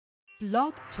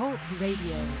Blog Talk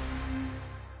Radio.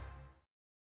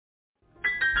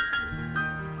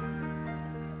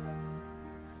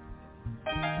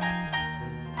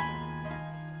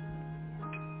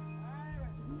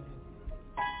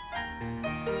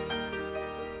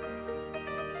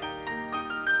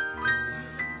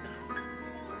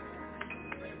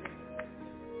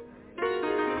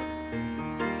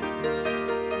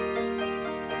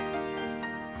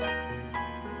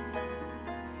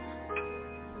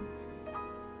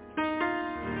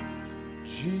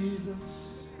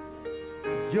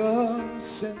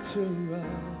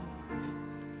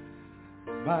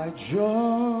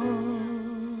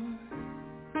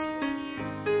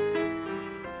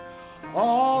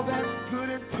 All that's good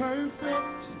and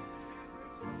perfect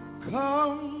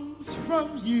comes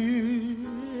from you.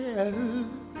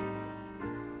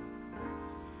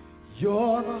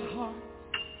 You're the heart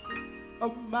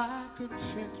of my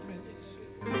contentment.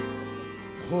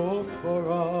 Oh, for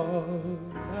all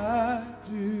I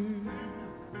do.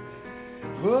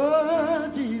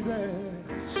 Oh,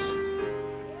 Jesus,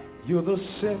 you're the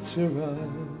center of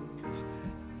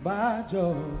my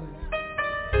joy.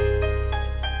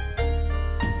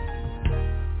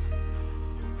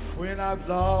 When I've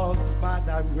lost my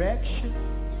direction,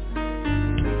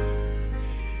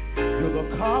 you're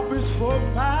the compass for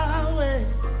my way.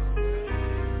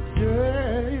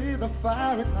 You're the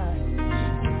fire at night,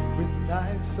 when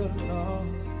nights are long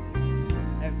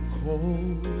and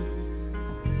cold.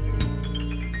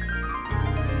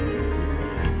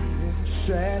 In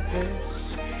sadness,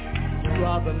 you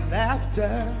are the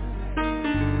laughter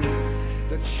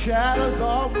that shadows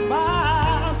all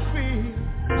my fears.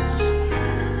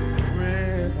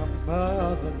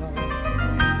 Mother,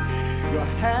 your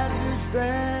hand is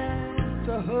there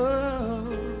to hold.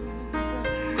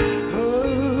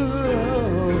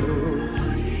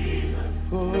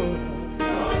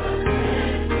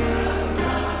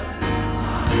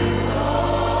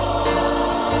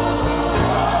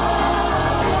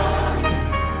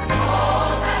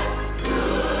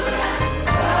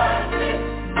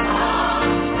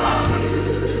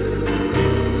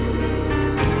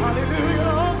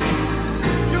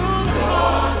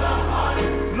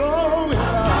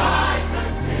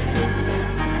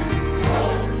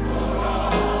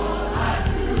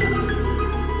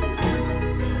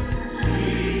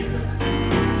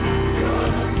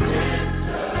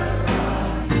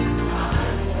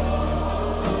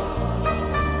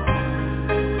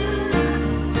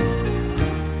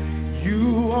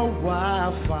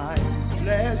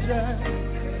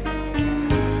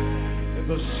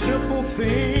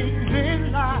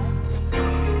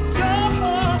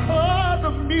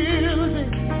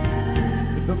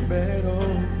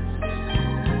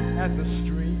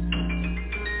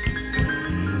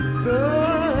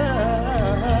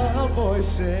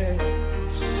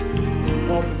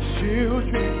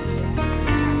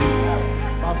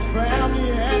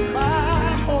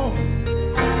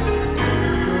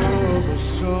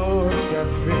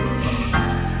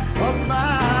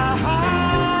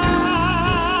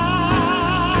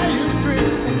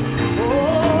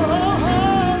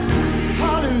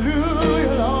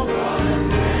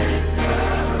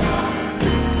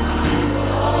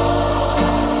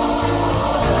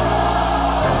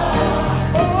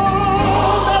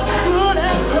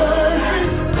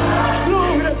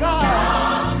 God.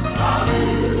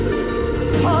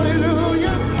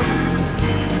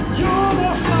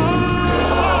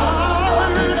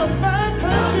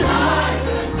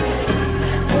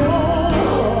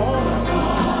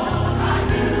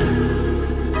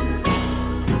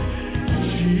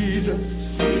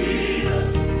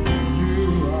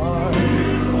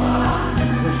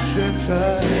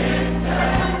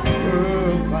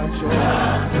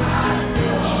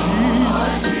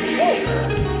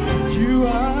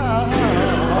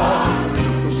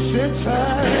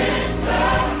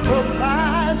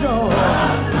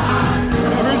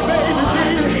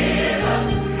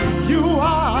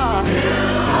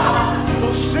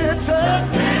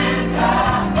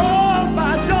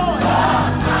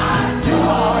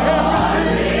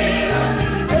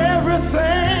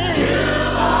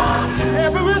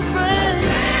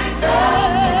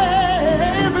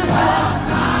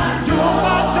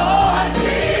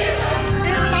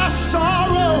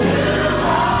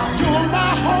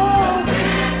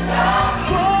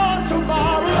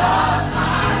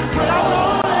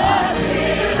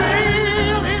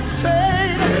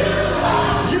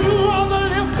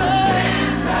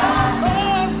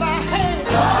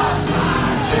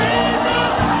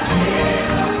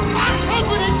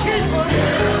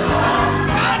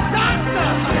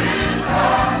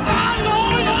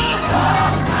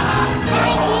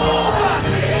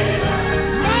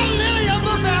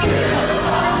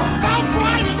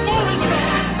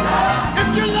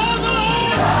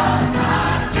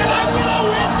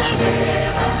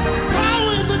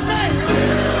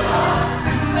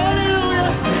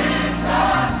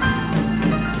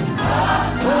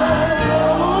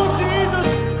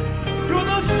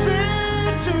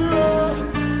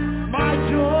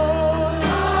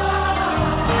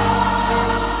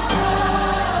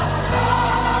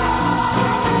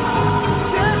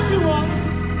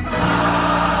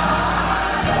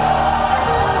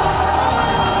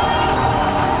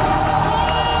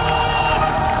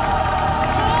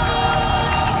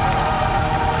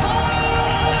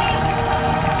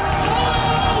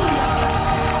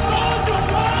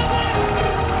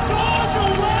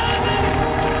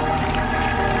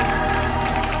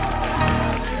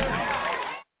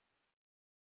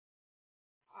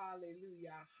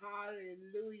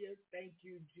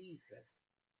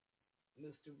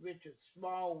 Mr. Richard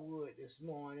Smallwood this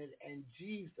morning, and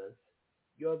Jesus,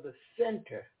 you're the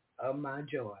center of my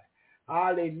joy.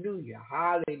 Hallelujah,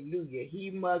 hallelujah.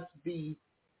 He must be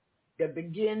the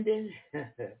beginning,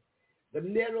 the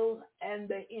middle, and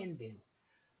the ending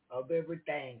of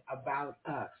everything about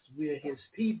us. We're his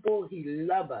people. He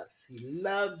loves us. He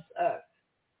loves us.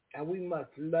 And we must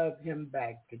love him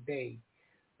back today.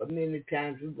 But many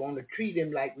times we want to treat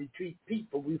him like we treat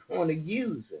people. We want to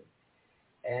use him.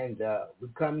 And we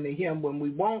come to him when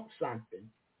we want something.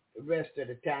 The rest of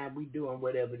the time we doing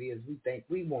whatever it is we think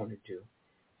we want to do.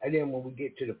 And then when we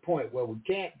get to the point where we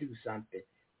can't do something,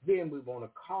 then we want to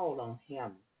call on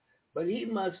him. But he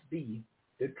must be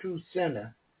the true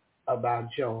center of our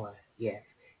joy. Yes.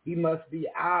 He must be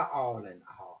our all in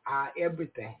all, our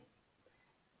everything.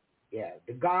 Yeah,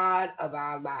 the God of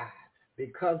our lives.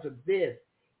 Because of this,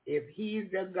 if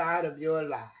he's the God of your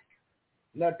life,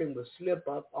 nothing will slip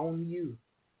up on you.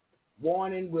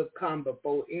 Warning will come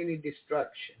before any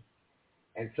destruction.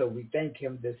 And so we thank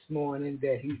him this morning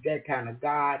that he's that kind of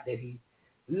God, that he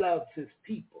loves his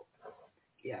people.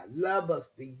 Yeah, love us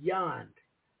beyond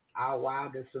our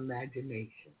wildest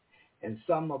imagination. And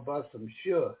some of us, I'm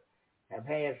sure, have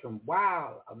had some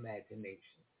wild imagination.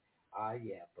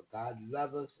 Yeah, but God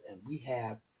loves us, and we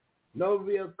have no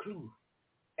real clue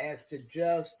as to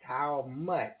just how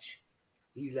much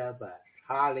he loves us.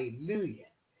 Hallelujah.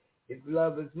 His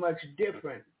love is much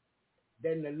different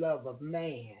than the love of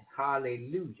man.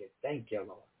 Hallelujah. Thank you,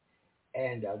 Lord.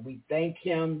 And we thank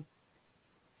him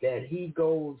that he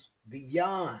goes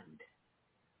beyond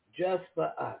just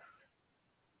for us.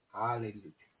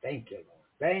 Hallelujah. Thank you, Lord.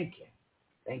 Thank you.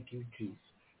 Thank you, Jesus.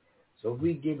 So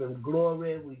we give him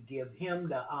glory, we give him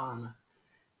the honor,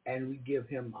 and we give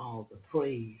him all the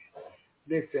praise.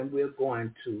 Listen, we're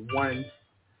going to one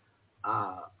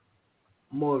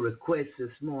more request this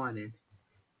morning.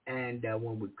 And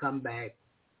when we come back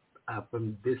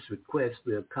from this request,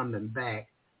 we're coming back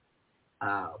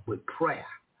with prayer.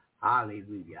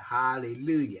 Hallelujah.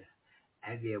 Hallelujah.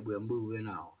 And then we're moving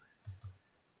on.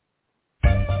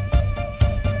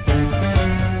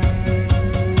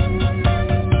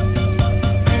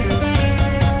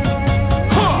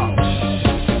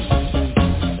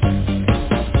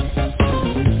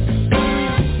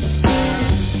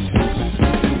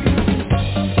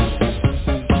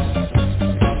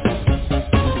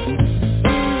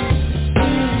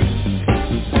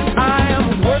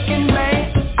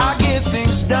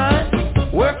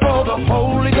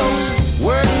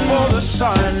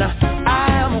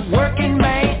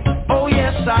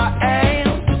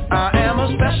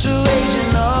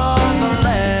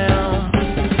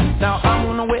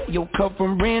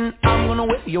 Covering, I'm gonna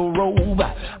wear your robe,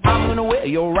 I'm gonna wear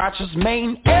your righteous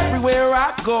mane everywhere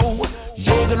I go.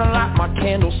 You're gonna light my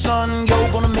candle, son,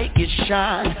 you're gonna make it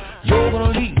shine. You're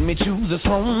gonna lead me to the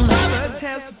throne.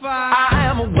 I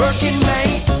am a working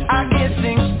man, I get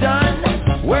things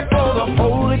done. Work for the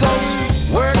Holy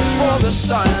Ghost, work for the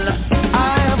Son.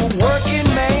 I am a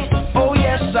working man, oh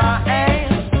yes I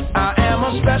am. I am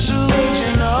a special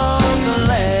agent of the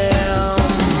Lamb.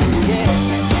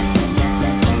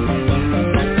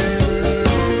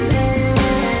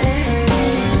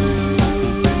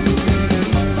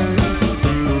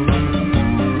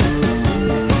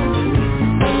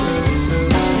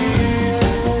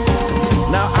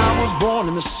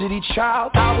 City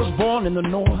child, I was born in the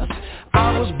north.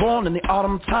 I was born in the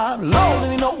autumn time, Lord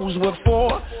only knows what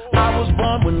for. I was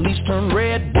born when leaves turn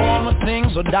red, born when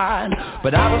things are dying.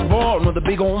 But I was born with a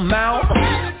big old mouth.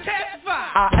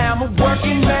 I am a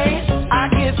working man, I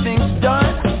get things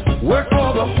done. Work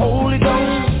for the Holy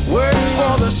Ghost, work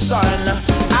for the Son.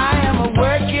 I am a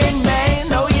working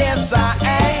man, oh yes I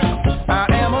am. I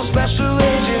am a special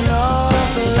agent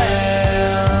of the Lamb.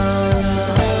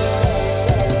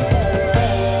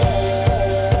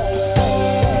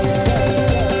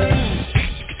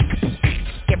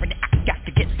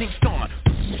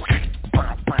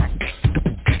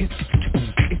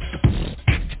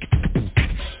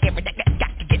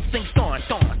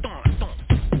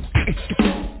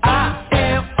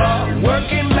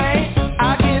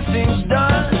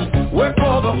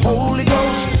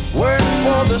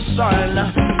 Son.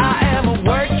 I am a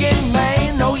working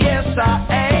man, oh yes I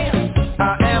am.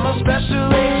 I am a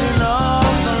special agent of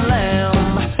the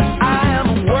Lamb. I am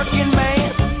a working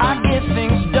man, I get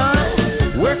things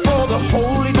done. Work for the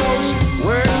Holy Ghost,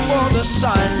 work for the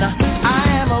Son.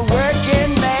 I am a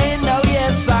working man, oh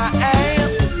yes I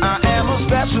am. I am a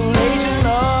special agent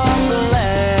of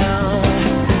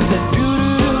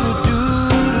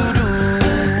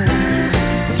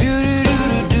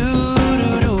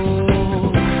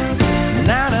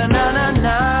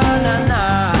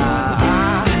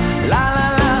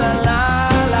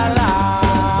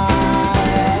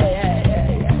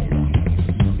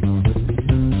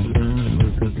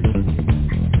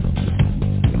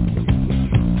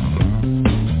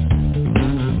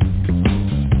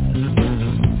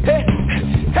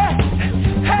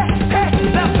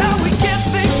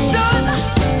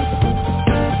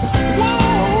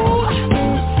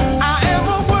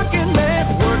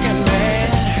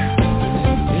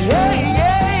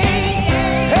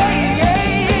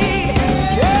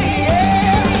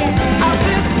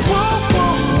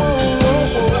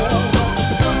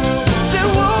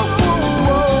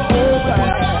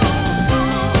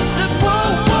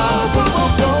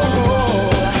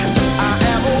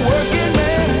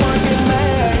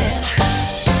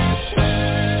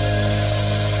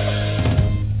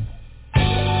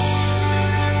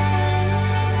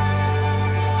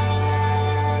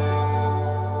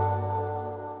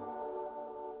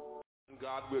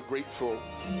grateful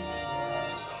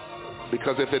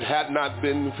because if it had not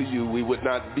been for you, we would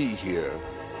not be here.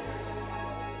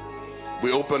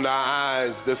 We opened our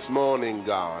eyes this morning,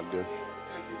 God,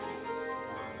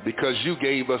 because you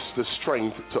gave us the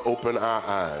strength to open our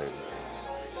eyes.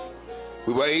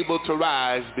 We were able to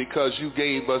rise because you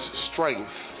gave us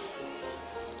strength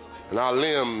in our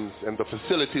limbs and the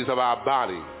facilities of our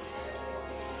body.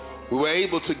 We were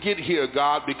able to get here,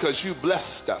 God, because you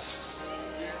blessed us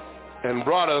and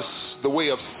brought us the way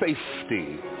of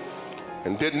safety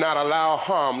and did not allow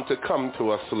harm to come to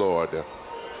us, Lord.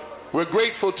 We're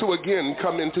grateful to again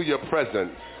come into your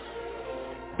presence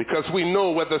because we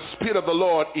know where the Spirit of the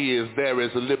Lord is, there is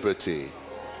liberty.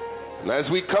 And as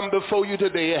we come before you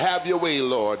today, have your way,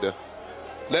 Lord.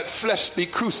 Let flesh be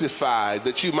crucified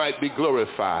that you might be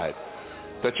glorified,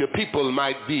 that your people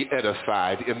might be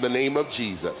edified in the name of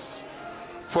Jesus.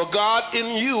 For God,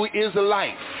 in you is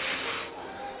life.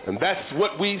 And that's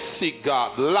what we seek,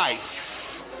 God, life,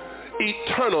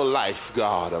 eternal life,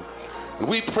 God. And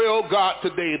we pray, oh God,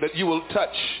 today that you will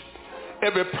touch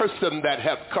every person that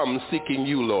have come seeking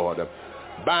you, Lord.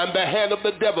 Bind the hand of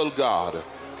the devil, God.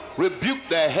 Rebuke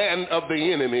the hand of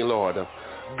the enemy, Lord.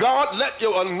 God, let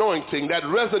your anointing that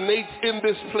resonates in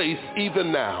this place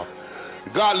even now.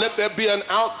 God, let there be an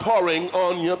outpouring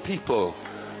on your people.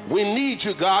 We need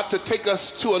you, God, to take us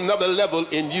to another level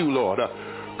in you, Lord.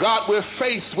 God, we're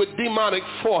faced with demonic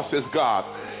forces, God.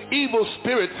 Evil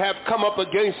spirits have come up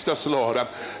against us, Lord,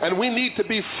 and we need to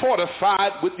be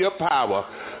fortified with your power.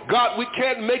 God, we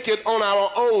can't make it on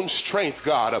our own strength,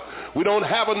 God. We don't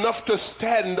have enough to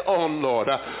stand on, Lord.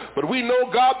 But we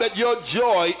know, God, that your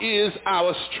joy is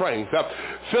our strength.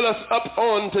 Fill us up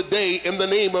on today in the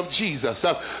name of Jesus.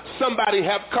 Somebody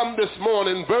have come this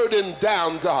morning burdened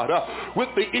down, God, with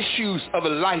the issues of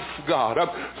life, God.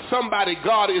 Somebody,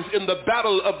 God, is in the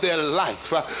battle of their life.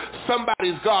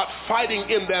 Somebody's, God, fighting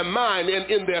in their mind and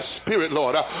in their spirit,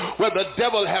 Lord, where the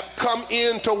devil have come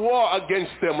in to war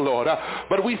against them, Lord.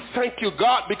 But we thank you,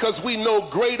 God, because we know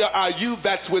greater are you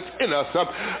that's within us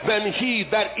than he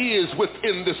that is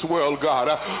within this world, God.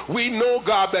 We know,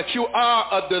 God, that you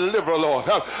are a deliverer, Lord,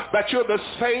 that you're the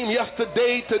same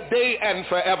yesterday, today, and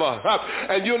forever.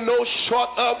 And you're no short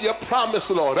of your promise,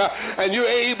 Lord, and you're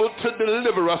able to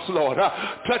deliver us, Lord.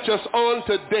 Touch us on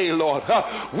today, Lord.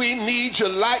 We need you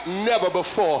like never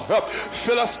before.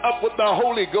 Fill us up with the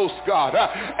Holy Ghost, God,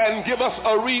 and give us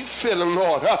a refilling,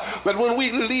 Lord, that when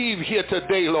we leave here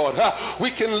today, Lord, we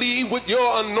can leave with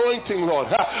your anointing, Lord,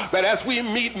 that as we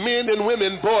meet men and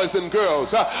women, boys and girls,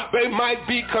 they might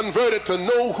be converted to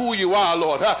know who you are,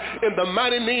 Lord. In the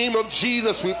mighty name of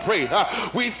Jesus we pray.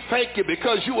 We thank you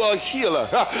because you are a healer.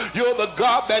 You're the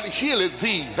God that healeth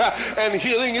thee, and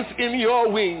healing is in your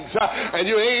wings, and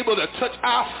you're able to touch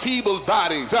our feeble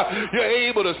bodies. You're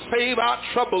able to save our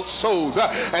troubled souls,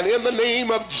 and in the name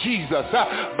of Jesus,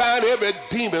 bind every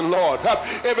demon, Lord,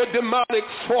 every demonic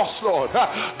force, Lord,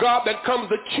 God, that comes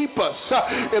to keep us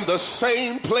in the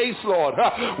same place, Lord.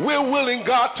 We're willing,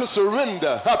 God, to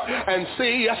surrender and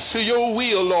say yes to your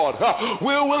will, Lord.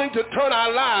 We're willing to turn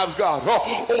our lives, God,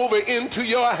 over into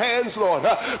your hands, Lord,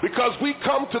 because we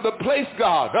come to the place,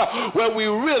 God, where we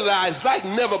realize like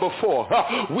never before,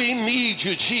 we need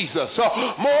you, Jesus.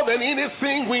 More than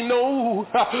anything we know,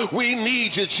 we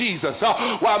need you, Jesus.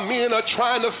 While men are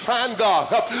trying to find,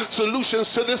 God, solutions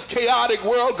to this chaotic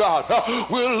world, God,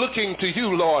 we're looking to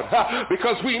you, Lord,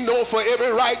 because we know for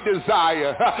every right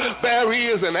desire, there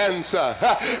is an answer.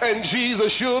 And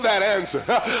Jesus, you're that answer.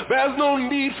 There's no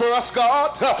need for us,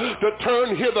 God, to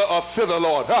turn hither or thither,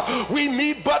 Lord. We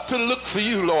need but to look for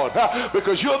you, Lord,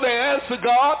 because you're the answer,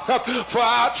 God, for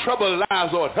our troubled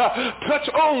lives, Lord. Touch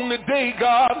on the day,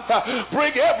 God.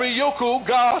 Break every yoke, oh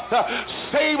God.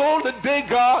 Save on the day,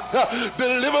 God.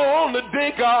 Deliver on the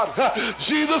day, God.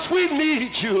 Jesus, we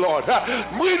need you, Lord.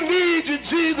 We need you,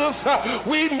 Jesus.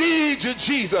 We need you,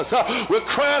 Jesus. We're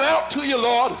crying out to you,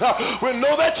 Lord. We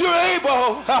know that you're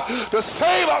able to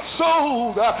save our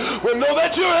souls. We know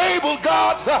that you're able,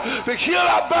 God, to heal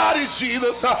our bodies,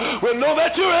 Jesus. We know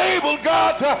that you're able,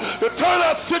 God, to turn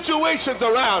our situations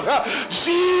around.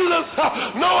 Jesus,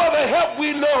 no other help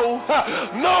we know.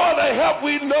 No other help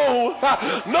we know.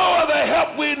 No other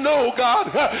help we know, God.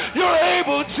 You're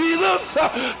able, Jesus,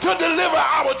 to deliver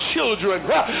our children.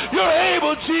 You're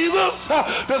able, Jesus,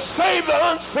 to save the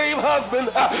unsaved husband.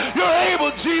 You're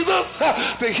able, Jesus,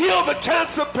 to heal the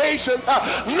cancer patient.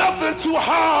 Nothing too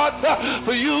hard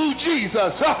for you,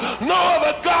 Jesus. No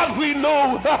other God we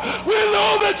know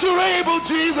that you're able,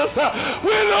 Jesus.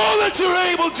 We know that you're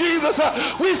able, Jesus.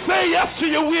 We say yes to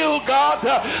your will, God.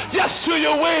 Yes to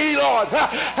your way, Lord.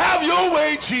 Have your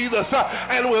way, Jesus.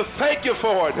 And we'll thank you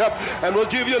for it. And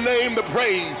we'll give your name the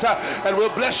praise. And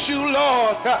we'll bless you,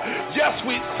 Lord. Yes,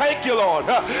 we thank you, Lord.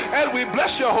 And we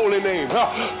bless your holy name.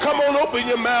 Come on, open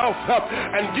your mouth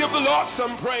and give the Lord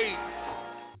some praise.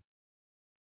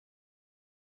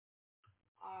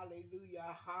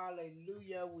 Hallelujah,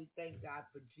 hallelujah. We thank God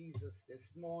for Jesus this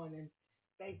morning.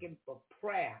 Thank him for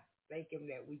prayer. Thank him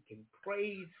that we can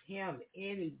praise him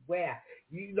anywhere.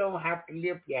 You don't have to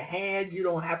lift your hands. You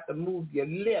don't have to move your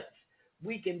lips.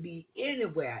 We can be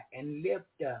anywhere and lift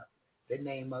up the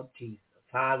name of Jesus.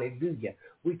 Hallelujah.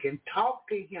 We can talk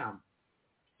to him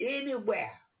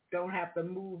anywhere. Don't have to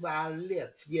move our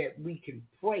lips, yet we can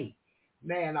pray.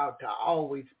 Man ought to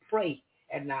always pray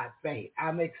and not faint.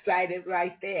 I'm excited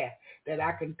right there that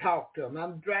I can talk to him.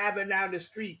 I'm driving down the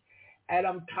street and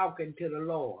I'm talking to the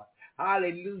Lord.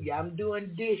 Hallelujah. I'm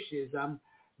doing dishes. I'm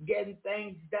getting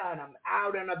things done. I'm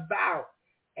out and about,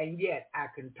 and yet I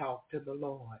can talk to the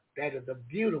Lord. That is a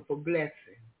beautiful blessing.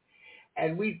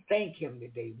 And we thank him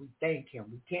today. We thank him.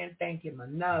 We can't thank him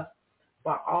enough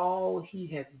for all he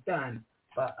has done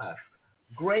for us.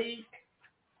 Great,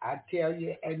 I tell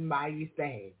you, and mighty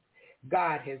things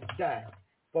God has done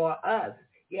for us.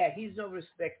 Yeah, he's no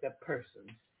respecter of persons.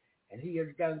 And he has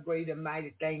done great and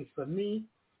mighty things for me.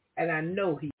 And I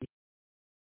know he is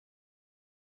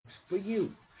for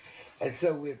you. And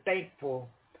so we're thankful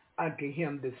unto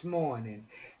him this morning.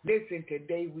 Listen,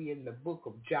 today we in the book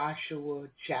of Joshua.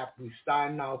 We're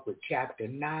starting off with chapter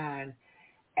 9.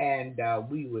 And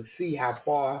we will see how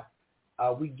far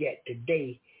we get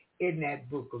today in that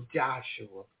book of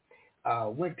Joshua.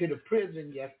 Went to the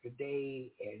prison yesterday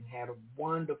and had a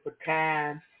wonderful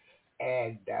time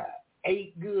and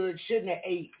ate good. Shouldn't have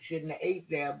ate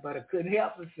there, but I couldn't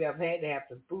help myself. Had to have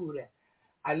some food.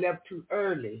 I left too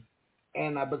early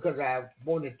and because I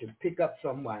wanted to pick up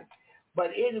someone.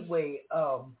 But anyway,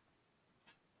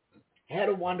 had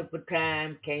a wonderful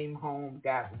time, came home,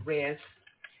 got rest,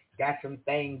 got some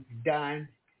things done,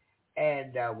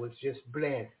 and was just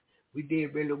blessed. We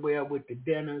did really well with the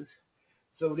dinners.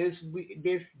 So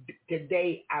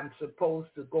today I'm supposed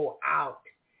to go out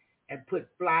and put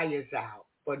flyers out,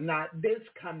 but not this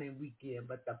coming weekend,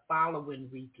 but the following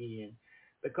weekend,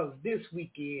 because this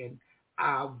weekend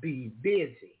I'll be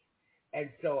busy, and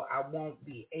so I won't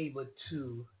be able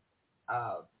to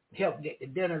help get the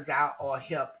dinners out or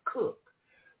help cook.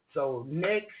 So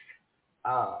next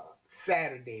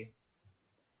Saturday,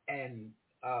 and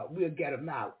we'll get them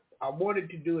out. I wanted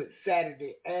to do it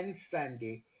Saturday and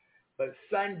Sunday, but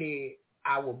Sunday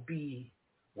I will be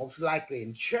most likely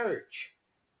in church,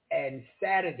 and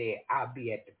Saturday I'll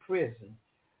be at the prison.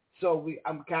 So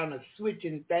I'm kind of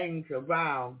switching things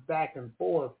around back and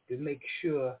forth to make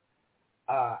sure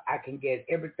I can get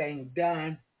everything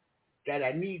done that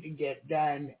I need to get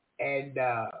done, and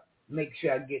make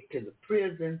sure I get to the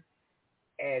prison,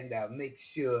 and make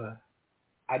sure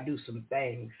I do some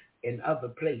things in other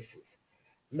places.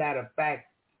 Matter of fact,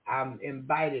 I'm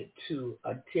invited to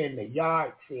attend a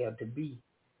yard sale to be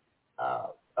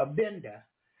a vendor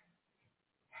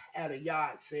at a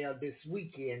yard sale this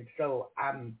weekend. So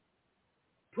I'm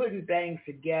putting things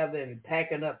together and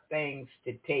packing up things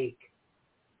to take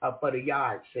for the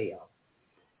yard sale.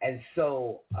 And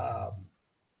so I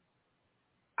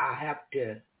have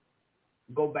to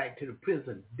go back to the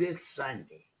prison this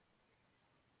Sunday.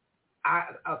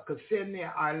 Kissimmee,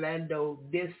 Orlando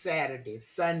this Saturday.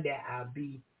 Sunday I'll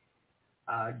be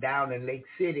down in Lake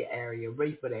City area,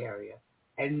 Rayford area.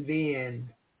 And then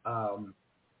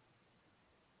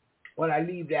when I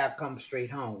leave there, I come straight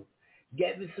home.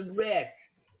 Get me some rest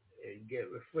and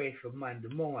get refreshed for Monday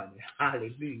morning.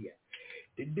 Hallelujah.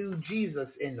 To do Jesus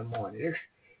in the morning.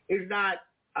 It's not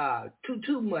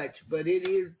too much, but it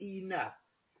is enough.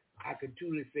 I can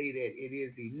truly say that it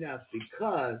is enough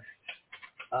because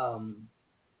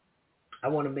I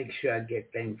want to make sure I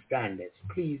get things done that's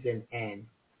pleasing and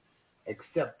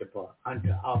acceptable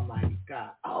unto Almighty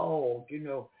God. Oh,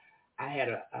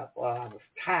 I was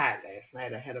tired last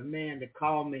night. I had a man to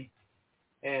call me,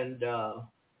 and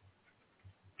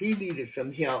he needed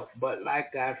some help. But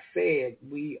like I said,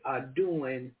 we are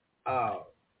doing our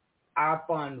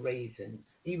fundraising,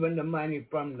 even the money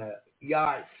from the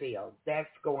yard sale. That's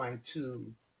going to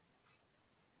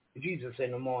Jesus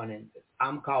in the morning.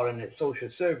 I'm calling it social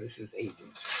services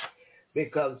agents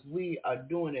because we are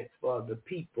doing it for the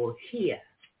people here.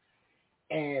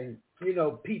 And,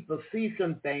 people see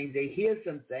some things, they hear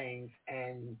some things,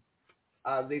 and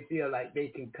they feel like they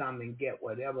can come and get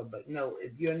whatever. But no,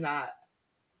 if you're not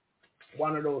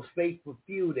one of those faithful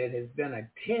few that has been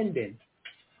attending,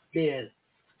 then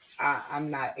I'm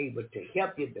not able to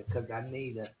help you because I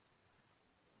need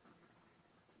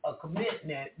a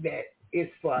commitment that is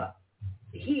for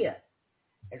here,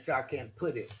 and so I can't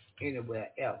put it anywhere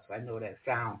else. I know that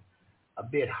sounds a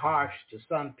bit harsh to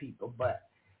some people, but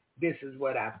this is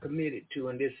what I've committed to,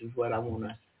 and this is what I want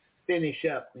to finish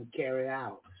up and carry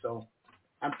out. So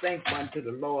I'm thankful unto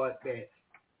the Lord that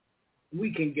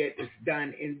we can get this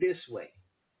done in this way.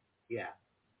 Yeah,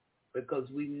 because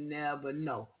we never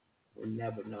know. We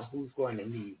never know who's going to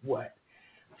need what.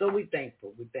 So we're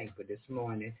thankful. We're thankful this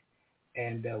morning,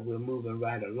 and we're moving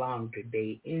right along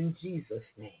today in Jesus'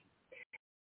 name.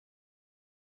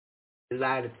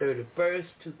 July the 31st,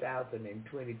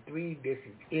 2023. This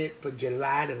is it for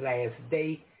July, the last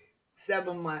day.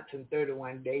 7 months and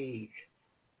 31 days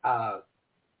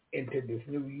into this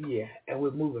new year. And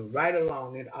we're moving right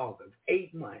along in August.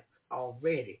 8 months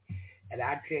already. And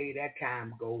I tell you, that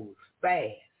time goes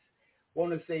fast.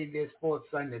 Want to say this for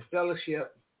Sunday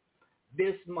Fellowship.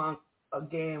 This month,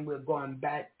 again, we're going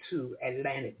back to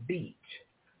Atlantic Beach.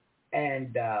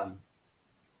 And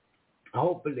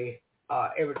hopefully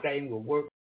everything will work.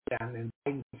 I'm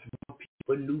inviting some more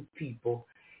people, new people,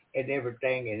 and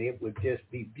everything, and it would just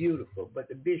be beautiful. But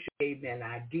the bishop gave me an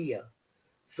idea.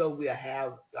 So we'll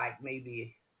have like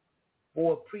maybe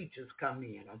 4 preachers come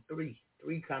in, or three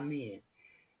come in.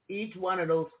 Each one of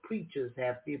those preachers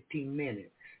have 15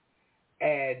 minutes.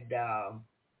 And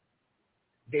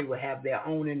they will have their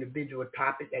own individual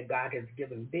topic that God has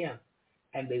given them,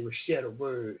 and they will share the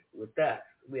word with us.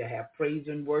 We'll have praise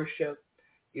and worship,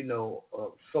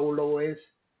 soloists,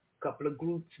 a couple of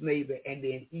groups maybe, and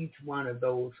then each one of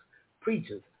those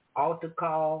preachers, altar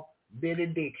call,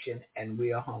 benediction, and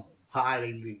we are home.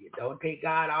 Hallelujah. Don't take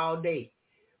God all day,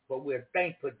 but we're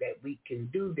thankful that we can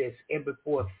do this every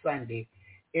 4th Sunday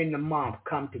in the month,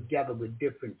 come together with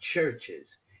different churches,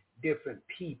 different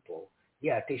people,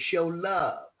 to show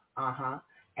love,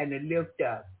 and to lift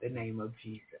up the name of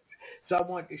Jesus. So I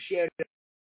want to share this,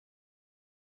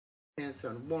 and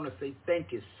I want to say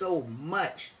thank you so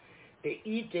much to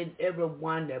each and every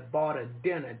one that bought a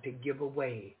dinner to give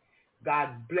away. God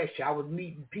bless you. I was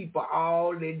meeting people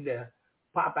all in the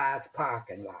Popeyes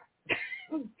parking lot.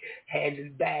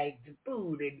 Had bags of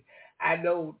food, and I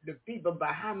know the people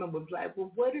behind me was like,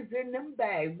 well, what is in them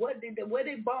bags? Where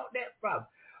they bought that from?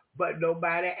 But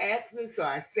nobody asked me, so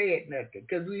I said nothing,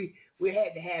 because we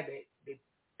had to have it,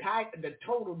 the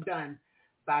total done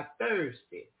by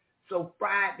Thursday. So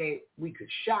Friday we could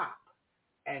shop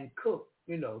and cook,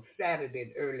 Saturday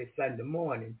and early Sunday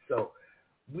morning. So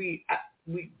we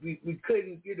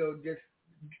couldn't, just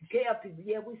tell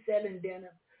people, we're selling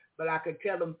dinner, but I could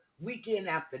tell them weekend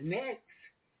after next,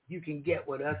 you can get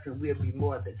with us, and we'll be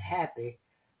more than happy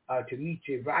to meet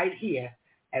you right here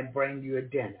and bring you a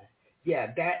dinner.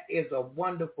 Yeah, that is a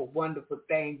wonderful, wonderful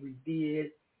thing we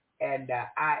did, and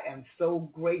I am so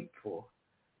grateful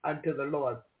unto the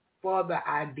Lord for the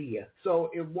idea. So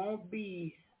it won't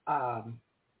be the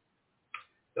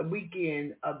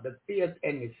weekend of the 5th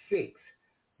and the 6th,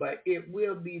 but it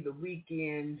will be the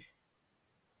weekend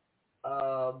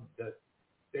of the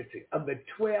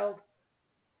 12th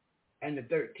and the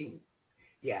 13th.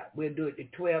 Yeah, we'll do it the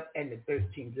 12th and the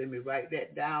 13th. Let me write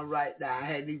that down right now. I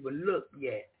hadn't even looked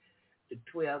yet. The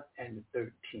 12th and the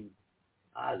 13th.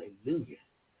 Hallelujah.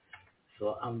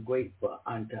 So I'm grateful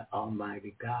unto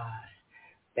Almighty God.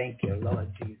 Thank you, Lord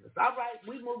Jesus. All right,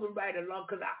 we're moving right along,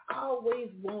 because I always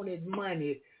wanted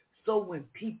money, so when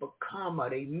people come or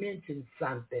they mention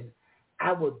something,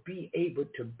 I would be able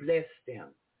to bless them.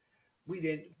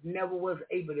 We never was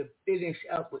able to finish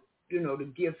up with,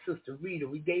 to give Sister Rita.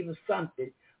 We gave her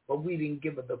something, but we didn't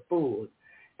give her the full.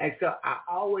 And so I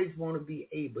always want to be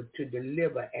able to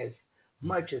deliver as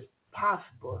much as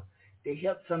possible to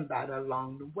help somebody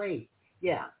along the way.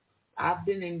 Yeah, I've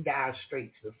been in dire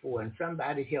straits before, and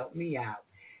somebody helped me out.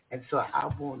 And so I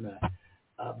want to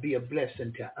be a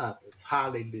blessing to others.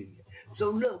 Hallelujah.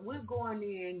 So look, we're going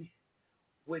in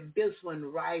with this one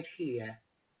right here.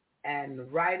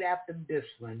 And right after this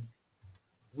one,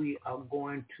 we are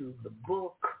going to the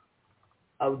book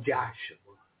of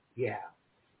Joshua. Yeah.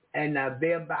 And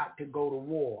they're about to go to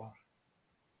war.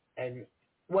 And,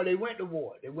 they went to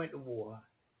war.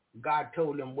 God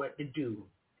told them what to do.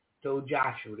 Told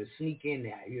Joshua to sneak in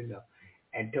there,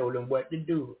 and told them what to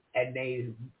do. And they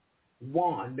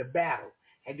won the battle.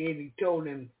 And then he told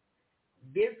them,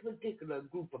 this particular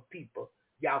group of people,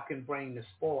 y'all can bring the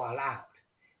spoil out.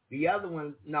 The other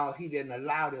one, no, he didn't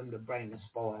allow them to bring the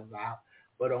spoils out.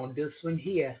 But on this one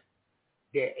here,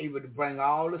 they're able to bring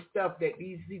all the stuff that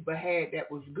these people had that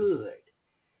was good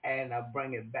and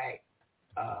bring it back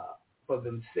for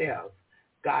themselves.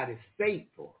 God is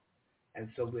faithful, and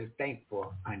so we're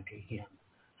thankful unto him.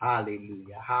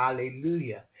 Hallelujah.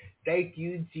 Hallelujah. Thank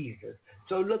you, Jesus.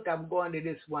 So look, I'm going to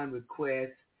this one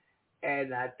request,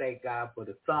 and I thank God for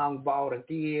the song bought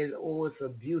again. Oh, it's a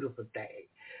beautiful thing.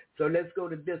 So let's go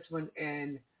to this one,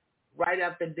 and right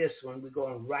after this one, we're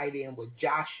going right in with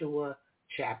Joshua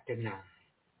chapter 9.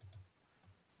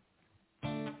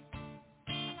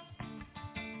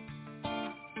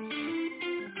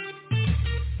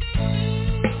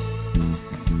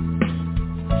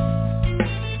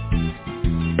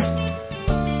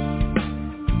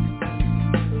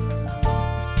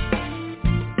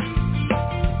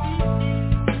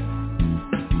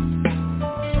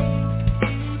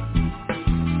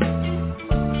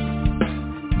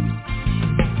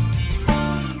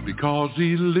 Because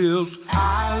he lives,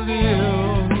 I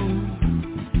live.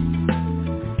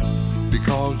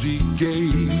 Because he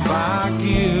gave, I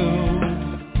give.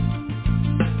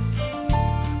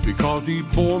 Because he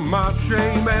bore my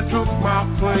shame and took my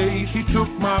place. He took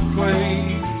my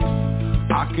place.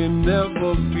 I can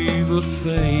never be the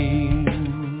same.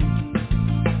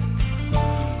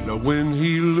 Now when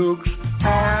he looks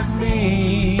at me,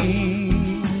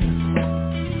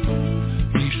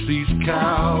 he sees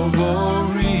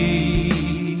Calvary.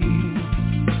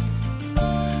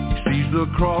 The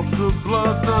cross of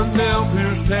blood, the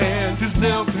nail-pierced hands, his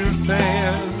nail-pierced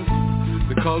hands.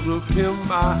 Because of him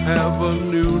I have a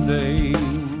new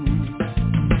name.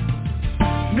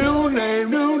 New name,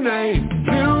 new name,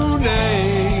 new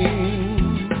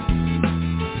name.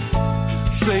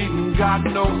 Satan got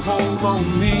no hold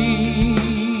on me.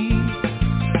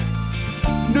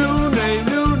 New name,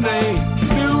 new name,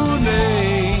 new name.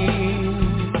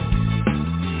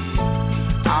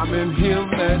 I'm in him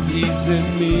and he's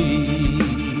in me.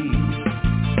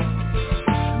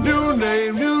 New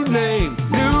name, new name,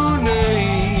 new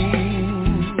name.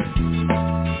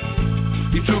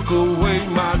 He took away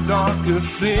my darkest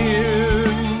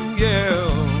sin, yeah.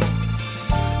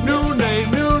 New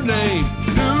name, new name,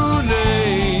 new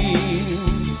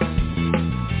name.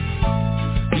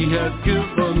 He has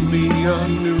given me a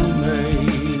new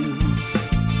name.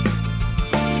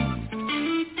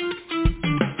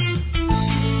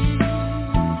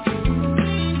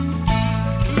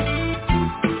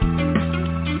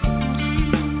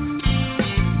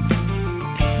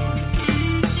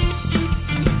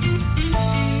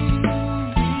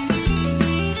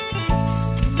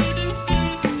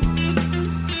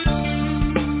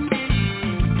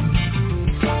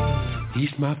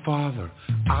 My father,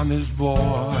 I'm his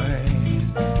boy.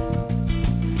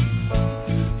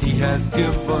 He has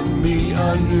given me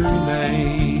a new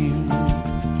name.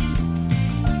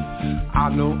 I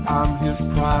know I'm his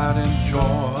pride and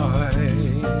joy.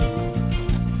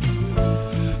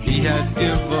 He has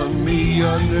given me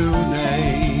a new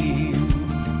name.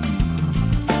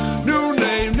 New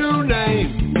name, new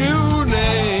name, new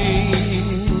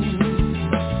name.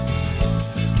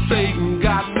 Satan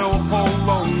got no hold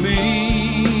on me.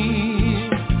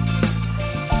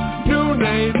 New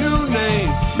name, new name,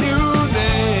 new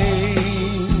name.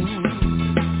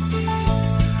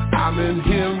 I'm in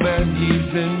him and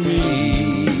he's in me.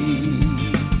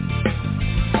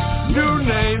 New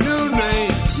name, new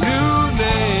name, new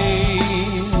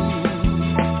name.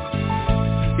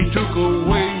 He took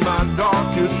away my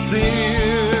darkest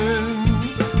sin.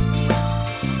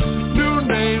 New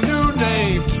name, new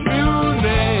name, new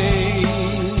name.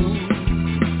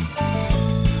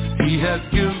 He has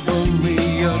given me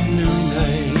a new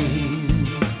name.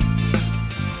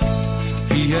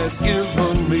 He has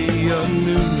given me a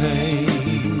new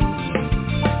name.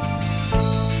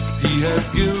 He has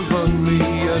given me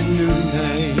a new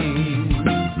name.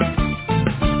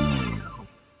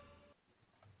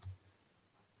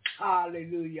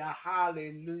 Hallelujah,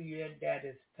 hallelujah. That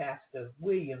is Pastor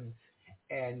Williams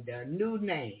and a new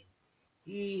name.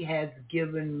 He has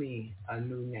given me a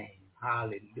new name.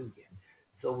 Hallelujah.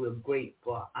 So we're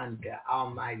grateful unto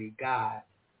Almighty God,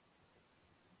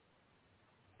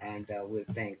 and we're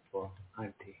thankful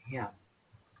unto him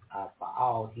for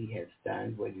all he has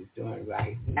done, what he's doing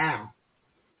right now,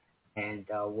 and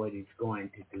what he's going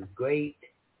to do great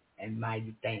and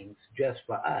mighty things just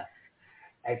for us.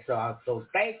 And so I'm so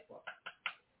thankful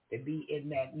to be in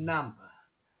that number,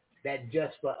 that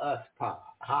just for us part.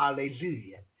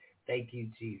 Hallelujah. Thank you,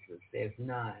 Jesus. There's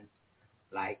none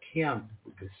like him.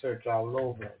 We could search all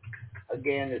over.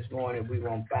 Again, this morning we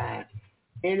won't find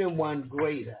anyone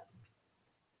greater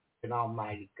than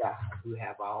Almighty God, who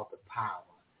have all the power.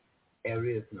 There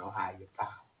is no higher power.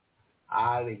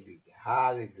 Hallelujah.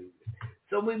 Hallelujah.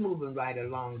 So we're moving right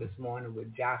along this morning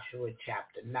with Joshua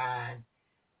chapter 9.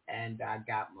 and I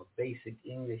got my basic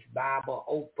English Bible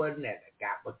open, and I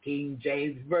got my King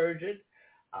James Version,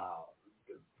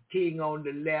 the King on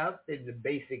the left and the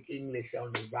basic English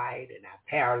on the right, and I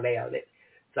parallel it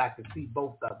so I can see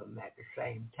both of them at the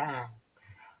same time.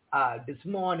 This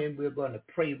morning we're going to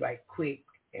pray right quick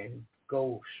and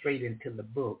go straight into the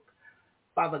book.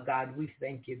 Father God, we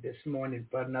thank you this morning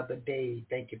for another day.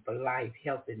 Thank you for life,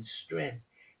 health, and strength.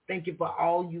 Thank you for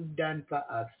all you've done for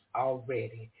us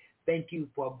already. Thank you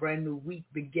for a brand new week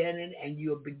beginning, and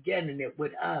you're beginning it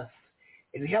with us.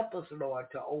 And help us, Lord,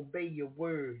 to obey your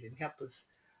word, and help us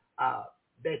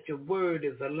that your word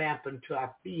is a lamp unto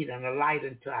our feet and a light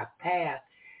unto our path.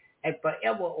 And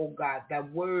forever, oh God,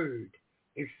 that word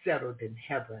is settled in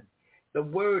heaven. The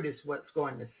word is what's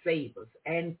going to save us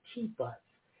and keep us.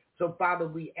 So, Father,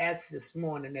 we ask this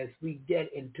morning as we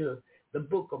get into the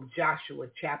book of Joshua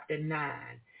chapter 9,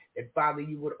 that, Father,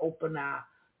 you would open our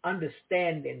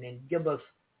understanding and give us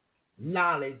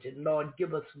knowledge, and, Lord,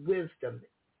 give us wisdom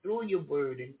through your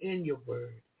word and in your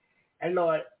word. And,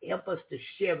 Lord, help us to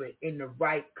share it in the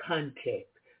right context.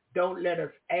 Don't let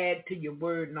us add to your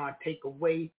word nor take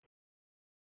away.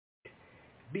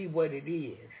 Be what it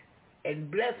is.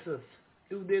 And bless us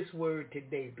through this word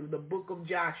today, through the book of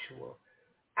Joshua.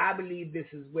 I believe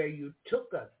this is where you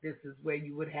took us. This is where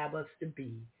you would have us to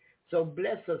be. So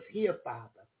bless us here, Father,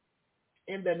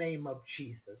 in the name of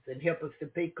Jesus, and help us to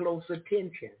pay close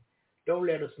attention. Don't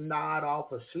let us nod off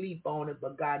or sleep on it,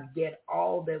 but God, get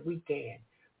all that we can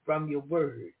from your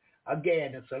word.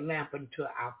 Again, it's a lamp unto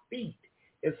our feet.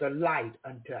 It's a light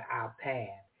unto our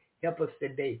path. Help us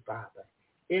today, Father,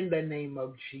 in the name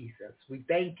of Jesus. We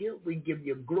thank you. We give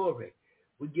you glory.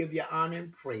 We give you honor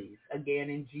and praise. Again,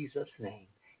 in Jesus' name.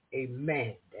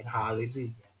 Amen and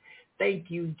hallelujah. Thank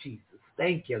you, Jesus.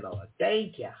 Thank you, Lord.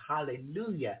 Thank you.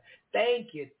 Hallelujah.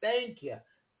 Thank you. Thank you.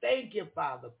 Thank you,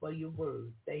 Father, for your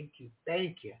word. Thank you.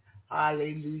 Thank you.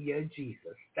 Hallelujah,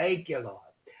 Jesus. Thank you, Lord.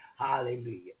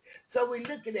 Hallelujah. So we're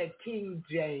looking at King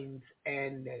James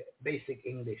and the Basic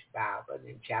English Bible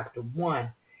in chapter 1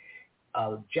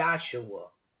 of Joshua.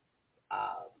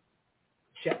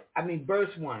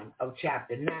 Verse 1 of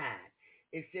chapter 9.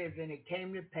 It says, and it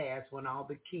came to pass when all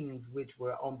the kings which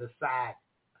were on this side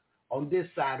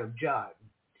of Jordan,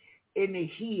 in the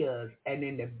hills and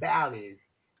in the valleys,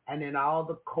 and in all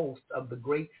the coast of the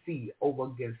great sea over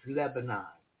against Lebanon,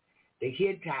 the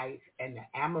Hittites and the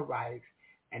Amorites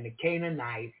and the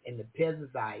Canaanites and the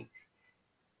Perizzites,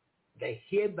 the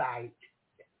Hivites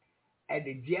and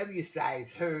the Jebusites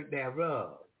heard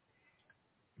thereof,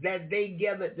 that they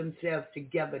gathered themselves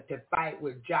together to fight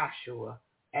with Joshua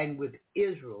and with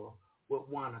Israel with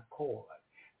one accord.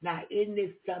 Now, isn't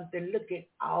this something? Look at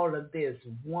all of this.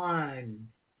 1,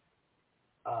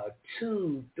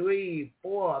 2, 3,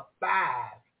 4, 5,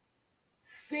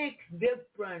 6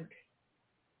 different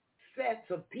sets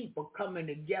of people coming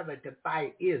together to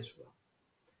fight Israel.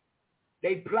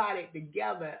 They plotted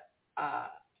together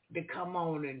to come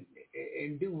on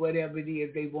and do whatever it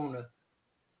is they want to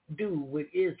do with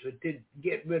Israel, to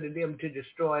get rid of them, to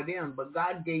destroy them. But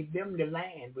God gave them the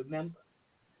land, remember?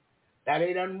 Now,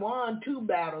 they done won 2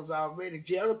 battles already.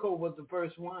 Jericho was the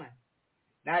first one.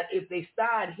 Now, if they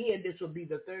start here, this will be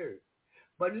the third.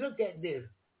 But look at this.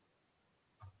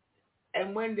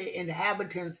 And when the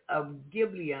inhabitants of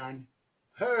Gibeon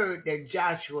heard that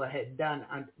Joshua had done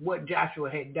what Joshua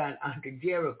had done unto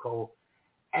Jericho,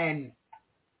 and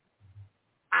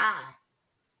Ai,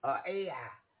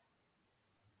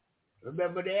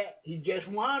 remember that? He just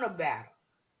won a battle.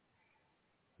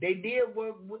 They did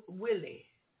work willy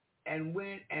and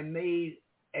went and made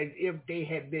as if they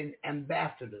had been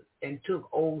ambassadors, and took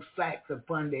old sacks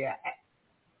upon their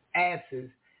asses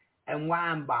and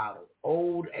wine bottles,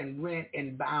 old and rent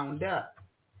and bound up,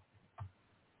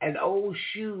 and old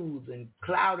shoes and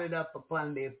clouded up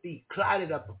upon their feet,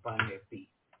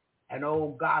 and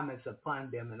old garments upon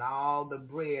them, and all the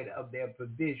bread of their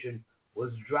provision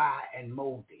was dry and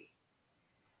moldy.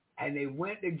 And they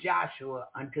went to Joshua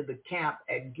unto the camp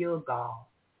at Gilgal,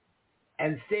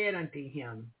 and said unto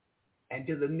him and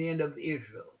to the men of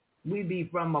Israel, we be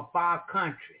from a far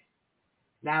country.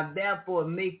 Now therefore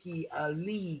make ye a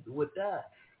league with us.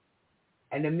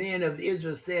 And the men of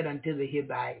Israel said unto the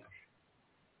Hivites,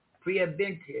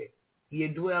 peradventure ye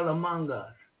dwell among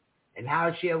us, and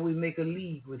how shall we make a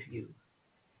league with you?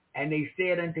 And they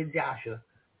said unto Joshua,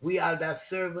 we are thy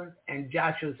servants. And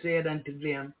Joshua said unto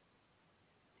them,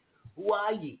 who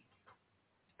are ye?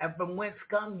 And from whence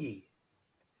come ye?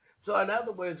 So in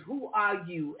other words, who are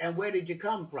you and where did you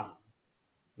come from?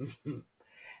 And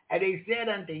they said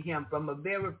unto him, from a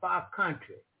very far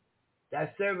country,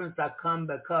 thy servants are come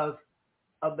because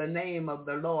of the name of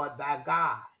the Lord thy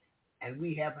God, and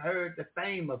we have heard the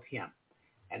fame of him,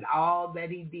 and all that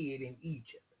he did in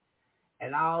Egypt,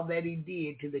 and all that he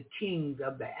did to the kings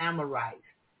of the Amorites,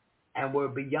 and were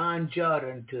beyond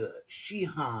Jordan to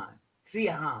Sihon,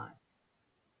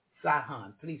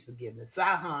 please forgive me,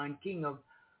 Sihon, king of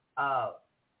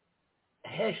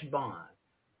Heshbon,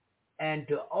 and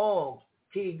to Og,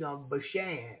 king of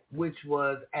Bashan, which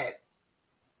was at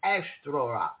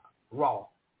Ashtaroth.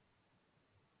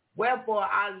 Wherefore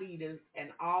our leaders and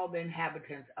all the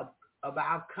inhabitants of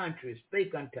our country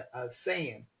spake unto us,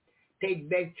 saying, take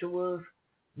victuals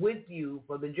with you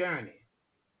for the journey,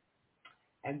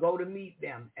 and go to meet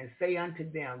them, and say unto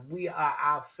them, we are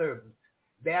our servants.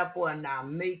 Therefore now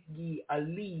make ye a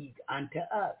league unto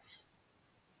us.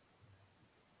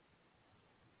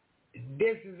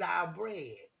 This is our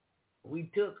bread. We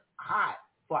took hot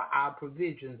for our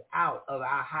provisions out of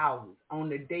our houses on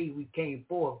the day we came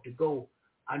forth to go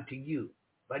unto you.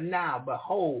 But now,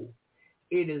 behold,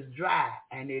 it is dry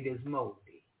and it is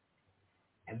moldy.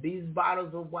 And these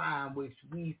bottles of wine which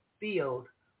we filled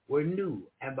were new,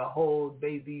 and behold,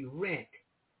 they be rent.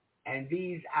 And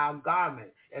these our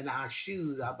garments and our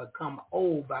shoes are become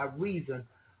old by reason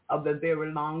of the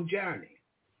very long journey.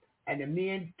 And the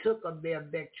men took of their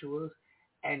victuals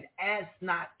and asked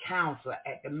not counsel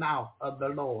at the mouth of the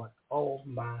Lord. Oh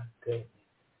my goodness.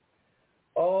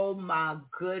 Oh my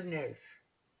goodness.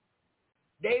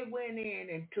 They went in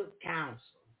and took counsel.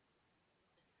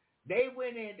 They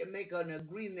went in to make an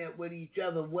agreement with each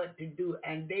other what to do,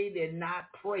 and they did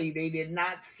not pray. They did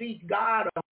not seek God.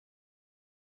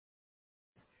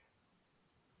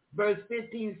 Verse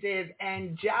 15 says,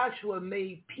 and Joshua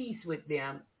made peace with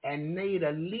them and made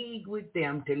a league with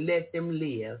them to let them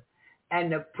live.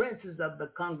 And the princes of the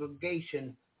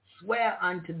congregation swear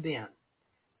unto them.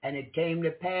 And it came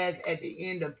to pass at the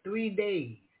end of 3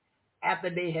 days, after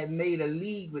they had made a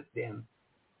league with them,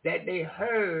 that they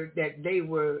heard that they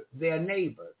were their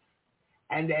neighbors,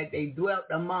 and that they dwelt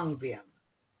among them.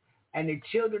 And the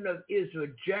children of Israel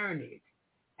journeyed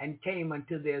and came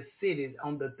unto their cities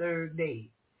on the 3rd day.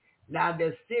 Now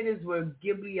their cities were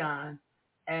Gibeon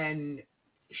and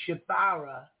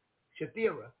Shephirah,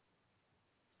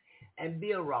 and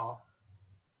Beeroth,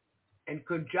 and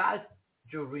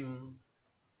Kirjathjearim,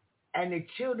 and the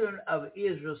children of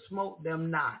Israel smote them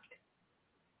not,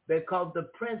 because the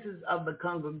princes of the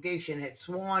congregation had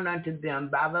sworn unto them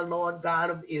by the Lord God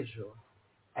of Israel,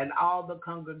 and all the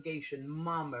congregation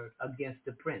murmured against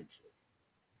the princes.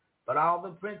 But all the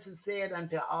princes said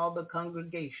unto all the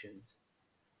congregations,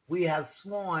 we have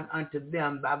sworn unto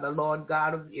them by the Lord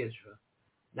God of Israel.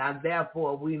 Now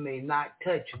therefore we may not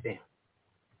touch them.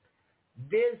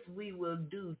 This we will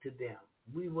do to them.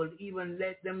 We will even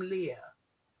let them live,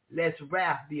 lest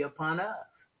wrath be upon us,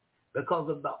 because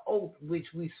of the oath which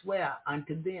we swear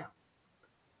unto them.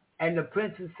 And the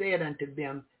princes said unto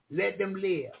them, let them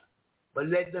live, but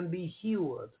let them be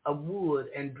hewers of wood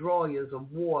and drawers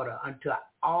of water unto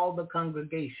all the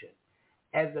congregation,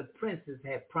 as the princes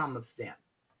had promised them.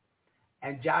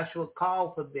 And Joshua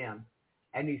called for them,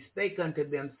 and he spake unto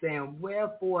them, saying,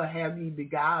 wherefore have ye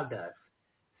beguiled us,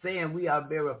 saying, we are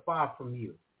very far from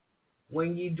you,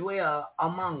 when ye dwell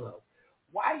among us?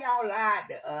 Why y'all lied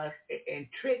to us and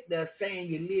tricked us, saying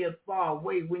you live far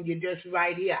away when you're just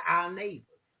right here, our neighbors?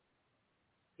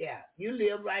 Yeah, you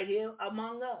live right here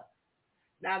among us.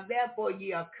 Now therefore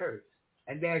ye are cursed,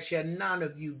 and there shall none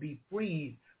of you be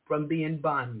freed from being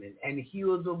bondmen, and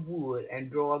hewers of wood and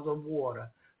drawers of water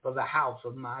for the house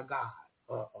of my God.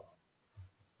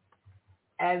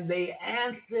 And they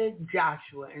answered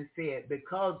Joshua and said,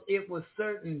 because it was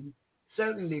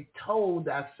certainly told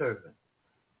thy servant,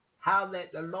 how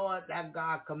that the Lord thy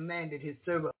God commanded his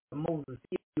servant Moses to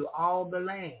give you all the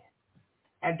land,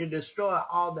 and to destroy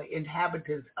all the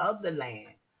inhabitants of the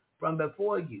land from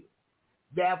before you.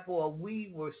 Therefore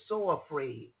we were so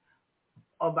afraid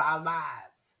of our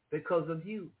lives because of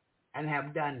you, and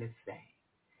have done this thing.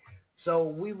 So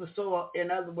we were so, in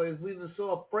other words, we were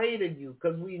so afraid of you,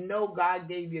 because we know God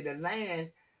gave you the land,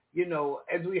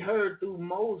 as we heard through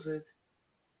Moses,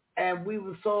 and we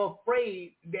were so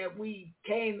afraid that we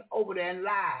came over there and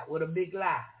lied with a big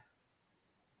lie.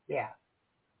 Yeah.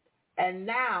 And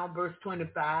now, verse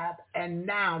 25, and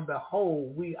now,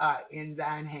 behold, we are in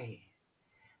thine hand,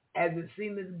 as it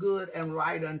seemeth good and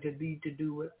right unto thee to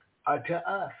do it, or to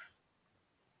us.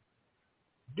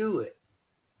 Do it.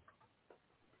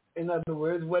 In other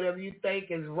words, whatever you think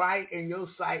is right in your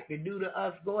sight to do to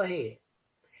us, go ahead.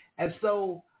 And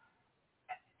so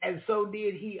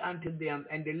did he unto them,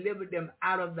 and delivered them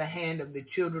out of the hand of the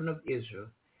children of Israel,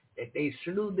 that they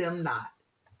slew them not.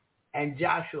 And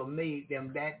Joshua made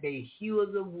them that day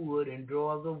hewers of wood and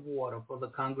drawers of water for the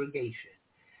congregation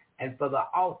and for the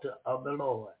altar of the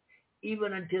Lord,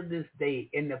 even until this day,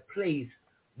 in the place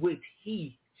which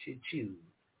he should choose.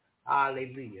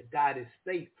 Hallelujah. God is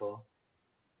faithful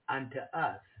unto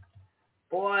us.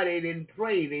 Boy, they didn't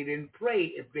pray. They didn't pray.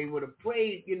 If they would have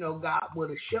prayed, God would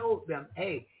have showed them,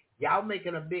 hey, y'all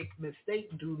making a big mistake.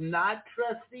 Do not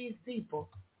trust these people.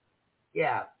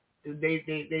 Yeah,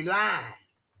 they lied.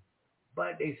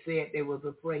 But they said they was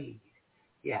afraid.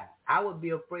 Yeah, I would be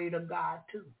afraid of God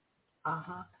too.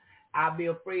 I'll be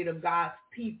afraid of God's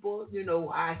people,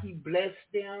 how he blessed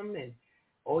them. And,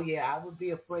 oh yeah, I would be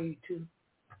afraid too.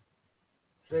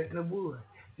 Certainly would.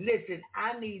 Listen,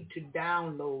 I need to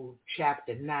download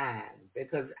chapter 9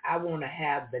 because I want to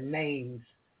have the names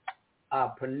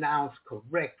pronounced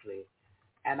correctly.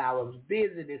 And I was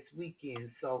busy this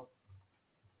weekend, so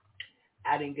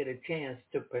I didn't get a chance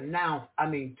to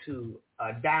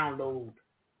download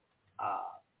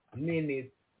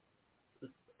many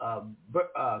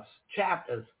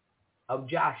chapters of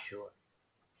Joshua.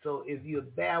 So if you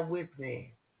bear with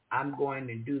me, I'm going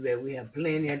to do that. We have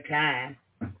plenty of time.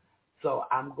 So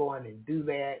I'm going to do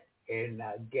that and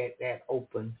get that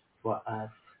open for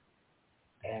us.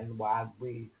 And while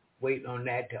we wait on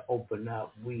that to open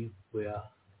up, we will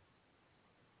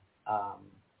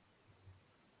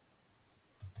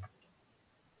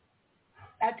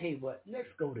I tell you what, let's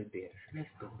go to this.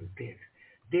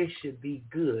 This should be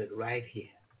good right here.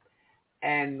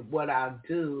 And what I'll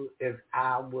do is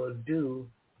I will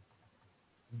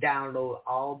download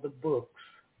all the books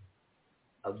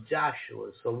of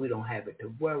Joshua so we don't have it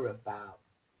to worry about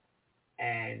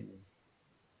and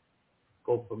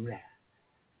go from there.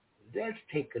 Let's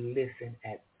take a listen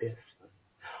at this one.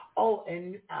 Oh,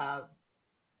 and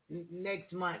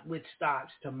next month, which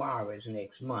starts tomorrow, is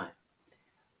next month.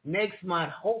 Next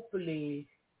month, hopefully,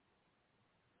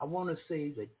 I want to say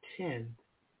the 10th.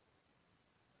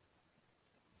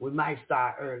 We might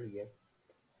start earlier.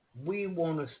 We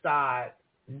want to start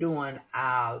doing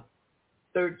our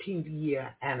 13th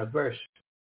year anniversary.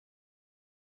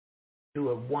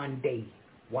 Do it one day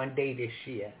this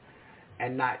year,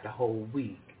 and not the whole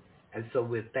week. And so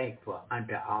we're thankful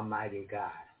unto Almighty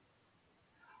God.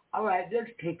 All right, let's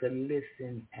take a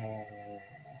listen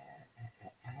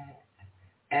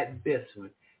at this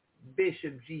one.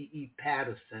 Bishop G.E.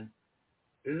 Patterson,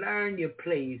 learn your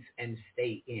place and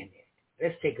stay in it.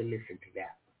 Let's take a listen to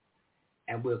that one.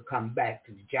 And we'll come back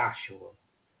to Joshua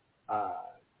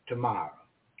tomorrow.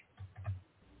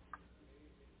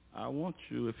 I want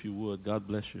you, if you would, God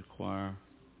bless you, choir.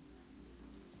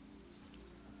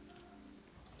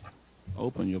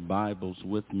 Open your Bibles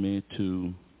with me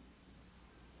to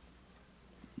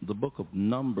the book of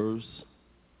Numbers.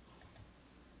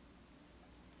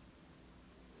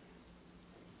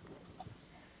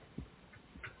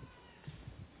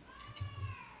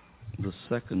 The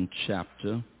 2nd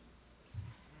chapter.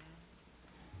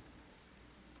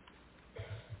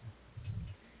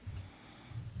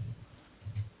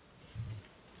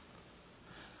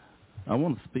 I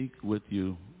want to speak with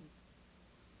you.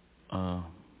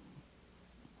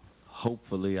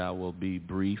 Hopefully I will be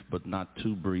brief, but not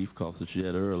too brief because it's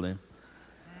yet early.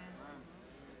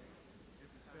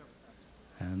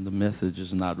 And the message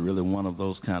is not really one of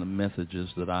those kind of messages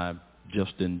that I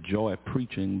just enjoy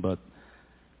preaching, but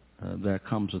there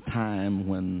comes a time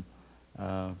when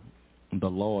the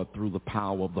Lord, through the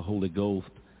power of the Holy Ghost,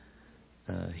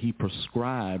 he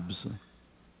prescribes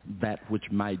that which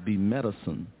might be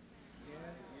medicine.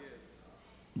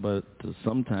 But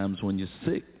sometimes when you're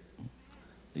sick,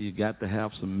 you got to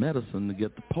have some medicine to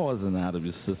get the poison out of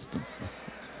your system.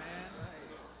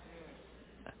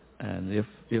 And if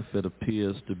it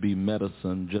appears to be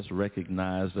medicine, just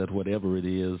recognize that whatever it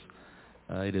is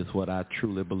what I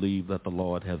truly believe that the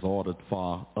Lord has ordered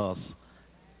for us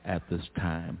at this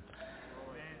time.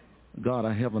 God,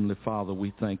 our Heavenly Father,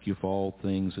 we thank you for all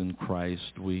things in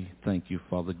Christ. We thank you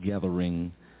for the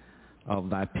gathering of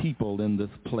thy people in this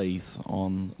place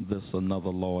on this another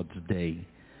Lord's Day.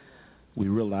 We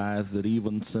realize that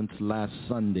even since last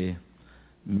Sunday,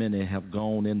 many have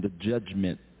gone into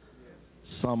judgment,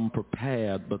 some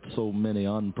prepared, but so many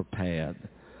unprepared.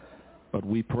 But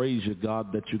we praise you,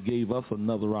 God, that you gave us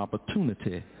another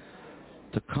opportunity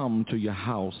to come to your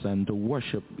house and to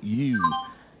worship you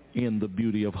in the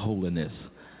beauty of holiness.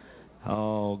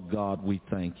 Oh, God, we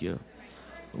thank you.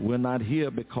 We're not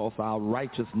here because our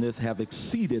righteousness have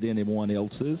exceeded anyone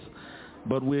else's,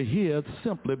 but we're here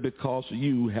simply because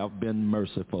you have been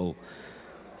merciful.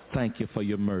 Thank you for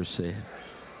your mercy.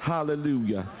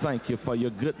 Hallelujah. Thank you for your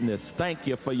goodness. Thank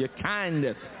you for your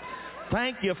kindness.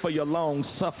 Thank you for your long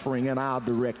suffering in our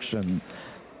direction.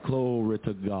 Glory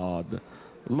to God.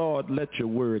 Lord, let your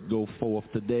word go forth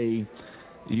today.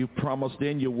 You promised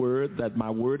in your word that my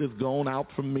word is gone out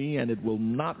from me and it will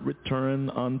not return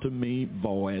unto me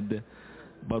void.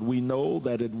 But we know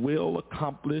that it will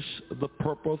accomplish the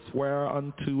purpose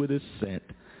whereunto it is sent.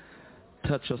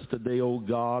 Touch us today, O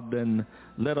God, and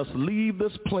let us leave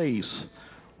this place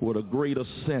with a greater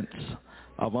sense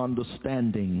of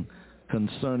understanding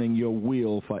concerning your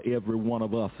will for every one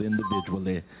of us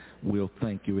individually. We'll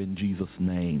thank you in Jesus'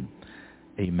 name.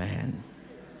 Amen.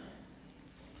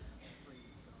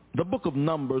 The book of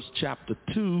Numbers, chapter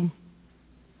 2,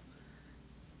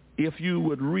 if you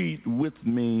would read with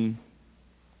me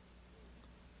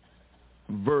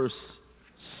verse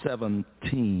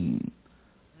 17.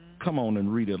 Come on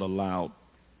and read it aloud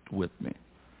with me.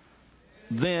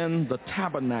 Then the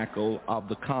tabernacle of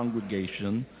the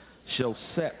congregation shall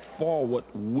set forward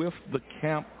with the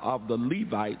camp of the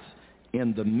Levites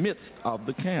in the midst of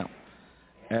the camp.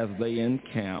 As they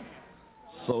encamp,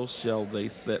 so shall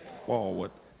they set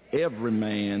forward, every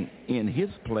man in his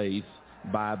place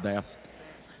by their...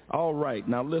 All right,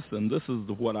 now listen, this is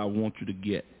what I want you to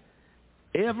get.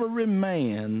 Every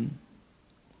man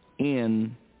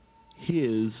in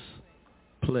his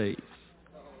place.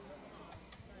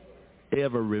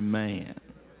 Every man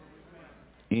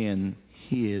in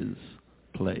his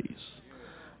place.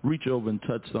 Reach over and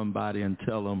touch somebody and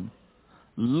tell them,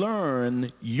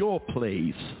 learn your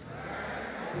place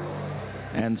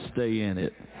and stay in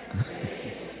it.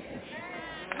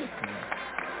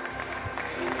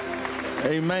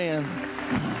 Amen.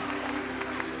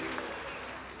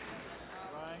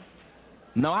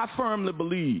 Now, I firmly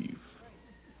believe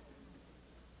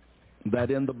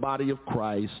that in the body of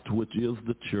Christ, which is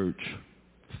the church,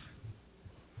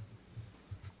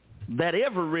 that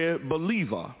every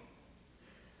believer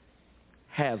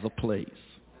has a place.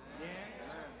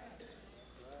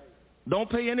 Don't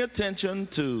pay any attention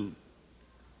to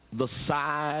the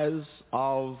size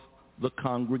of the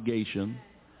congregation.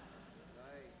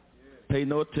 Pay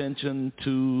no attention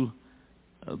to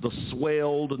the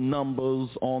swelled numbers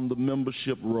on the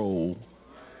membership roll.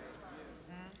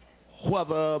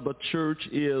 Whether the church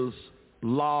is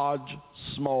large,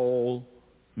 small,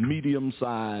 medium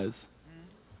size,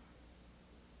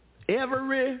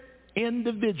 every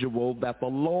individual that the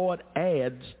Lord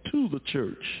adds to the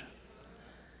church,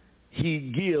 he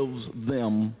gives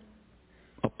them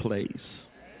a place.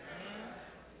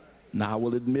 Now, I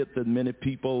will admit that many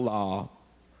people are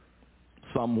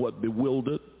somewhat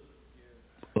bewildered,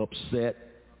 upset,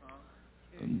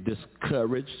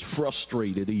 discouraged,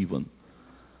 frustrated even,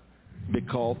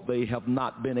 because they have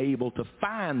not been able to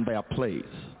find their place.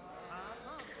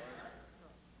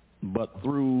 But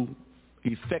through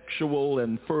effectual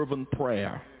and fervent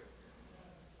prayer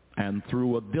and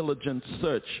through a diligent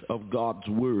search of God's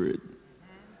word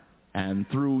and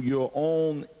through your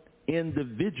own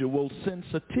individual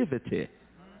sensitivity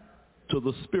to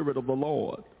the Spirit of the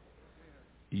Lord,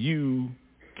 you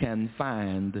can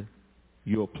find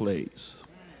your place.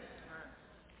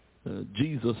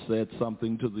 Jesus said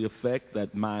something to the effect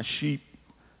that my sheep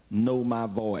know my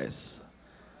voice,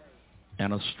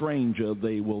 and a stranger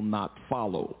they will not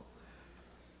follow.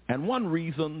 And one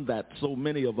reason that so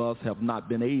many of us have not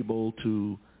been able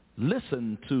to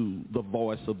listen to the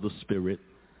voice of the Spirit,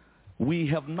 we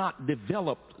have not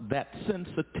developed that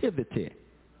sensitivity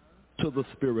to the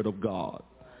Spirit of God.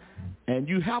 And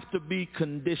you have to be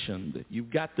conditioned.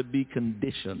 You've got to be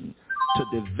conditioned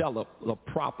to develop the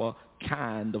proper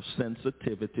kind of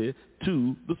sensitivity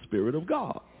to the Spirit of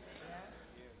God.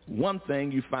 One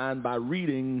thing you find by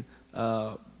reading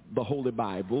the Holy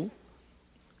Bible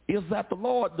is that the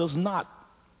Lord does not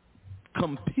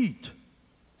compete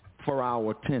for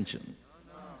our attention.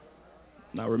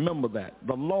 Now remember that.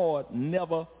 The Lord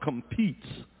never competes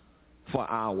for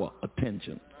our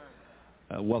attention.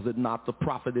 Was it not the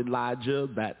prophet Elijah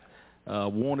that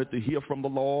wanted to hear from the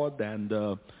Lord,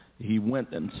 and he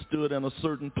went and stood in a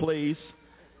certain place,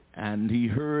 and he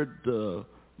heard the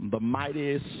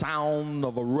mighty sound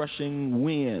of a rushing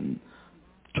wind,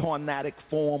 tornadic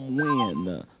form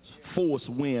wind, force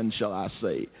wind, shall I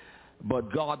say.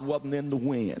 But God wasn't in the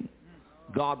wind.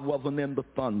 God wasn't in the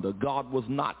thunder. God was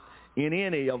not in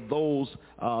any of those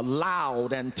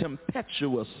loud and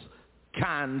tempestuous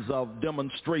kinds of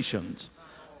demonstrations.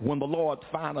 When the Lord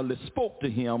finally spoke to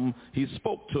him, he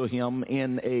spoke to him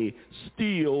in a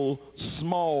still,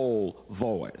 small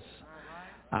voice.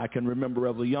 I can remember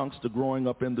as a youngster growing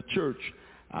up in the church,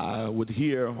 I would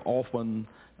hear often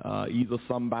either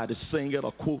somebody sing it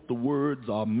or quote the words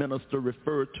or a minister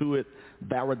refer to it.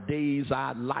 There are days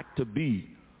I'd like to be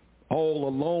all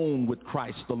alone with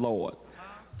Christ the Lord.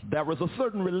 There is a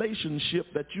certain relationship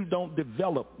that you don't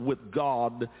develop with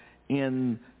God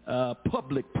in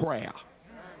public prayer.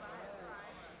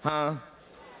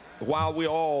 While we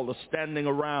all are standing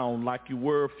around like you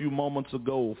were a few moments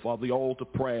ago for the altar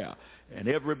prayer, and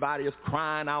everybody is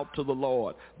crying out to the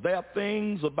Lord, there are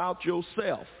things about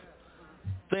yourself,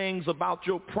 things about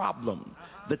your problem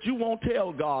that you won't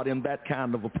tell God in that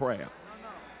kind of a prayer.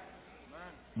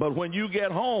 But when you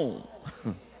get home,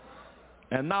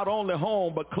 and not only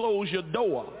home, but close your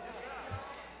door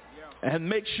and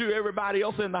make sure everybody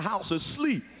else in the house is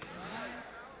asleep,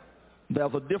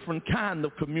 there's a different kind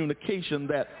of communication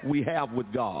that we have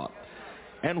with God.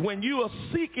 And when you are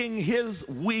seeking his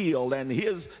will and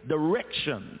his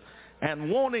direction and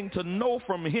wanting to know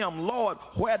from him, Lord,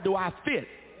 where do I fit?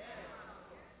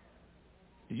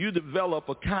 You develop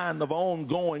a kind of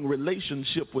ongoing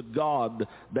relationship with God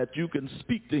that you can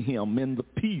speak to him in the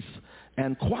peace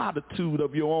and quietude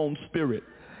of your own spirit.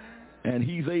 And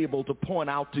he's able to point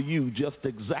out to you just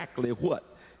exactly what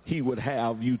he would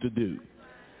have you to do.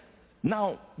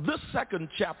 Now, this second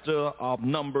chapter of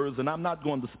Numbers, and I'm not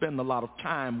going to spend a lot of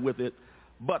time with it,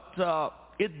 but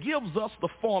it gives us the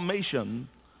formation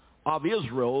of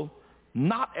Israel,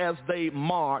 not as they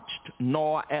marched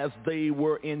nor as they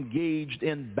were engaged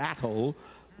in battle,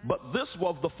 but this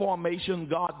was the formation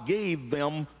God gave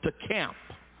them to camp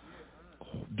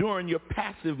during your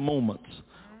passive moments,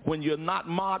 when you're not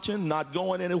marching, not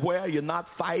going anywhere, you're not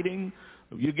fighting,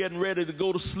 you're getting ready to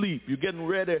go to sleep, you're getting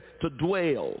ready to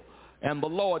dwell. And the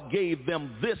Lord gave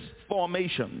them this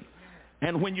formation.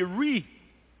 And when you read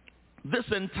this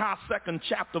entire second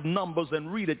chapter of Numbers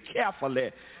and read it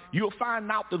carefully, you'll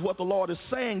find out that what the Lord is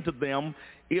saying to them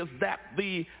is that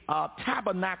the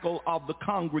tabernacle of the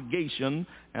congregation,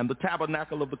 and the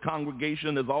tabernacle of the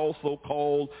congregation is also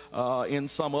called in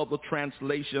some other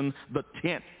translation the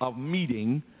tent of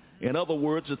meeting. In other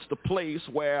words, it's the place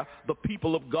where the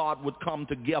people of God would come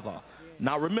together.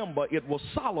 Now remember, it was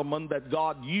Solomon that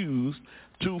God used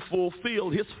to fulfill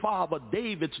his father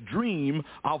David's dream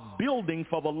of building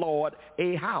for the Lord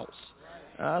a house.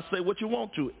 Say what you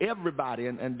want to. Everybody,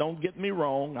 and don't get me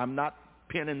wrong, I'm not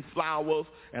pinning flowers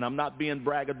and I'm not being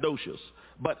braggadocious,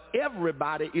 but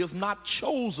everybody is not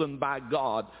chosen by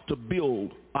God to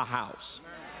build a house.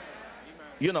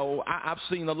 You know, I've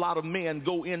seen a lot of men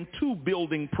go into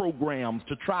building programs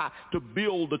to try to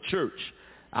build a church.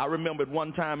 I remember at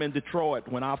one time in Detroit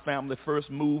when our family first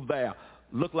moved there,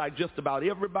 looked like just about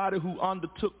everybody who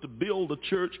undertook to build a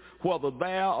church, whether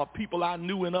there or people I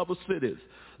knew in other cities,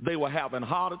 they were having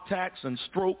heart attacks and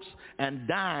strokes and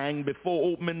dying before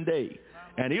opening day.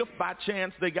 And if by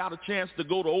chance they got a chance to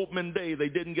go to opening day, they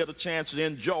didn't get a chance to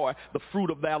enjoy the fruit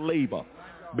of their labor.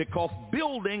 Because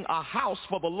building a house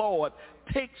for the Lord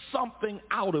takes something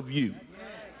out of you.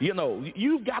 You know,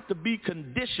 you've got to be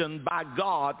conditioned by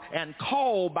God and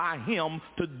called by him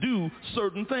to do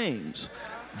certain things.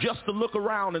 Just to look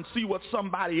around and see what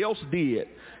somebody else did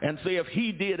and say, if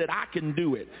he did it, I can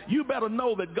do it. You better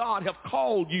know that God have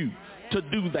called you to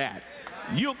do that.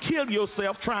 You'll kill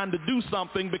yourself trying to do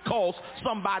something because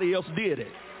somebody else did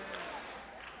it.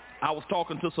 I was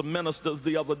talking to some ministers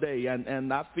the other day,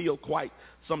 and I feel quite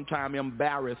sometimes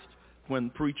embarrassed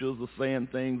when preachers are saying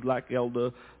things like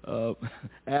Elder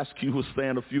Askew was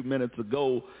saying a few minutes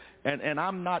ago, and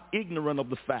I'm not ignorant of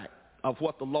the fact of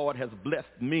what the Lord has blessed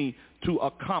me to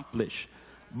accomplish.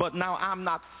 But now I'm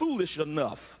not foolish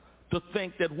enough to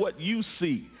think that what you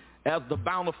see as the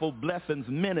Bountiful Blessings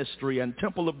Ministry and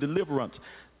Temple of Deliverance,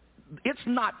 it's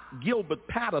not Gilbert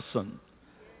Patterson.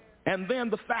 And then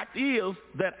the fact is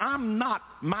that I'm not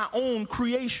my own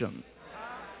creation.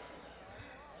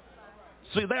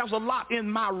 See, there's a lot in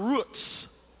my roots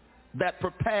that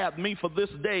prepared me for this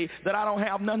day that I don't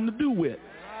have nothing to do with.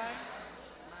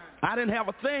 I didn't have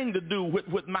a thing to do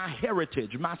with my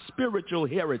heritage, my spiritual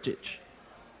heritage.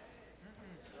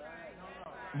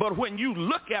 But when you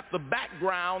look at the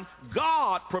background,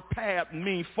 God prepared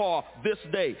me for this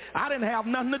day. I didn't have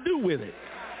nothing to do with it.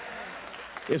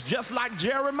 It's just like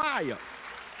Jeremiah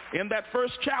in that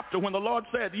first chapter when the Lord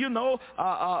said, you know,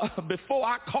 before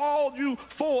I called you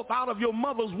forth out of your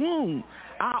mother's womb,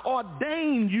 I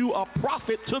ordained you a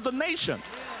prophet to the nation.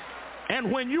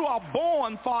 And when you are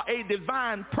born for a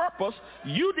divine purpose,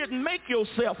 you didn't make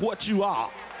yourself what you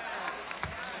are.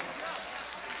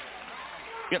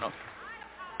 You know.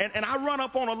 And I run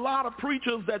up on a lot of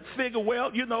preachers that figure,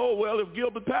 well, if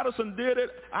Gilbert Patterson did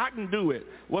it, I can do it.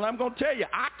 Well, I'm going to tell you,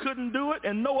 I couldn't do it,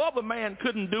 and no other man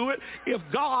couldn't do it if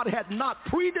God had not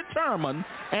predetermined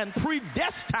and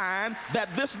predestined that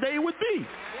this day would be.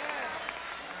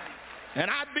 And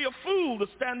I'd be a fool to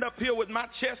stand up here with my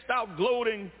chest out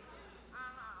gloating,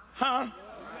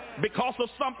 because of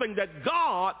something that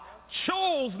God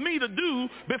chose me to do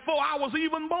before I was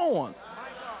even born.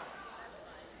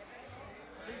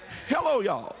 Hello,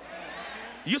 y'all.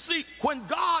 You see, when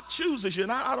God chooses you,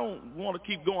 and I don't want to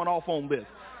keep going off on this,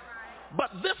 but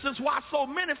this is why so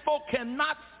many folk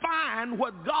cannot find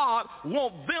what God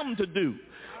wants them to do.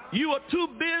 You are too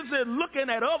busy looking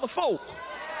at other folk.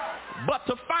 But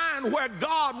to find where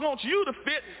God wants you to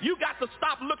fit, you got to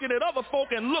stop looking at other folk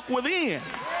and look within.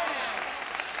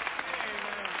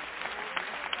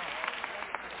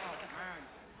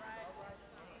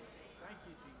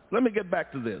 Let me get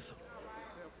back to this.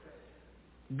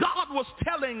 God was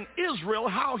telling Israel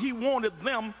how he wanted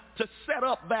them to set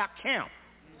up their camp.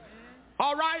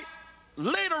 All right?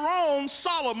 Later on,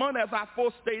 Solomon, as I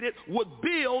stated, would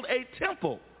build a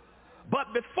temple.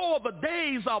 But before the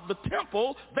days of the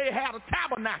temple, they had a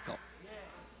tabernacle.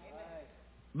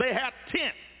 They had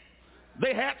tents.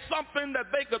 They had something that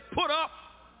they could put up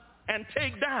and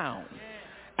take down.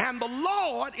 And the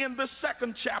Lord, in this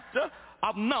second chapter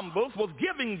of Numbers, was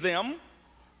giving them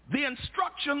the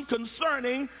instruction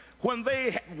concerning when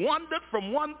they wandered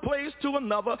from one place to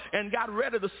another and got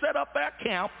ready to set up their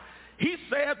camp. He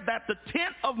said that the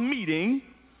tent of meeting,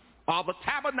 or the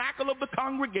tabernacle of the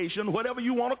congregation, whatever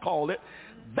you want to call it,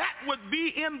 that would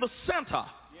be in the center.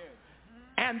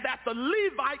 And that the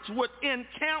Levites would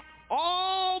encamp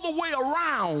all the way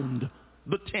around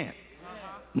the tent.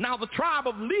 Now the tribe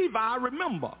of Levi,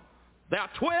 remember, there are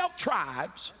 12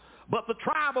 tribes, but the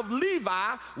tribe of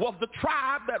Levi was the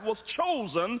tribe that was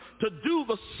chosen to do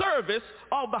the service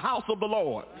of the house of the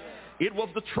Lord. It was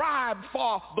the tribe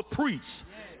for the priests.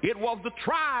 It was the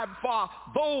tribe for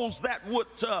those that would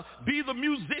be the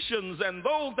musicians and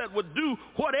those that would do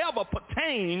whatever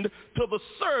pertained to the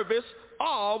service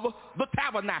of the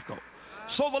tabernacle.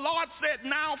 So the Lord said,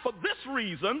 now for this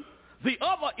reason, the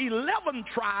other 11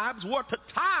 tribes were to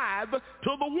tithe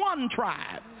to the one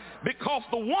tribe, because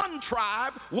the one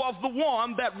tribe was the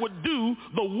one that would do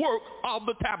the work of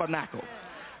the tabernacle.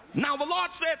 Now the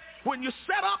Lord said, when you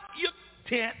set up your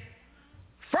tent,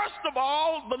 first of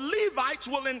all, the Levites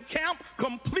will encamp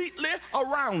completely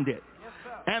around it.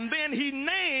 And then he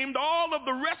named all of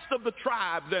the rest of the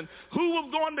tribes and who was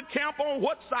going to camp on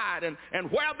what side and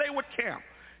where they would camp.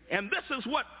 And this is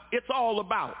what it's all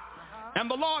about. And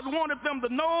the Lord wanted them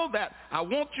to know that I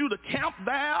want you to camp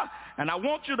there, and I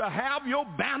want you to have your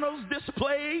banners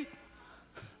displayed.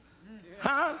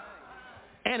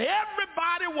 And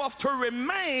everybody was to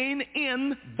remain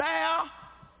in their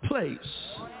place.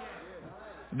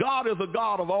 God is a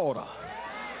God of order.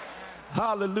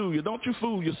 Hallelujah. Don't you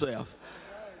fool yourself.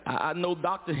 I know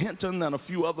Dr. Hinton and a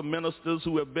few other ministers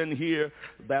who have been here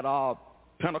that are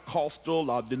Pentecostal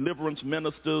or deliverance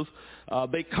ministers.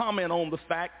 They comment on the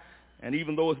fact, and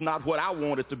even though it's not what I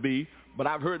want it to be, but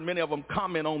I've heard many of them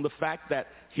comment on the fact that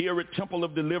here at Temple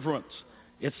of Deliverance,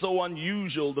 it's so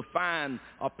unusual to find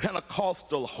a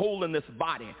Pentecostal holiness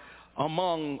body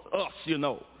among us, you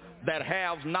know, that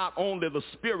have not only the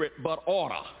spirit but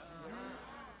order.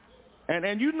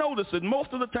 And you notice that most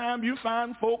of the time you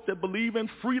find folk that believe in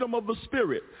freedom of the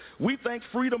spirit. We think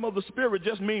freedom of the spirit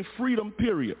just means freedom,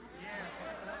 period.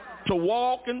 To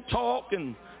walk and talk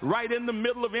and right in the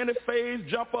middle of any phase,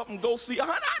 jump up and go see,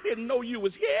 I didn't know you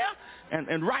was here.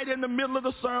 And right in the middle of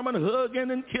the sermon,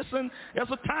 hugging and kissing. There's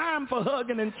a time for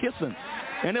hugging and kissing.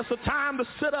 And it's a time to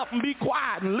sit up and be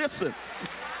quiet and listen.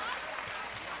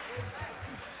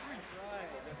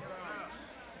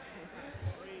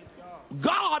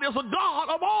 God is a God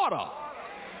of order.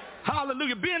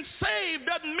 Hallelujah. Being saved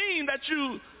doesn't mean that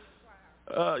you,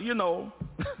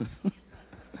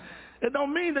 it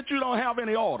don't mean that you don't have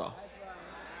any order.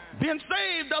 Being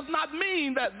saved does not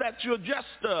mean that you're just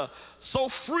so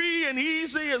free and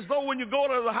easy as though when you go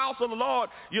to the house of the Lord,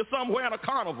 you're somewhere in a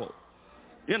carnival.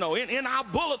 You know, in our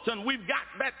bulletin, we've got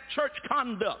that church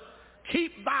conduct.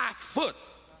 Keep thy foot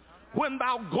when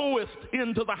thou goest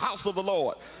into the house of the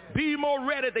Lord. Be more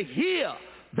ready to hear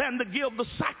than to give the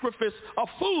sacrifice of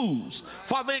fools,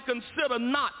 for they consider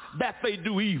not that they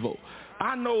do evil.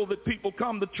 I know that people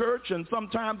come to church, and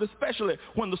sometimes, especially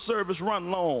when the service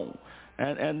run long,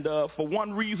 and for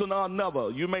one reason or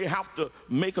another, you may have to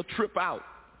make a trip out.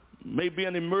 Maybe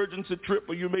an emergency trip,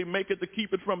 or you may make it to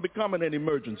keep it from becoming an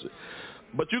emergency.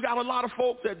 But you got a lot of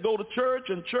folks that go to church,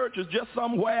 and church is just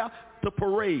somewhere to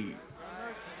parade.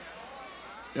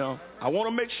 You know, I want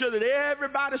to make sure that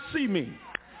everybody see me.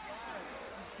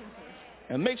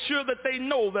 And make sure that they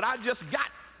know that I just got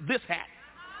this hat.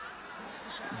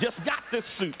 Just got this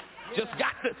suit. Just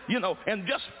got this, and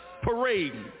just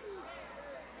parading.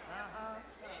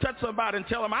 Touch somebody and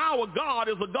tell them our God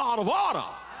is a God of order.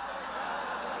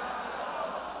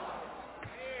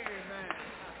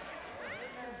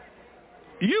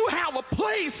 You have a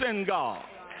place in God.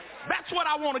 That's what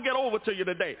I want to get over to you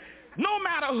today. No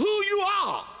matter who you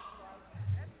are,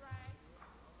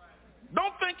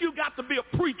 don't think you got to be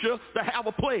a preacher to have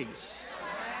a place.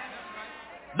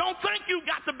 Don't think you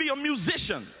got to be a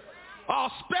musician or a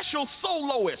special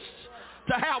soloist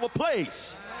to have a place.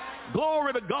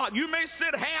 Glory to God. You may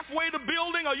sit halfway the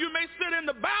building or you may sit in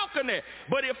the balcony,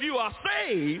 but if you are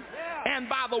saved and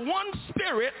by the one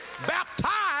Spirit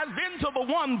baptized into the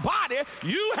one body,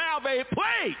 you have a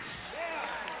place.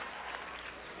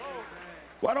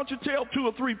 Why don't you tell 2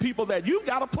 or 3 people that you've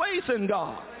got a place in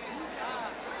God?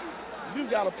 You've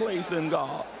got a place in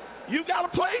God. You've got a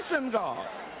place in God.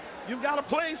 You've got a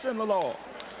place in the Lord.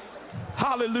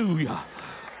 Hallelujah.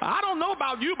 I don't know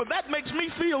about you, but that makes me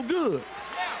feel good.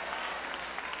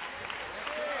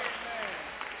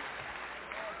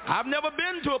 I've never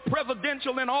been to a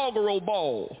presidential inaugural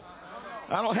ball.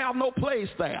 I don't have no place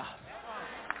there.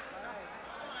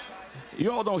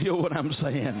 You all don't hear what I'm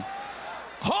saying.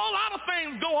 Whole lot of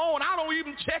things go on I don't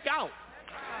even check out.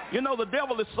 You know, the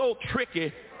devil is so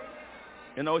tricky.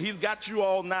 You know, he's got you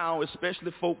all now,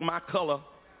 especially folk my color.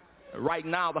 Right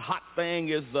now, the hot thing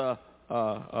is the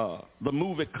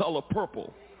movie Color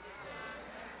Purple.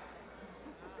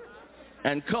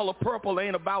 And Color Purple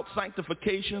ain't about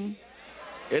sanctification.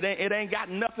 It ain't got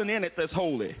nothing in it that's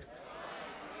holy.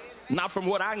 Not from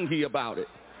what I can hear about it.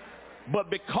 But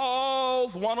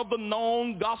because one of the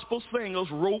known gospel singers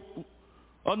wrote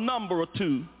a number or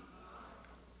 2,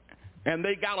 and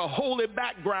they got a holy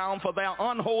background for their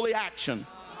unholy action,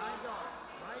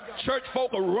 church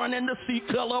folk are running to see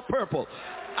Color Purple.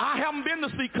 I haven't been to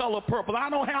see Color Purple. I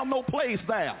don't have no place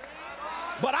there.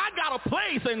 But I got a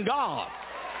place in God.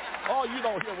 Oh, you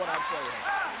don't hear what I'm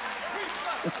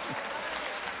saying.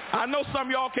 I know some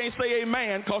of y'all can't say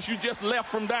amen because you just left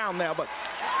from down there, but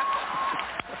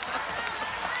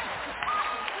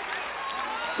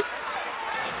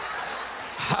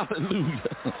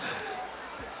hallelujah.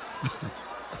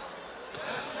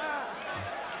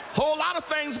 Whole lot of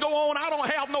things go on I don't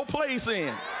have no place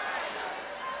in.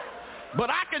 But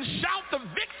I can shout the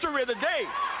victory today.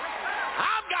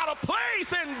 I've got a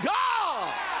place in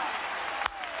God.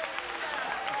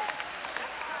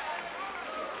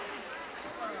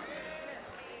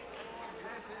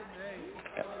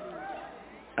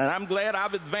 And I'm glad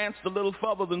I've advanced a little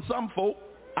further than some folk.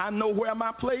 I know where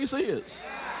my place is.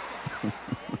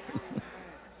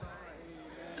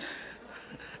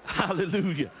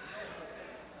 Hallelujah.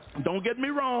 Don't get me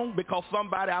wrong, because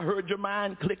somebody, I heard your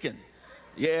mind clicking.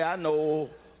 Yeah, I know.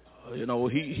 You know,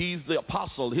 he's the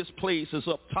apostle. His place is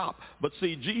up top. But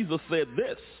see, Jesus said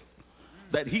this,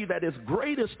 that he that is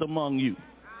greatest among you,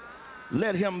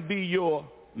 let him be your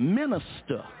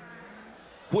minister,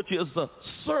 which is a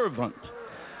servant.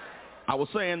 I was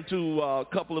saying to a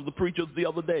couple of the preachers the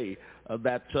other day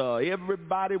that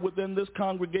everybody within this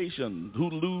congregation who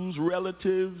lose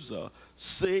relatives,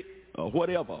 sick, or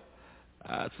whatever,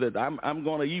 I said, I'm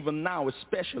going to, even now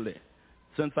especially,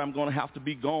 since I'm going to have to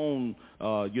be gone,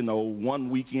 1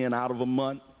 weekend out of a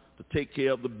month to take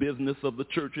care of the business of the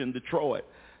church in Detroit.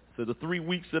 So the 3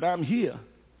 weeks that I'm here,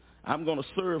 I'm going to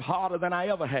serve harder than I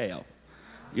ever have.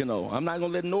 You know, I'm not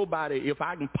going to let nobody, if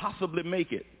I can possibly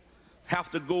make it,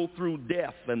 have to go through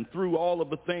death and through all of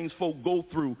the things folk go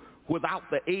through without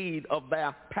the aid of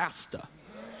their pastor.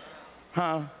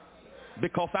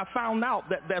 Because I found out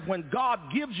that when God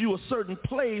gives you a certain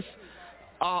place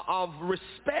of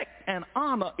respect and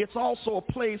honor, it's also a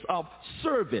place of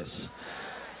service.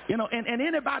 You know, and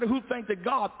anybody who thinks that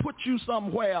God put you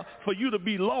somewhere for you to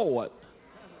be Lord,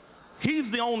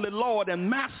 he's the only Lord and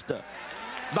master.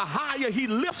 The higher he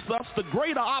lifts us, the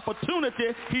greater opportunity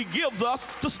he gives us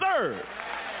to serve.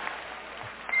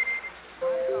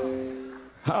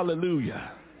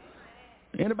 Hallelujah.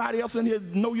 Anybody else in here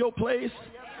know your place?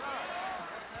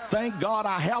 Thank God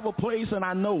I have a place and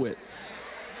I know it.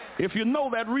 If you know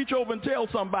that, reach over and tell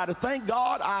somebody, thank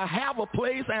God I have a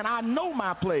place and I know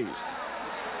my place.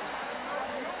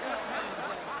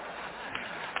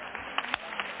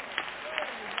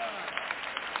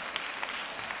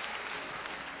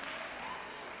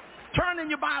 Turn in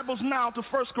your Bibles now to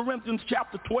 1 Corinthians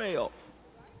chapter 12.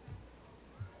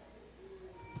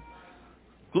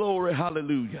 Glory,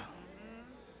 hallelujah.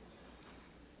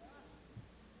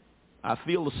 I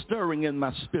feel a stirring in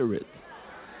my spirit.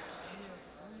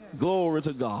 Glory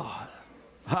to God.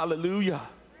 Hallelujah.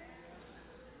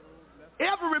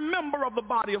 Every member of the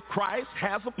body of Christ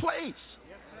has a place.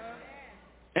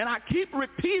 And I keep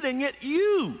repeating it,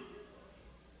 you.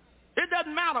 It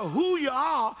doesn't matter who you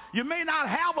are. You may not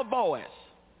have a voice.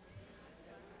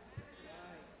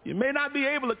 You may not be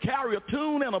able to carry a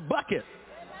tune in a bucket.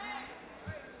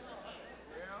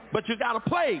 But you got a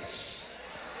place.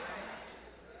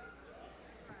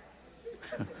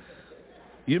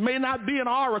 You may not be an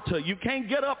orator. You can't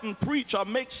get up and preach or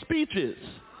make speeches.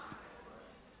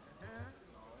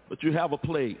 But you have a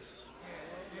place.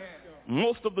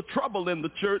 Most of the trouble in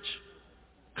the church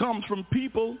comes from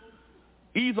people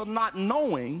either not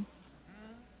knowing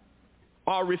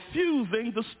or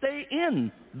refusing to stay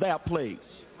in their place.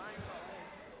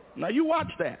 Now you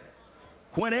watch that.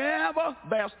 Whenever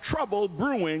there's trouble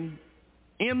brewing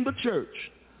in the church,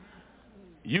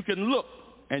 you can look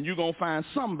and you're going to find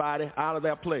somebody out of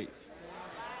their place.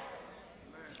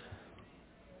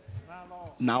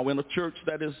 Now in a church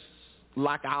that is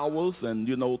like ours, and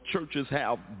you know, churches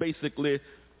have basically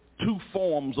two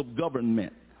forms of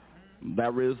government.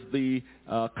 There is the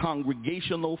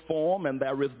congregational form and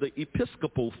there is the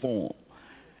episcopal form.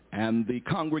 And the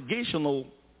congregational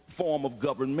form of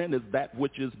government is that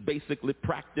which is basically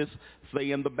practiced,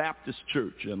 say, in the Baptist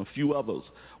church and a few others,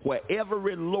 where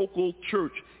every local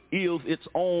church is its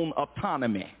own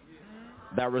autonomy.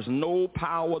 There is no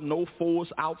power, no force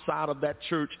outside of that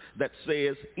church that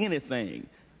says anything.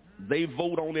 They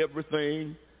vote on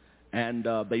everything, and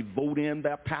they vote in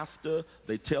their pastor.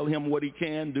 They tell him what he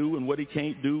can do and what he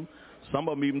can't do. Some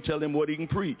of them even tell him what he can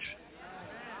preach.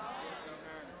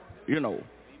 You know,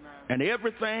 and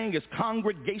everything is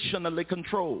congregationally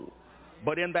controlled.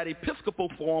 But in that episcopal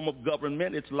form of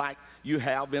government, it's like you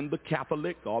have in the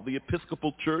Catholic or the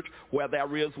Episcopal Church, where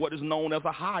there is what is known as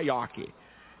a hierarchy.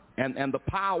 And the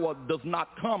power does not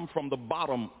come from the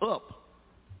bottom up,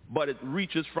 but it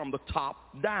reaches from the top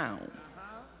down.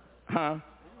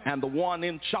 And the one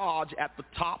in charge at the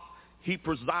top, he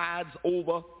presides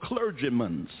over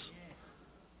clergymen.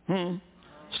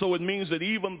 So it means that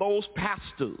even those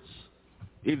pastors,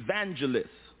 evangelists,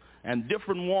 and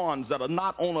different ones that are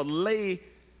not on a lay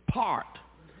part,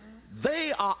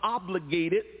 they are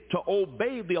obligated to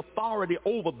obey the authority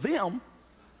over them,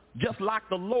 just like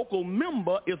the local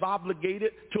member is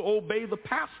obligated to obey the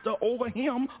pastor over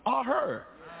him or her.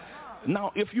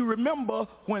 Now, if you remember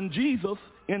when Jesus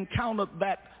encountered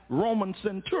that Roman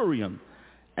centurion,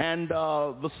 and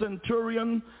the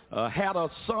centurion had a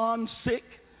son sick,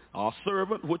 or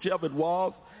servant, whichever it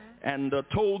was, and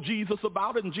told Jesus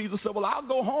about it, and Jesus said, well, I'll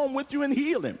go home with you and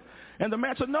heal him. And the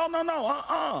man said, no,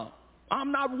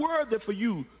 I'm not worthy for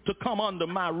you to come under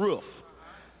my roof.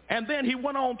 And then he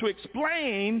went on to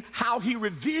explain how he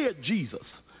revered Jesus.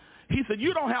 He said,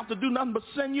 you don't have to do nothing but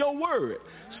send your word.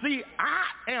 See,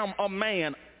 I am a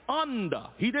man under.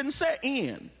 He didn't say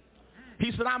in.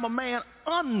 He said, I'm a man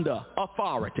under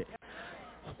authority.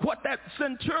 What that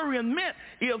centurion meant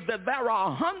is that there are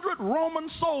 100 Roman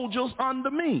soldiers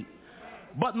under me.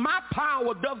 But my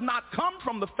power does not come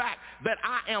from the fact that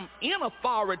I am in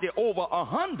authority over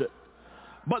 100.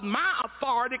 But my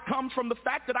authority comes from the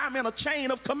fact that I'm in a chain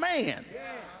of command,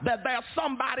 that there's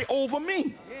somebody over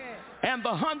me. And the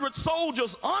 100 soldiers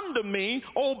under me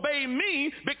obey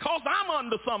me because I'm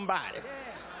under somebody.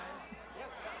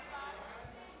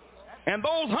 And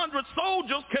those 100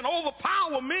 soldiers can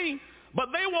overpower me, but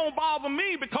they won't bother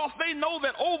me because they know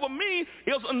that over me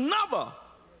is another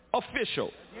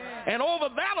official. And over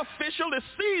that official is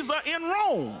Caesar in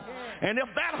Rome. And if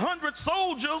that 100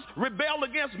 soldiers rebel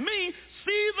against me,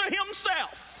 Caesar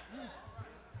himself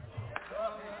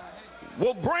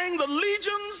will bring the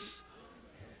legions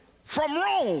from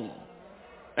Rome.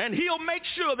 And he'll make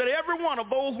sure that every one of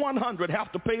those 100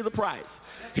 have to pay the price.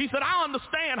 He said, I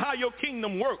understand how your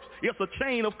kingdom works. It's a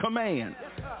chain of command.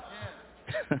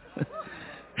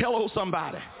 Hello,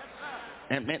 somebody.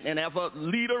 And as a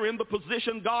leader in the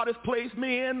position God has placed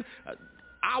me in,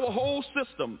 our whole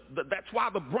system, that's why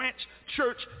the branch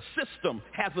church system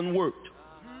hasn't worked.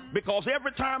 Because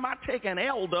every time I take an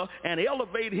elder and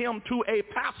elevate him to a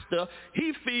pastor,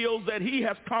 he feels that he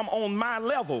has come on my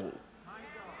level.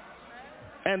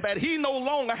 And that he no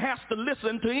longer has to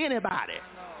listen to anybody.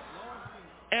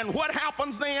 And what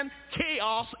happens then?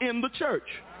 Chaos in the church.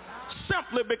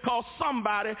 Simply because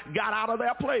somebody got out of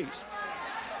their place.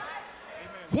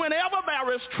 Whenever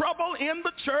there is trouble in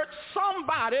the church,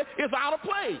 somebody is out of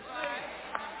place.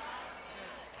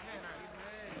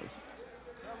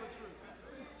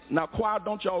 Now, choir,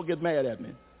 don't y'all get mad at me.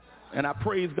 And I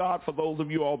praise God for those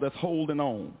of you all that's holding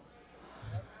on.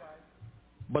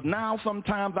 But now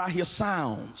sometimes I hear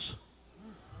sounds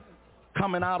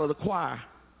coming out of the choir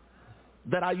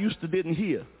that I used to didn't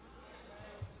hear.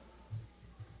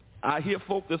 I hear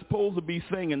folk that's supposed to be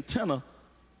singing tenor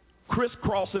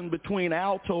crisscrossing between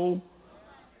alto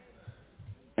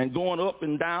and going up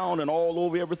and down and all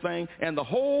over everything, and the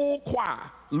whole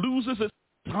choir loses its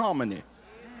harmony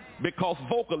because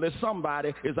vocally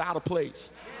somebody is out of place.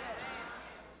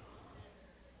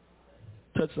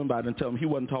 Touch somebody and tell them he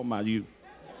wasn't talking about you.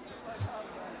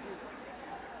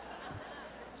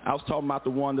 I was talking about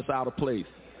the one that's out of place.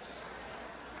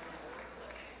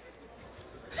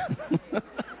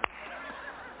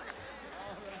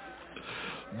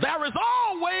 There is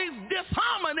always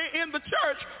disharmony in the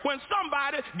church when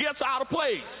somebody gets out of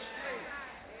place.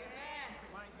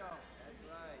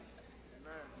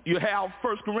 You have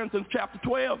 1 Corinthians chapter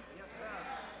 12.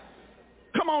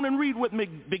 Come on and read with me,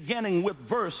 beginning with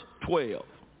verse 12.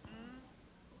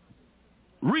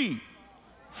 Read.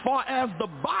 For as the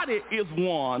body is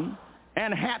one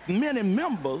and hath many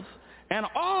members, and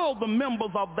all the members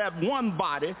of that one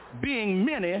body, being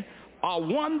many, are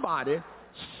one body,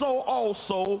 so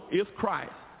also is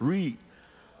Christ. Read.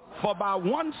 For by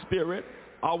one Spirit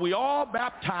are we all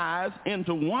baptized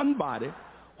into one body,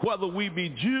 whether we be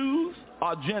Jews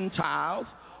or Gentiles,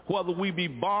 whether we be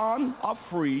bond or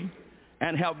free,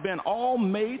 and have been all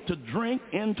made to drink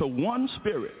into one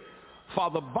Spirit. For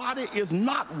the body is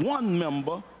not one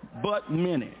member, but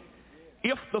many.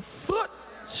 If the foot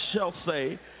shall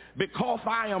say, because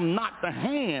I am not the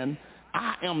hand,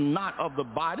 I am not of the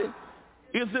body,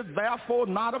 is it therefore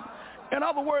not of... In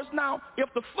other words, now, if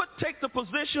the foot takes the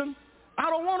position, I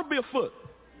don't want to be a foot.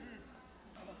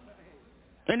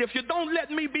 And if you don't let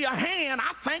me be a hand,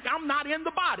 I think I'm not in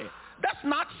the body. That's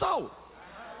not so.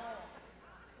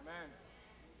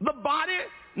 The body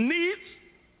needs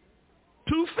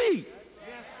 2 feet.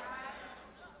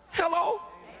 Hello?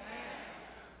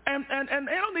 And I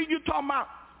don't need you talking about,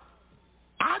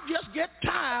 I just get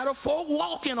tired of folk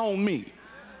walking on me.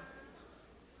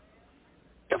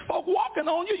 If folk walking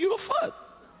on you, you're a foot.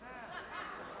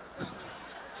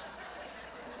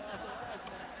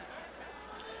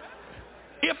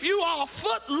 If you are a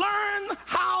foot, learn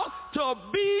how to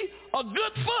be a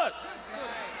good foot.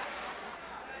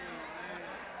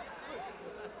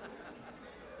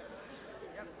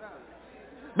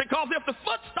 Because if the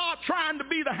foot starts trying to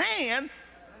be the hand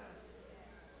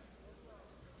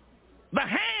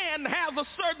has a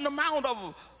certain amount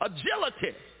of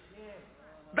agility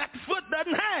that the foot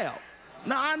doesn't have.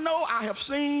 Now, I know I have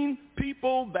seen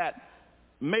people that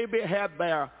maybe had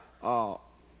their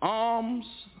arms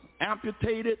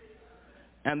amputated,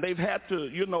 and they've had to,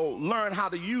 learn how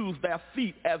to use their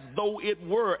feet as though it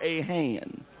were a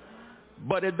hand.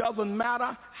 But it doesn't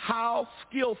matter how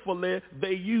skillfully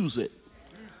they use it.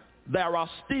 There are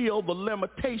still the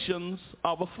limitations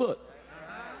of a foot.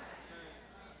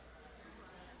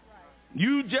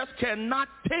 You just cannot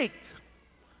take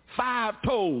 5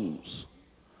 toes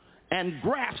and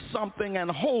grasp something and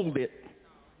hold it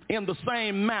in the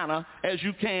same manner as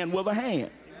you can with a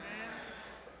hand.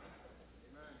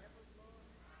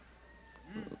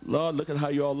 Lord, look at how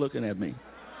you all looking at me.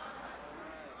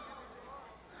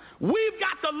 We've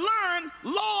got to learn,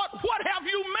 Lord, what have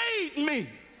you made me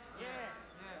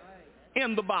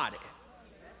in the body?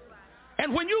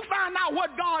 And when you find out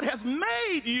what God has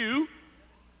made you,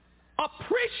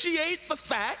 appreciate the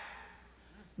fact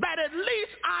that at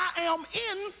least I am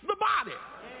in the body.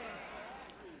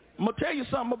 I'm going to tell you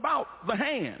something about the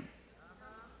hand.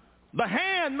 The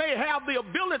hand may have the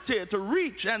ability to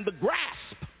reach and to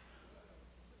grasp,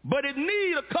 but it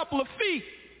needs a couple of feet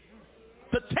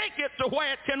to take it to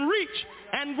where it can reach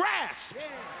and grasp.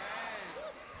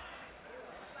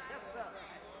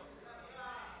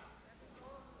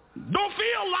 Don't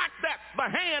feel like that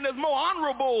the hand is more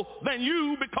honorable than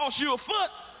you because you're a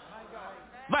foot.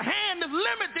 The hand is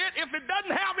limited if it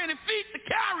doesn't have any feet to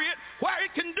carry it where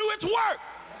it can do its work.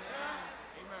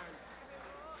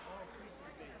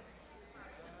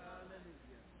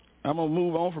 I'm going to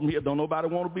move on from here. Don't nobody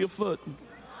want to be a foot.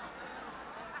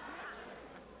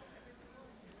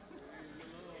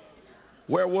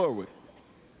 Where were we?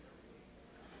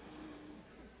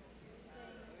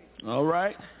 All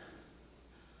right.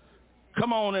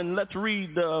 Come on and let's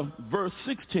read verse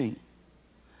 16.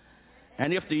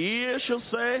 And if the ear shall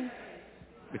say,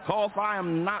 because I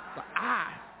am not the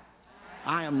eye,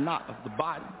 I am not of the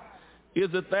body, is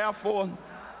it therefore...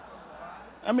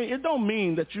 it don't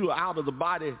mean that you are out of the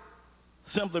body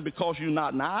simply because you're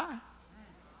not an eye.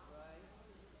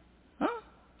 Huh?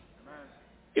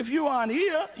 If you are an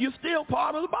ear, you're still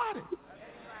part of the body.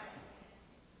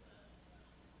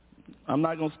 I'm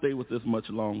not going to stay with this much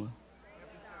longer.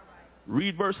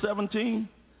 Read verse 17.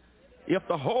 If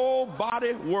the whole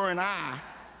body were an eye,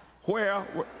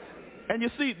 and you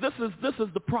see, this is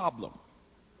the problem.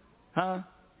 Huh?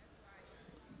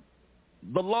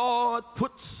 The Lord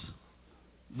puts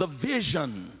the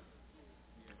vision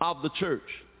of the church.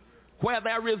 Where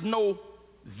there is no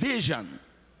vision,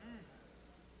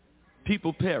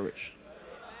 people perish.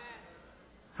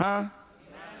 Huh?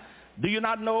 Do you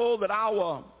not know that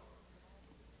our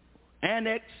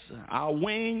annex, our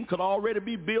wing could already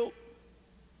be built?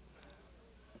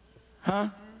 Huh?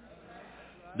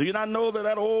 Do you not know that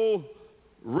that old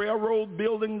railroad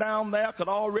building down there could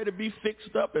already be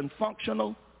fixed up and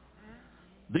functional?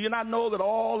 Do you not know that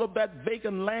all of that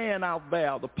vacant land out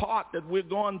there, the part that we're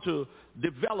going to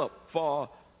develop for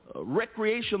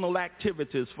recreational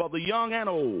activities for the young and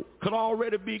old, could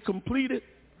already be completed?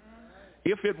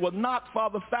 If it were not for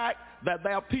the fact that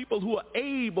there are people who are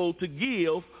able to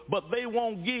give, but they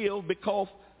won't give because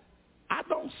I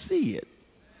don't see it.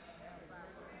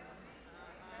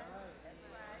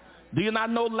 Do you not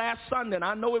know last Sunday, and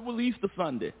I know it was Easter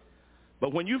Sunday,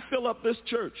 but when you fill up this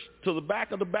church to the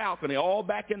back of the balcony, all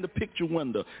back in the picture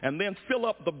window, and then fill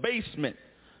up the basement,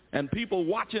 and people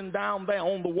watching down there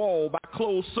on the wall by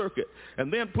closed circuit,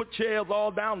 and then put chairs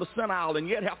all down the center aisle, and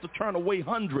yet have to turn away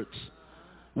hundreds.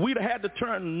 We'd have had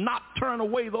to not turn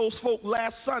away those folk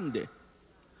last Sunday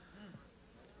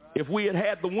if we had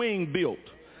had the wing built.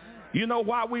 You know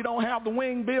why we don't have the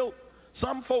wing built?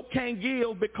 Some folk can't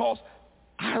give because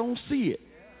I don't see it.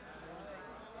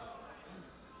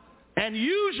 And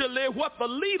usually what the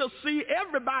leaders see,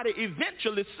 everybody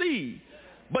eventually sees,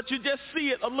 but you just see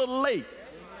it a little late.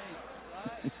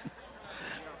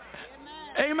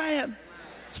 Amen.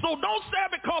 So don't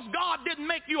say because God didn't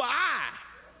make you an eye.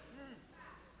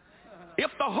 If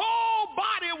the whole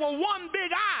body were one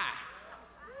big eye,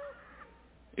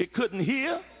 it couldn't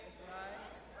hear,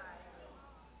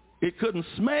 it couldn't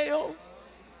smell,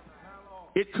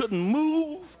 it couldn't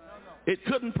move, it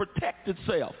couldn't protect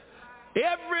itself.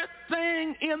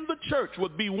 Everything in the church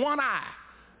would be one eye,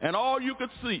 and all you could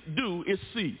do is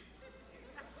see.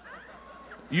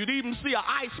 You'd even see an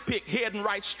ice pick heading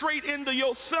right straight into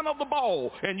your center of the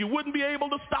ball, and you wouldn't be able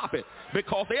to stop it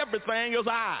because everything is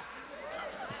eye.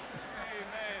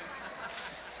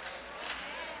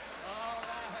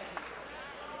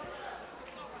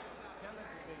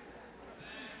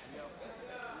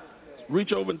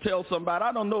 Reach over and tell somebody,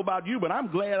 I don't know about you, but I'm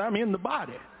glad I'm in the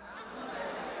body.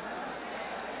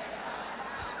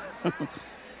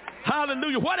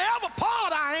 Hallelujah. Whatever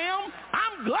part I am,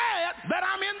 I'm glad that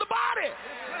I'm in the body.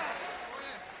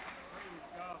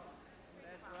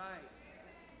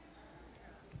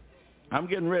 I'm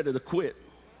getting ready to quit.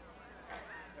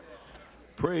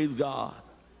 Praise God.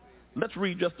 Let's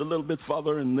read just a little bit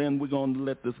further, and then we're going to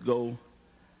let this go.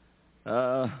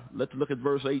 Let's look at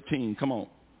verse 18. Come on.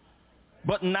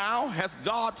 But now has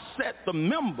God set the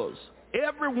members,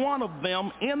 every one of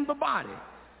them, in the body,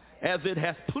 as it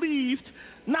has pleased.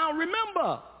 Now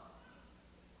remember,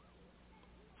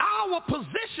 our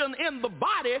position in the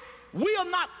body, we are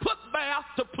not put there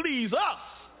to please us.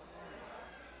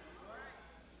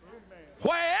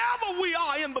 Wherever we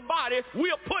are in the body, we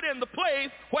are put in the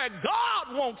place where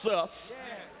God wants us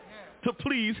to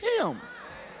please him.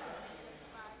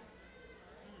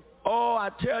 Oh, I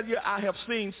tell you, I have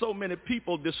seen so many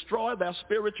people destroy their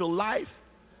spiritual life.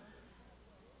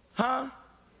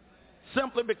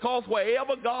 Simply because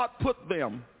wherever God put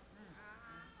them,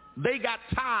 they got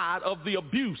tired of the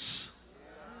abuse.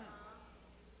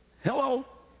 Hello?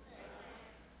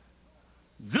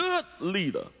 Good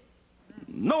leader,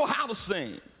 know how to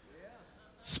sing.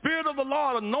 Spirit of the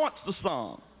Lord anoints the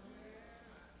song.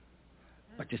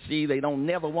 But you see, they don't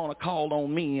never want to call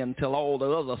on me until all the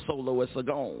other soloists are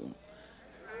gone.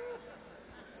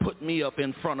 Put me up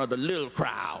in front of the little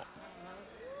crowd.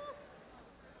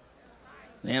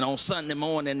 And on Sunday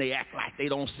morning, they act like they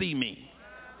don't see me.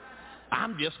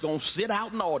 I'm just going to sit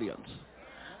out in the audience.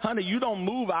 Honey, you don't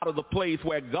move out of the place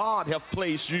where God has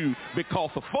placed you because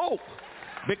of folk.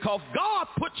 Because God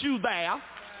put you there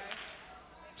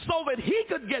so that he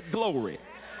could get glory.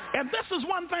 And this is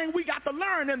one thing we got to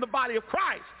learn in the body of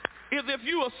Christ, is if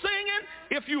you are singing,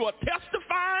 if you are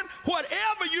testifying,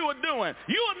 whatever you are doing,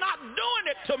 you are not doing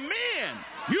it to men.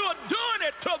 You are doing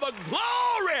it to the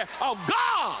glory of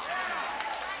God.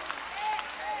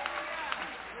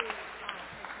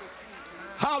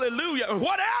 Hallelujah. And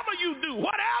whatever you do,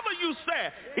 whatever you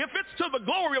say, if it's to the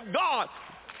glory of God,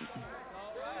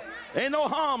 ain't no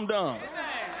harm done.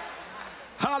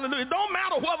 Hallelujah. It don't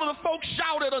matter whether the folks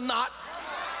shout it or not.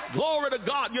 Glory to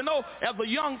God. You know, as a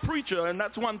young preacher, and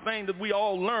that's one thing that we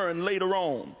all learn later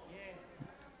on.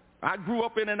 I grew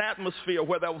up in an atmosphere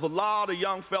where there was a lot of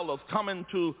young fellows coming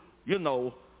to,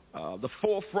 the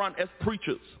forefront as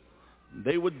preachers.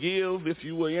 They would give, if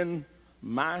you were in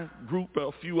my group,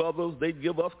 a few others, they'd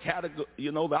give us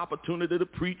the opportunity to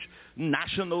preach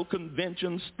national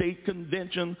convention, state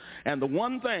convention. And the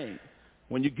one thing,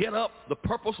 when you get up, the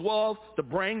purpose was to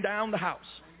bring down the house.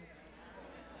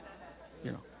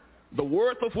 The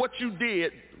worth of what you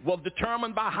did was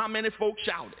determined by how many folks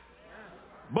shouted.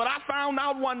 But I found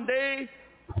out one day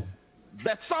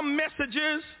that some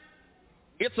messages,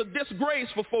 it's a disgrace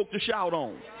for folk to shout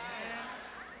on.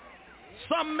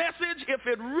 Some message, if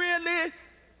it really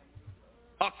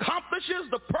accomplishes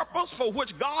the purpose for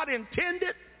which God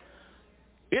intended,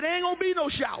 it ain't going to be no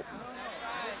shouting.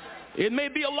 It may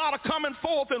be a lot of coming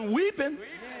forth and weeping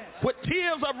with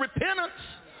tears of repentance.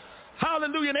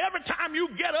 Hallelujah. And every time you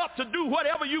get up to do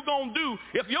whatever you're going to do,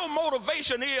 if your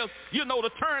motivation is, to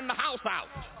turn the house out,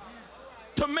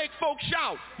 to make folks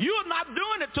shout, you're not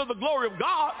doing it to the glory of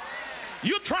God.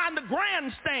 You're trying to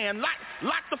grandstand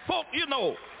like the folk,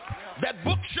 that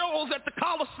book shows at the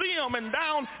Coliseum and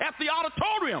down at the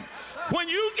auditorium. When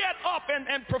you get up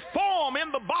and perform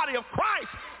in the body of Christ,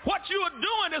 what you are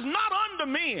doing is not under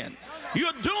men.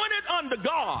 You're doing it under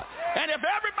God. And if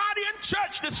everybody in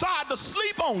church decide to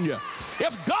sleep on you,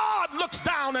 if God looks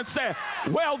down and says,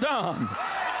 well done,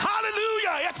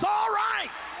 hallelujah, it's all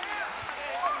right.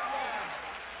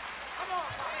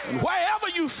 And wherever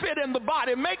you fit in the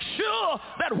body, make sure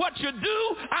that what you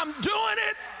do, I'm doing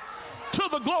it to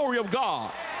the glory of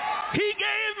God. He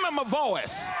gave me my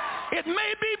voice. It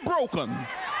may be broken.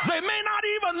 They may not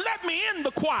even let me in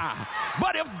the choir.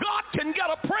 But if God can get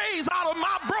a praise out of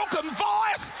my broken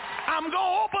voice, I'm going to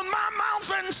open my mouth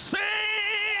and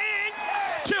sing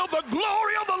till the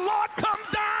glory of the Lord comes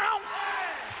down.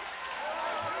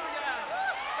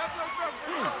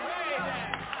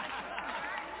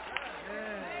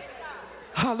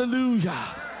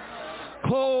 Hallelujah.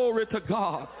 Glory to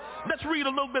God. Let's read a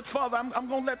little bit further. I'm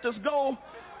going to let this go.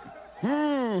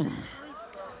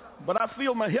 But I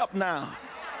feel my help now.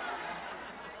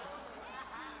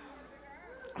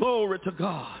 Glory to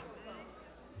God.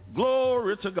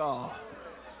 Glory to God.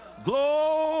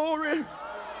 Glory.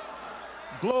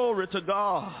 Glory to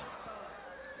God.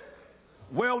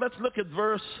 Well, let's look at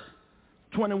verse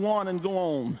 21 and go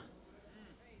on.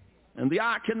 And the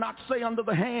eye cannot say unto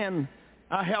the hand,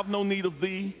 I have no need of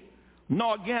thee,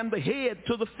 nor again the head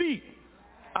to the feet,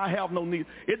 I have no need.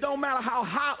 It don't matter how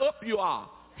high up you are.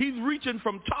 He's reaching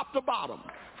from top to bottom,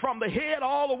 from the head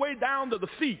all the way down to the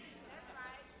feet.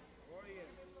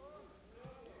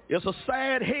 It's a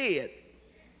sad head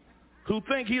who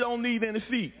think he don't need any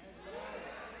feet.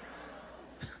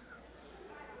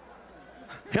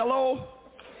 Hello?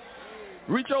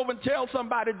 Reach over and tell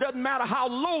somebody, it doesn't matter how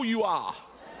low you are.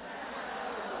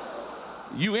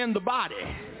 You in the body.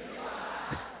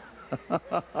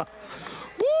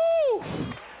 Woo!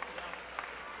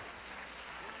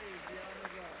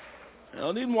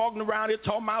 And then walking around here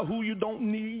talking about who you don't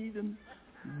need and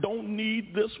don't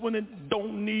need this one and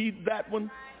don't need that one.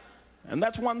 And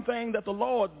that's one thing that the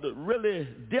Lord really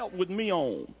dealt with me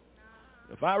on.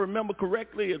 If I remember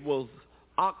correctly, it was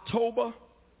October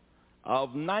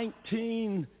of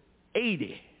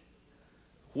 1980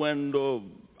 when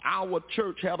our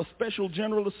church had a special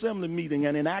General Assembly meeting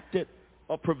and enacted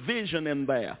a provision in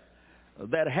there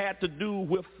that had to do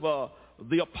with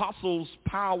the apostles'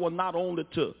 power not only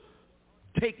to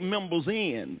take members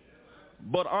in,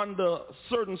 but under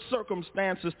certain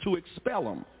circumstances to expel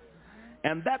them.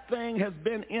 And that thing has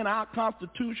been in our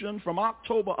Constitution from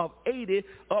October of 80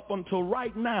 up until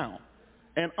right now.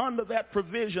 And under that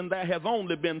provision, there have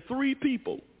only been 3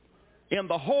 people in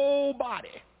the whole body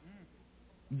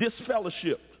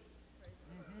disfellowshipped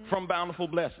from Bountiful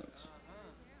Blessings.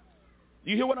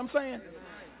 You hear what I'm saying?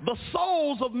 The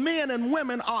souls of men and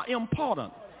women are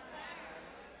important.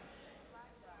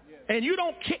 And you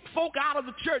don't kick folk out of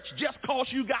the church just because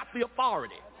you got the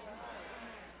authority.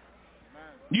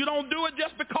 You don't do it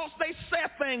just because they said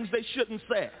things they shouldn't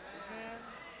say.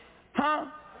 Huh?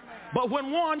 But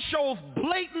when one shows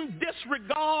blatant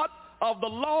disregard of the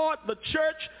Lord, the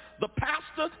church, the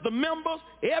pastor, the members,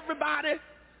 everybody,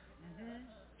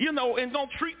 and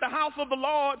don't treat the house of the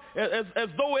Lord as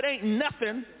though it ain't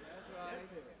nothing.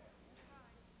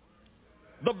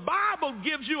 The Bible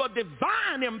gives you a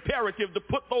divine imperative to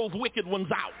put those wicked ones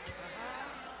out.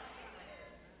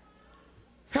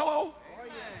 Hello?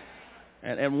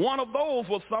 And one of those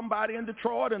was somebody in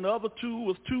Detroit, and the other 2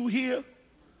 was 2 here.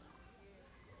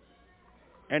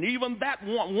 And even that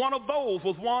one of those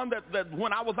was one that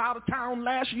when I was out of town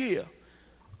last year,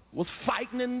 was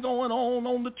fighting and going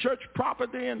on the church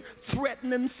property and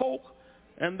threatening folk.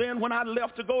 And then when I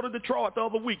left to go to Detroit the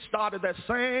other week, started that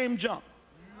same jump.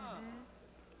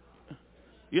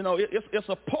 It's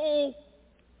a poll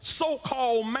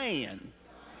so-called man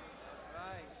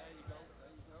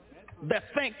that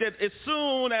think that as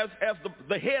soon as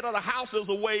the head of the house is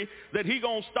away, that he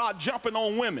going to start jumping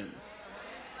on women.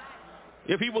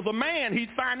 If he was a man,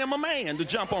 he'd find him a man to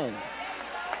jump on.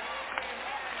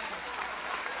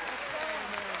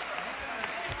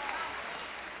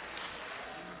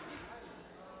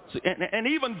 See, and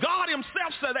even God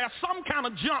himself said there's some kind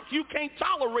of junk you can't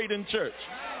tolerate in church.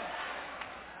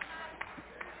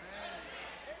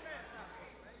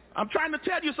 I'm trying to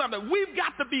tell you something. We've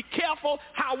got to be careful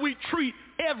how we treat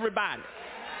everybody.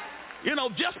 You know,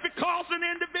 just because an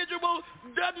individual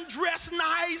doesn't dress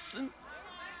nice and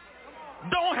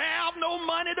don't have no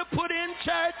money to put in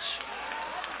church,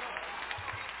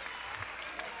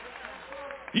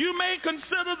 you may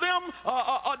consider them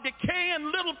a decaying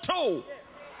little toe.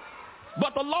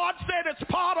 But the Lord said it's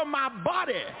part of my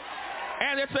body,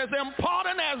 and it's as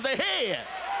important as the head.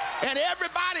 And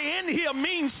everybody in here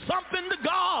means something to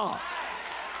God.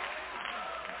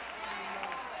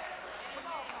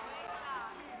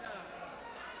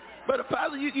 But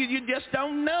Pastor, you just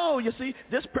don't know. You see,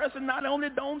 this person not only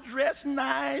don't dress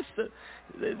nice,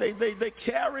 they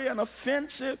carry an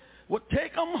offensive. Well,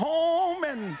 take them home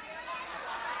and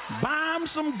buy them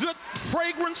some good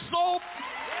fragrant soap.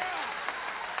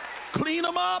 Clean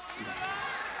them up.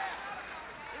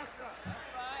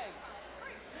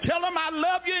 Tell them I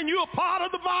love you and you're a part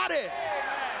of the body.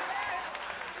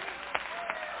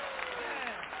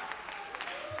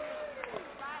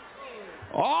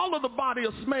 All of the body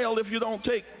will smell if you don't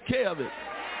take care of it.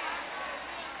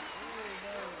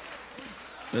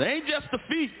 It ain't just the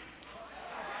feet.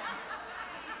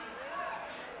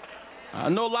 I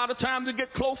know a lot of times you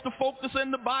get close to folks that's in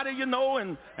the body, you know,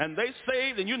 and they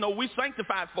saved, and you know we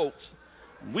sanctified folks.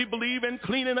 We believe in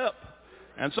cleaning up.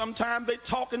 And sometimes they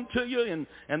talking to you,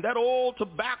 and that old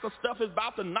tobacco stuff is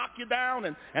about to knock you down,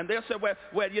 and they'll say,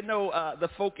 well, you know, the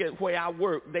folk at where I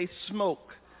work, they smoke.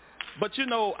 But, you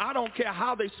know, I don't care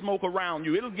how they smoke around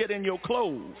you. It'll get in your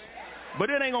clothes. But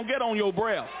it ain't going to get on your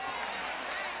breath.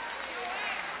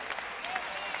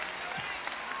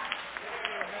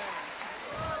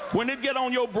 When it get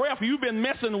on your breath, you've been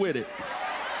messing with it.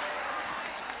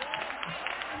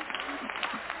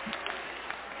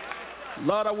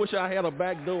 Lord, I wish I had a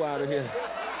back door out of here.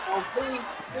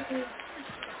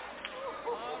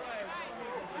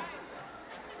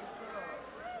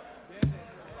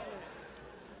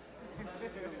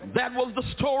 That was the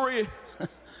story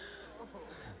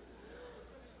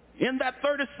in that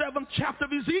 37th chapter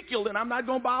of Ezekiel, and I'm not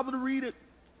going to bother to read it.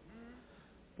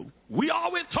 We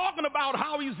always talking about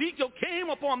how Ezekiel came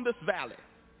upon this valley,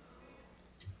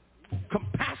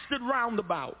 compassed it round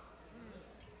about.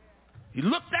 He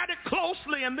looked at it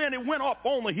closely, and then he went up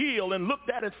on the hill and looked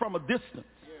at it from a distance.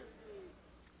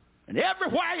 And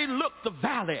everywhere he looked, the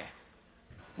valley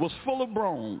was full of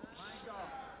bones.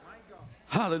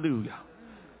 Hallelujah.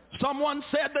 Someone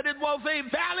said that it was a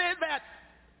valley that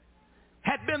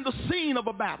had been the scene of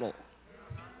a battle.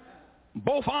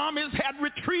 Both armies had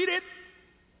retreated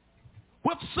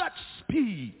with such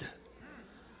speed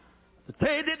that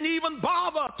they didn't even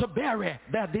bother to bury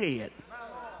their dead.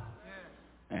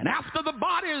 And after the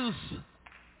bodies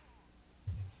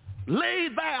lay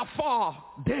there for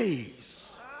days,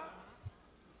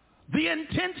 the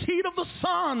intense heat of the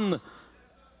sun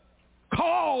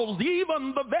caused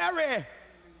even the very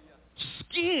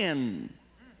skin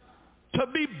to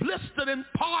be blistered and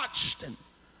parched and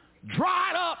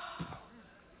dried up.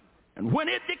 And when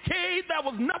it decayed, there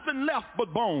was nothing left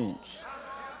but bones.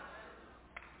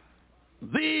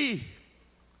 The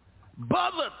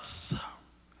buzzards,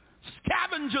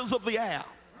 scavengers of the air,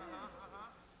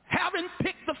 having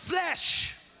picked the flesh,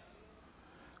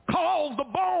 caused the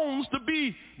bones to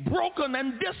be broken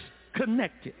and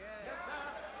disconnected.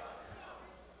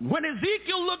 When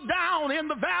Ezekiel looked down in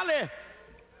the valley,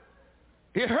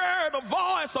 he heard a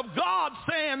voice of God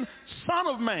saying, Son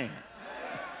of man,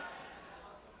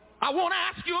 I want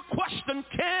to ask you a question.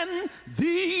 Can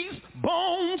these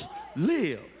bones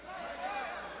live?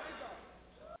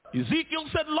 Ezekiel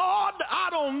said, Lord, I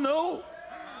don't know.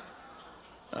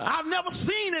 I've never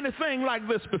seen anything like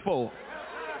this before.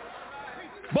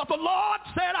 But the Lord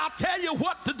said, I'll tell you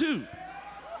what to do.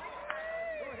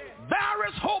 There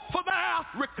is hope for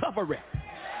their recovery.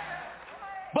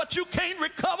 But you can't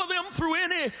recover them through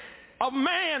any of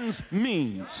man's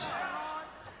means.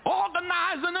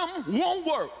 Organizing them won't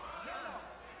work.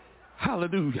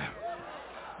 Hallelujah.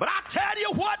 But I tell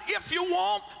you what, if you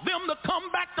want them to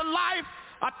come back to life,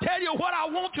 I tell you what I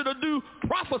want you to do,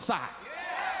 prophesy.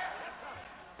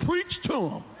 Preach to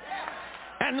them.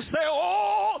 And say,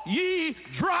 oh, ye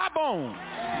dry bones,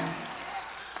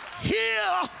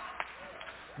 hear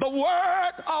the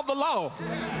word of the Lord.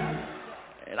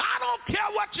 And I don't care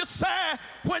what you say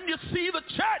when you see the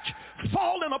church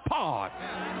falling apart,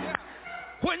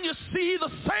 when you see the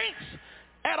saints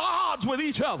at odds with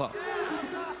each other.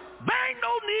 There ain't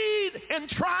no need in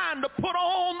trying to put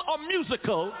on a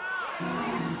musical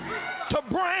to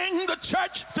bring the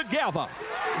church together.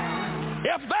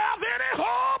 If there's any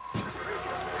hope,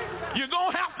 you're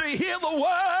going to have to hear the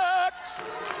word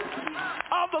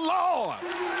of the Lord.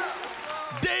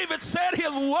 David said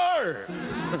his word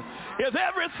is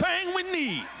everything we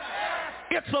need.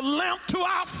 It's a lamp to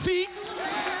our feet.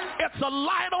 It's a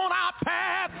light on our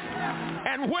path.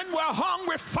 And when we're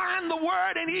hungry, find the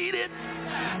word and eat it.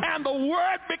 And the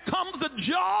word becomes the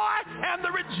joy and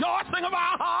the rejoicing of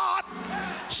our heart.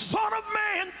 Son of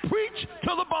man, preach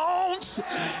to the bones.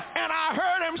 And I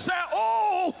heard him say,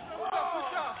 oh,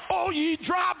 ye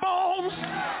dry bones,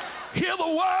 hear the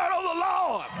word of the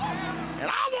Lord. And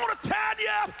I want to tell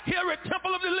you here at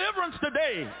Temple of Deliverance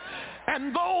today,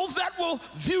 and those that will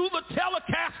view the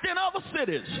telecast in other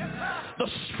cities, the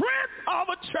strength of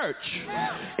a church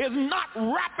is not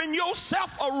wrapping yourself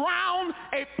around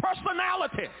a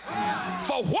personality.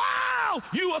 For while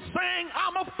you are saying,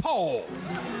 I'm of Paul,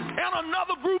 and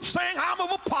another group saying, I'm of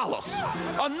Apollos,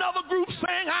 another group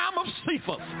saying, I'm of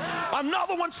Cephas,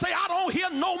 another one say, I don't hear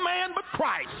no man but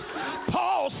Christ.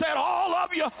 Paul said, all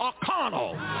of you are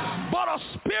carnal, but a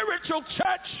spiritual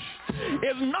church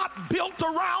is not built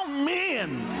around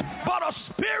men, but a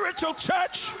spiritual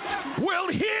church will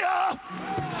hear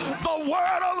the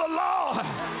word of the Lord.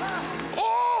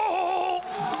 Oh,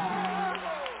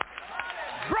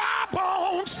 dry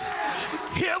bones,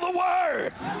 hear the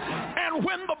word. And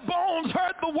when the bones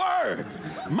heard the word,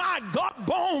 my God,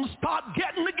 bones start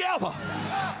getting together.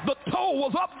 The toe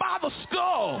was up by the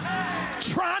skull,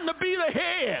 trying to be the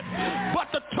head,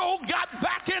 but the toe got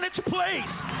back in its place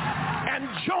and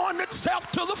joined itself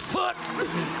to the foot.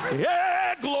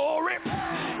 Yeah, glory.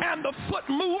 And the foot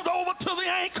moved over to the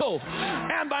ankle,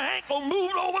 and the ankle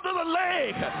moved over to the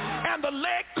leg, and the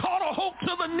leg caught a hold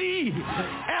to the knee,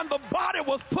 and the body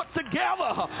was put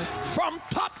together from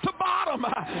top to bottom.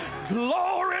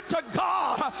 Glory to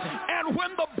God. And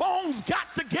when the bones got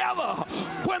together,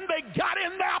 when they got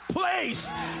in their place,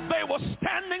 they were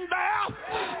standing there,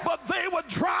 but they were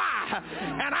dry.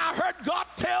 And I heard God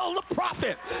tell the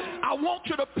prophet, I want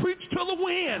you to preach to the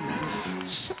wind.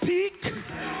 Speak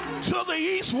to the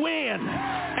east wind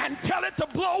and tell it to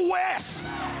blow west.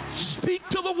 Speak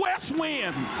to the west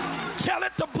wind. Tell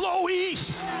it to blow east.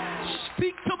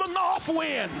 Speak to the north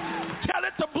wind. Tell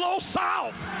it to blow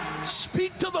south.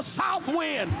 Speak to the south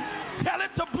wind. Tell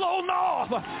it to blow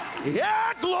north.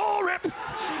 Yeah, glory.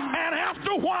 And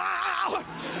after a while,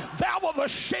 there was a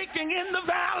shaking in the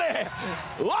valley.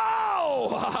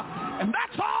 Whoa! And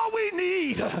that's all we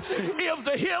need is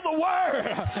to hear the word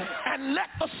and let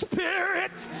the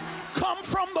Spirit come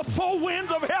from the four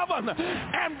winds of heaven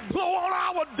and blow on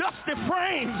our dusty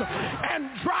frames, and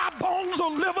dry bones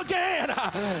will live again.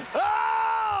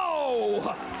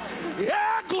 Oh!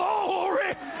 Yeah,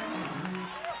 glory!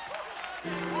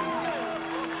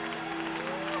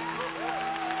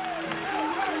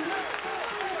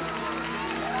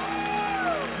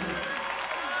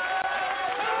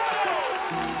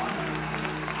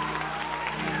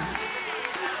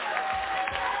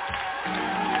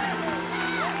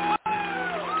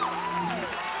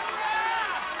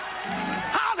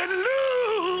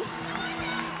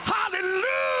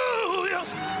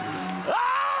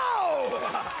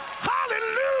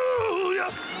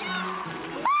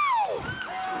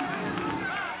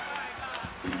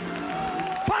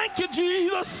 Thank you,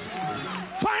 Jesus.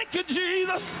 Thank you,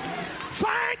 Jesus.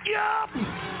 Thank you.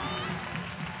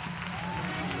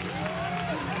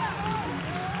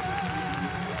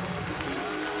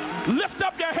 Lift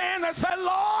up your hand and say,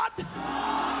 Lord,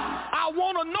 I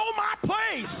want to know my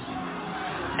place,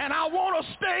 and I want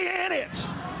to stay in it.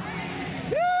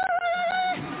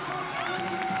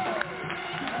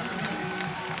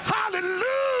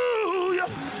 Hallelujah.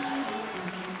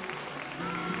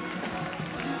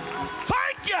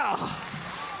 Thank you.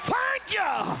 Thank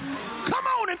you. Come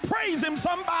on and praise him,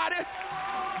 somebody.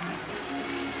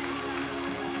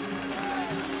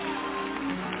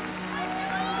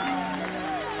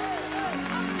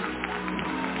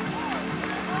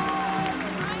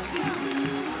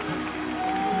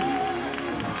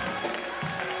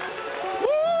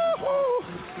 Woo-hoo.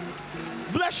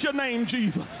 Bless your name,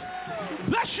 Jesus.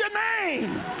 Bless your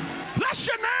name. Bless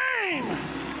your name.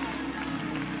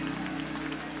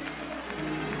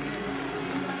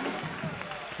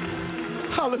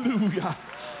 Hallelujah.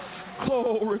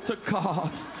 Glory to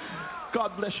God.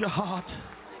 God bless your heart.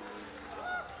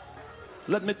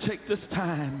 Let me take this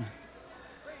time.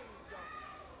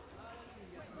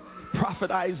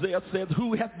 Prophet Isaiah said,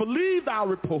 who hath believed our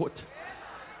report,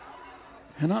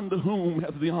 and unto whom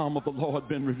hath the arm of the Lord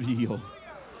been revealed?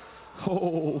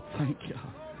 Oh, thank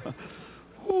you.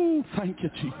 Oh, thank you,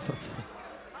 Jesus.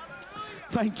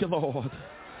 Thank you, Lord.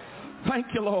 Thank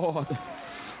you, Lord.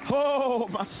 Oh,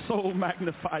 my soul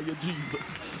magnify you, Jesus.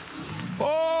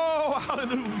 Oh,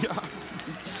 hallelujah.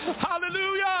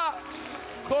 Hallelujah.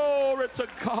 Glory to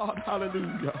God.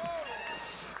 Hallelujah.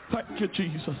 Thank you,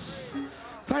 Jesus.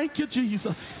 Thank you,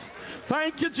 Jesus.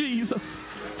 Thank you, Jesus.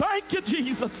 Thank you,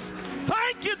 Jesus.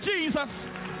 Thank you, Jesus.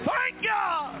 Thank you.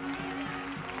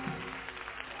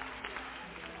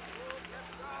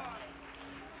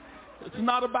 It's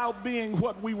not about being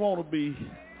what we want to be.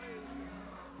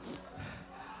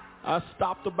 I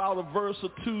stopped about a verse or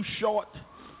two short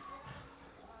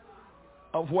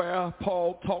of where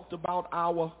Paul talked about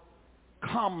our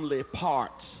comely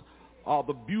parts, or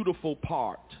the beautiful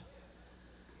part.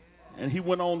 And he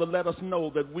went on to let us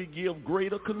know that we give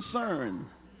greater concern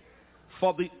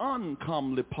for the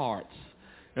uncomely parts.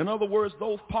 In other words,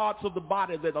 those parts of the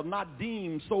body that are not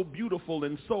deemed so beautiful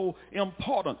and so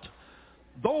important.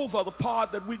 Those are the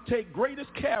parts that we take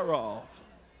greatest care of.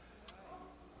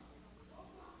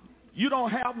 You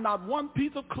don't have not one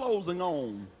piece of clothing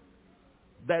on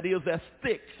that is as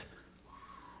thick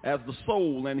as the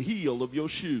sole and heel of your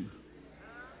shoe.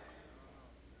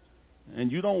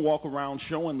 And you don't walk around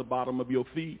showing the bottom of your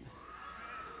feet.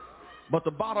 But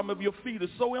the bottom of your feet is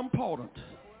so important.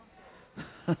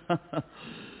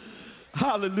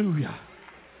 Hallelujah.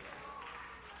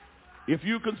 If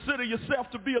you consider yourself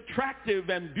to be attractive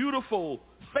and beautiful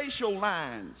facial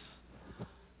lines,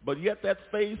 but yet that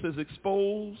face is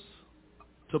exposed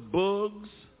to bugs,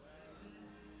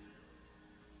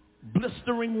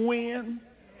 blistering wind,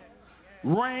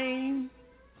 rain,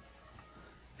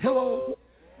 hello,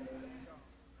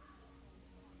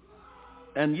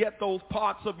 and yet those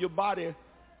parts of your body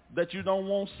that you don't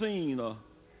want seen are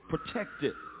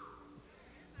protected.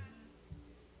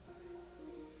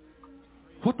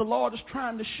 What the Lord is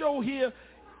trying to show here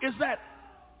is that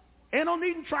ain't no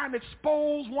need in trying to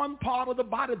expose one part of the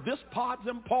body. This part's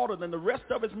important and the rest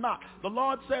of it's not. The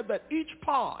Lord said that each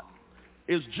part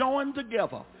is joined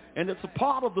together and it's a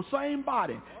part of the same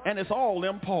body and it's all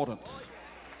important.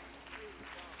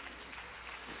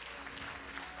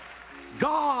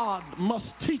 God must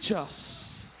teach us,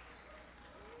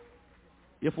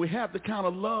 if we have the kind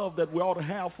of love that we ought to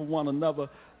have for one another,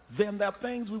 then there are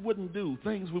things we wouldn't do,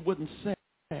 things we wouldn't say.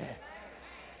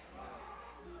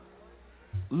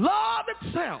 Love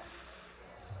itself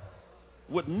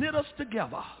would knit us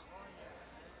together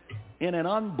in an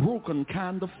unbroken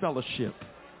kind of fellowship.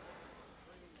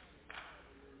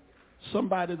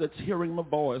 Somebody that's hearing my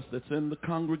voice, that's in the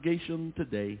congregation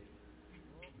today,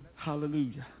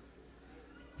 hallelujah.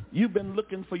 You've been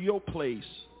looking for your place.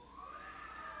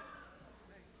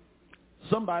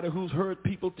 Somebody who's heard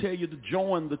people tell you to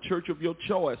join the church of your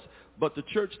choice, but the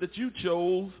church that you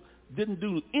chose didn't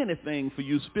do anything for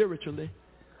you spiritually.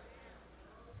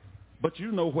 But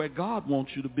you know where God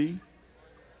wants you to be.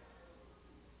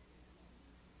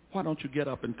 Why don't you get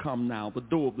up and come now? The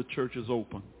door of the church is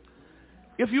open.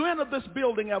 If you enter this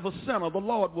building as a sinner, the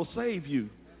Lord will save you.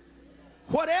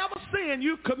 Whatever sin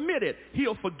you committed,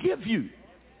 he'll forgive you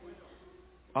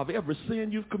of every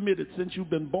sin you've committed since you've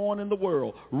been born in the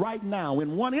world. Right now,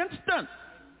 in one instant,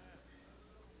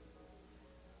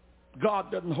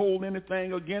 God doesn't hold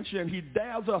anything against you, and he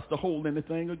dares us to hold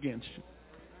anything against you.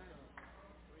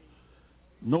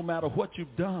 No matter what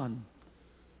you've done,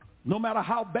 no matter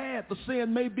how bad the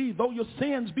sin may be, though your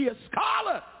sins be as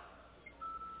scarlet,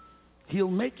 he'll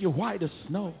make you white as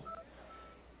snow.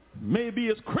 Maybe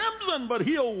as crimson, but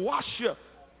he'll wash you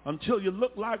until you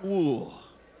look like wool.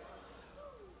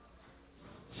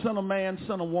 Sinner man,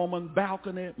 sinner woman,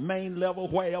 balcony, main level,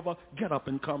 wherever, get up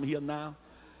and come here now.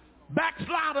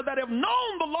 Backslider that have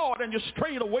known the Lord and you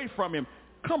strayed away from him,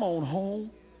 come on home.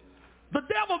 The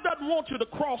devil doesn't want you to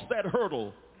cross that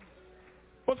hurdle.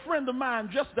 But friend of mine,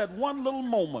 just that one little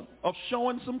moment of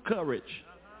showing some courage,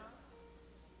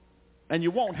 and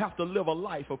you won't have to live a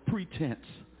life of pretense.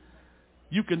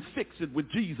 You can fix it with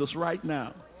Jesus right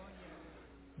now.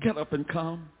 Get up and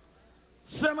come.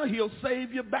 Sinner, he'll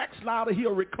save you. Backslider,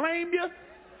 he'll reclaim you.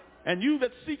 And you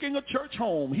that's seeking a church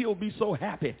home, he'll be so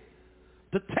happy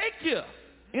to take you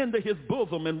into his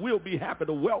bosom, and we'll be happy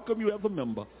to welcome you as a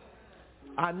member.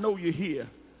 I know you're here.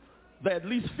 There are at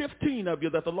least 15 of you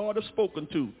that the Lord has spoken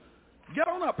to. Get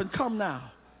on up and come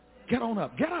now. Get on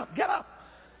up. Get up. Get up.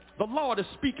 The Lord is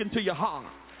speaking to your heart.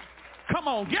 Come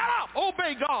on. Get up.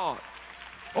 Obey God.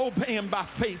 Obey him by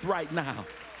faith right now.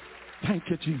 Thank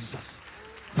you, Jesus.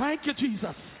 Thank you,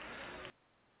 Jesus.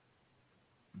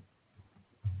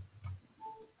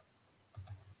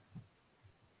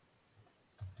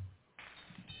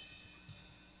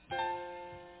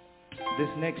 This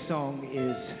next song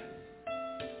is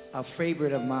a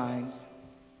favorite of mine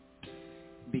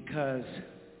because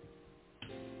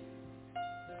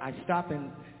I stop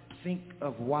and think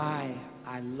of why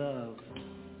I love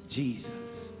Jesus.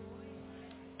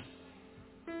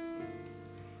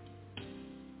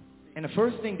 And the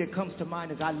first thing that comes to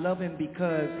mind is I love him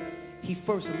because he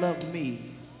first loved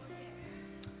me.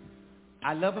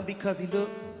 I love him because he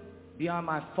looked beyond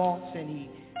my faults and he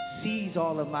sees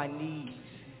all of my needs.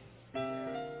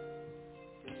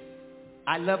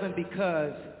 I love him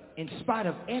because in spite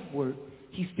of Edward,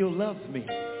 he still loves me.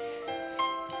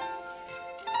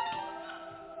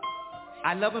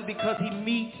 I love him because he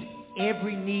meets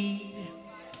every need.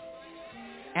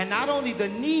 And not only the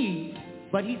need,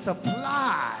 but he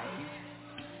supplies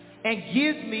and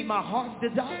gives me my heart's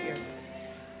desire.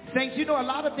 Saints, you know a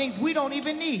lot of things we don't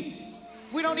even need.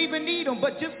 We don't even need them,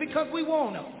 but just because we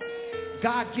want them,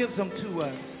 God gives them to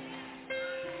us.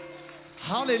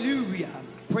 Hallelujah.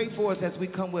 Pray for us as we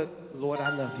come with, Lord,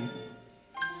 I love you.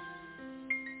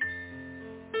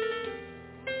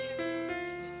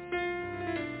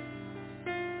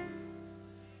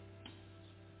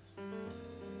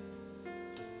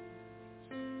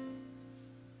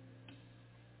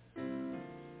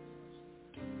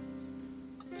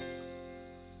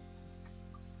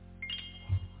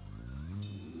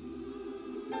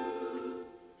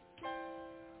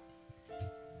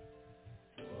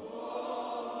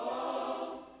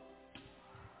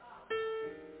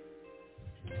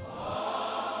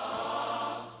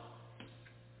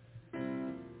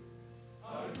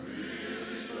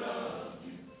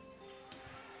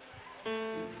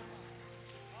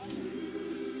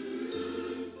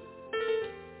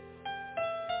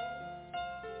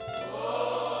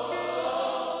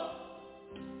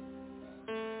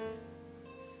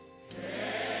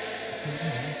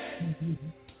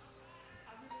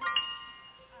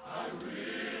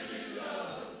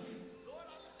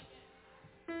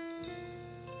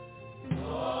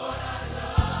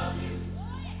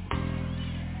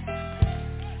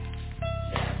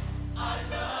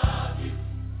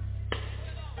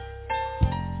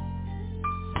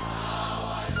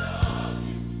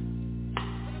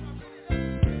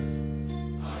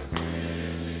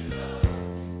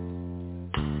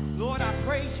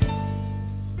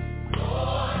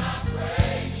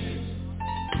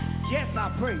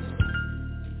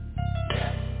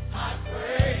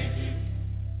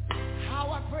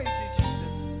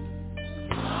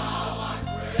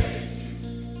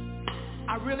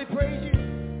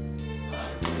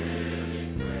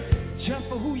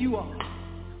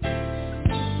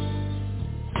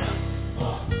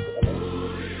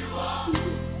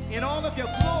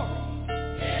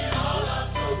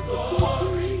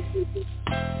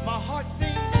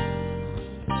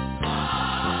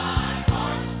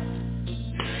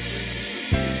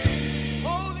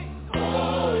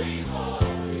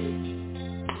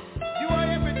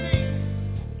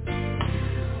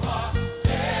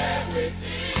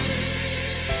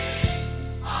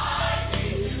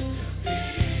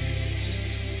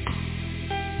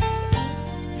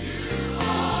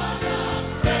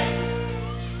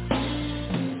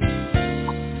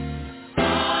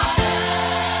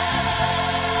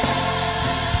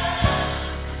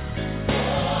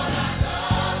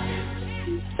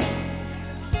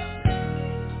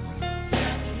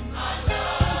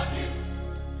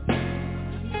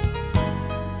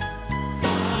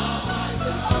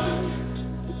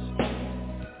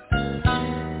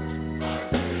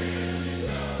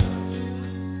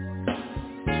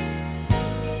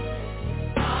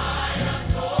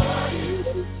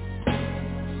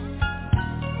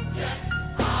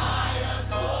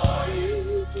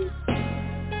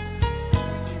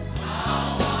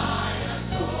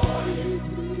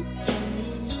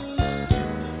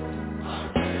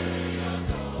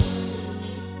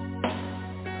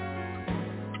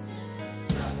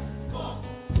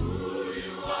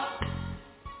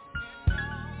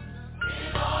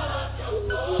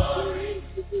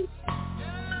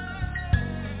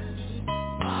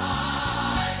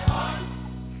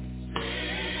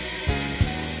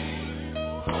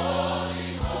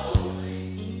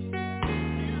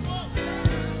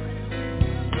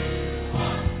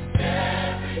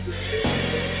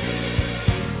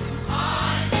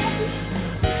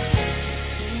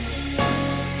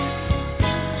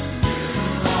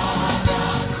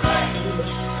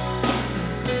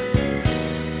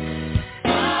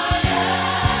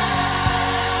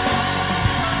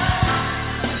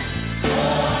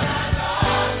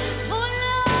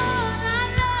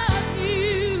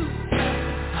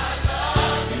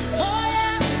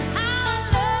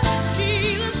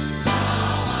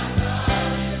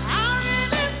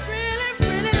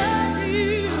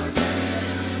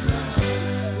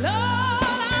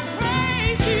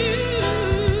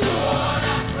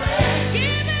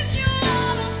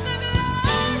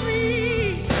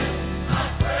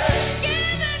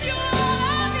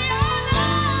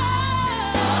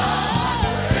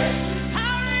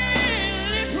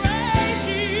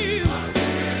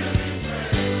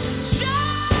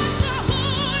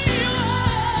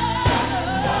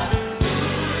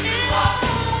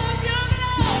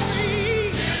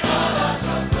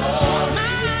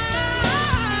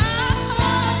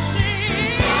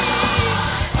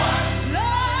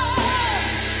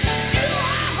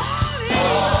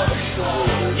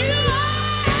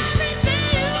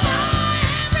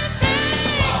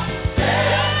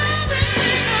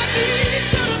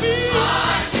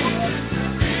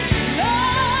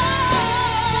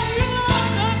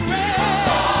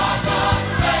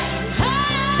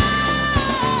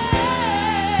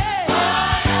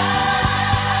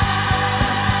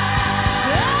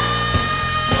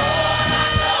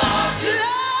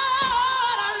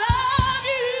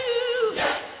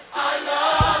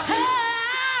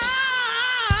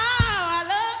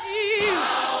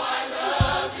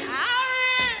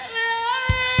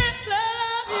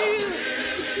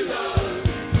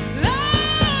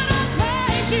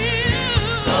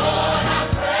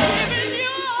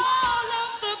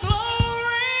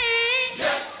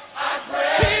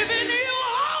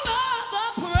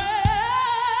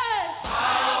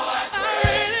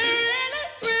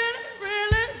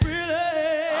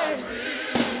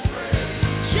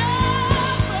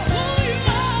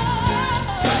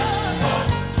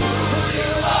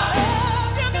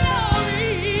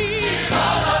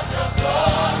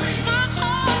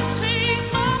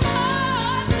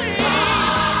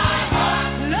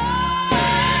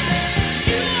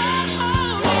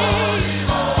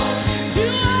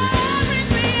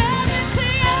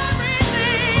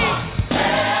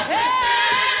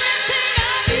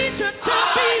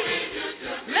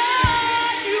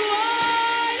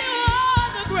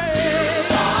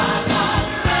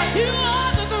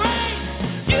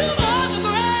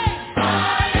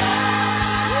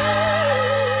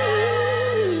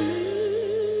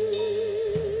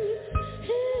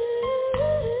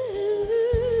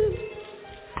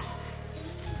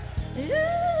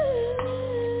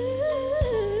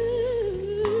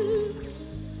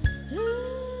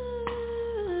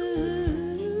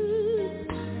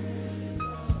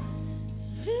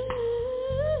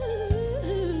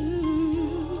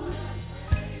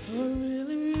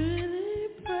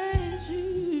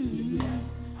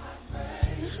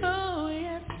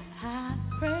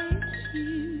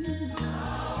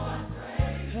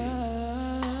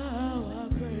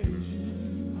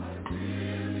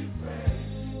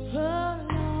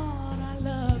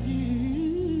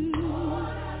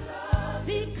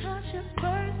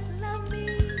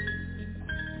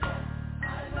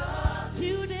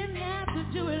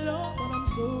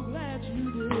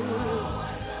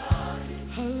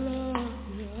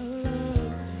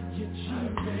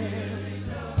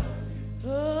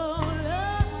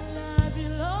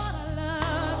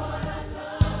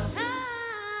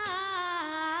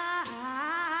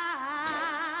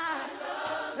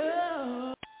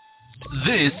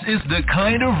 This is the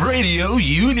kind of radio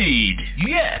you need.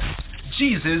 Yes,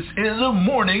 Jesus is a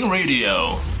morning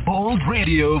radio. Bold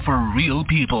radio for real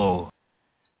people.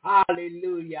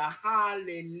 Hallelujah,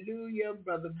 hallelujah,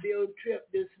 Brother Bill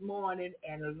Tripp this morning,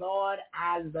 and Lord,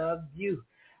 I love you.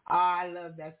 Oh, I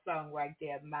love that song right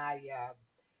there.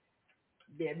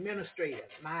 The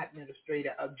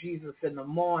administrator of Jesus in the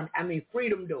Morning,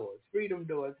 Freedom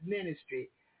Doors Ministry.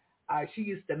 She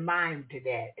used to mime to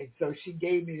that, and so she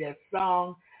gave me that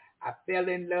song. I fell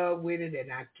in love with it,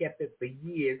 and I kept it for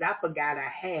years. I forgot I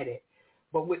had it,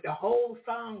 but with the whole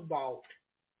song vault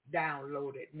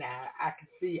downloaded now, I can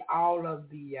see all of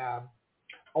the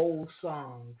old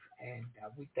songs, and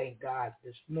we thank God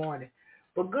this morning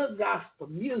for good gospel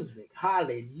music.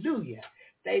 Hallelujah.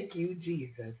 Thank you,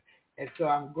 Jesus. And so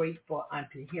I'm grateful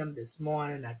unto him this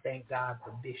morning. I thank God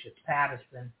for Bishop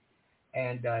Patterson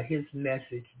and his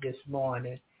message this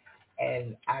morning.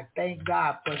 And I thank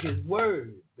God for his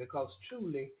word, because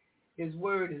truly his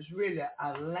word is really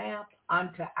a lamp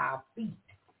unto our feet,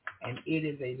 and it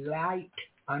is a light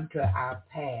unto our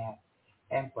path.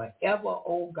 And forever,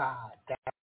 oh God,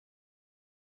 that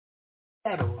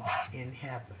settled in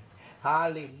heaven.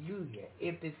 Hallelujah.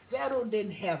 If it's settled in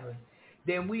heaven,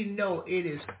 then we know it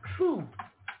is true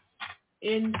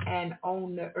in and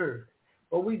on the earth.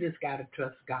 But we just got to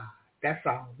trust God. That's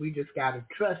all. We just got to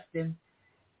trust him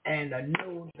and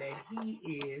know that he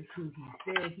is who he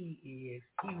said he is.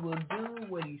 He will do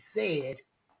what he said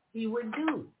he would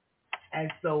do.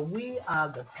 And so we are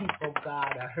the people of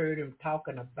God. I heard him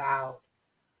talking about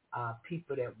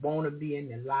people that want to be in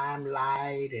the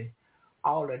limelight and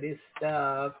all of this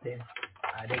stuff. And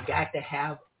they got to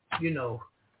have,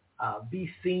 be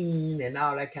seen and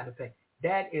all that kind of thing.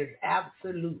 That is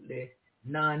absolutely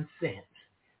nonsense.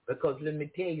 Because let me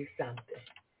tell you something.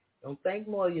 Don't think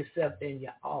more of yourself than you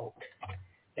ought.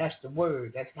 That's the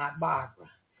word. That's not Barbara.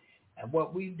 And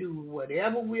what we do,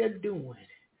 whatever we're doing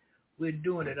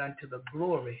it unto the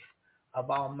glory of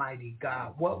Almighty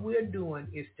God. What we're doing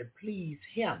is to please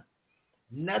him.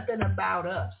 Nothing about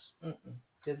us.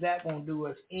 Because that won't do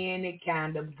us any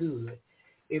kind of good.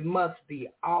 It must be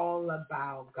all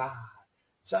about God.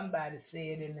 Somebody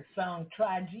said in the song,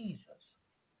 try Jesus.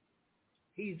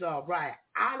 He's all right.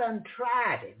 I done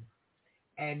tried him,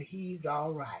 and he's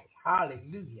all right.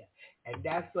 Hallelujah. And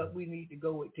that's what we need to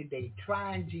go with today,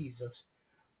 trying Jesus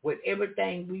with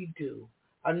everything we do.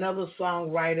 Another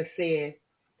songwriter said,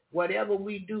 whatever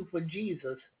we do for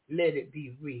Jesus, let it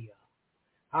be real.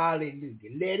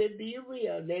 Hallelujah. Let it be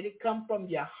real. Let it come from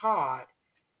your heart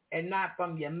and not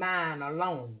from your mind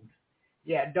alone.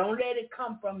 Yeah, don't let it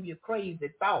come from your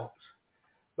crazy thoughts,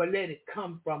 but let it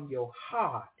come from your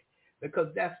heart, because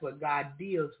that's what God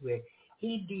deals with.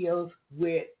 He deals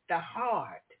with the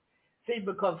heart. See,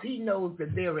 because he knows the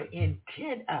very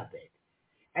intent of it.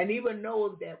 And even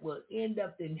those that will end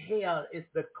up in hell is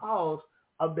because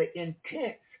of the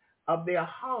intents of their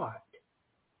heart.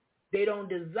 They don't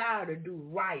desire to do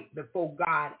right before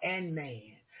God and man.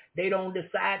 They don't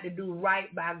decide to do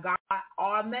right by God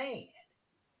or man.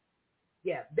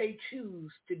 Yeah, they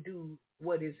choose to do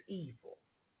what is evil.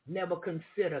 Never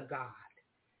consider God.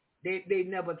 They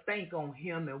never think on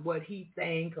him and what he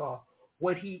think or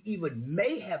what he even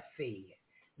may have said.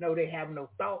 No, they have no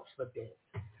thoughts for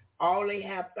this. All they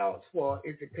have thoughts for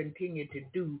is to continue to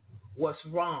do what's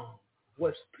wrong,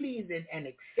 what's pleasing and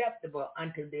acceptable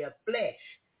unto their flesh,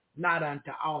 not unto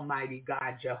Almighty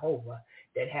God Jehovah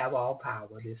that have all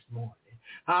power this morning.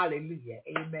 Hallelujah.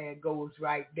 Amen. Goes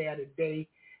right there today.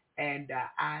 And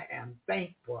I am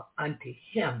thankful unto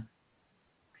him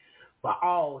for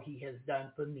all he has done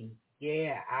for me.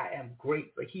 Yeah, I am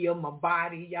grateful. Healed my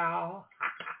body, y'all.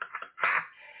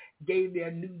 Gave me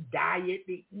a new diet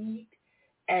to eat.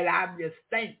 And I'm just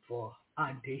thankful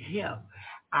unto him.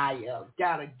 I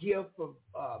got a gift from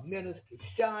Minister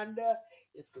Shonda.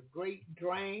 It's a great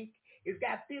drink. It's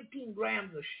got 15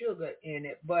 grams of sugar in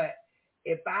it, but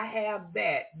if I have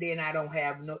that, then I don't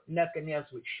have nothing else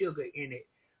with sugar in it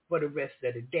for the rest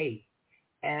of the day.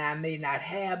 And I may not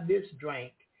have this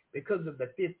drink because of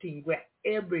the 15 grams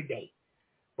every day.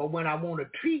 But when I want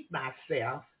to treat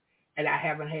myself and I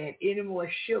haven't had any more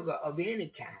sugar of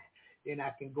any kind, then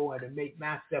I can go in and make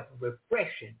myself a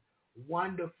refreshing,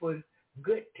 wonderful,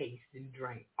 good tasting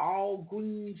drink. All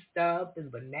green stuff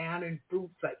and banana and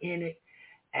fruits are in it,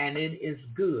 and it is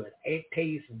good. It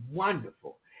tastes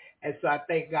wonderful. And so I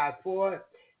thank God for it.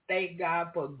 Thank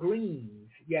God for greens,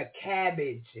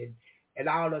 cabbage and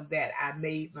all of that. I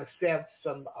made myself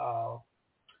some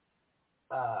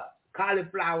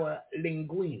cauliflower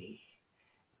linguine,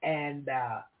 and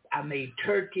I made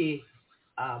turkey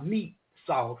meat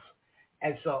sauce,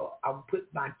 And so I'll put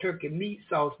my turkey meat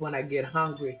sauce when I get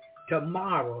hungry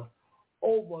tomorrow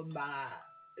over my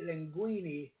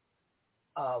linguine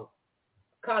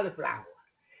cauliflower.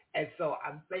 And so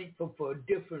I'm thankful for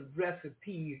different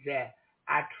recipes that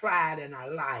I tried and I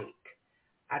like.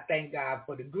 I thank God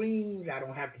for the greens. I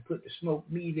don't have to put the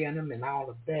smoked meat in them and all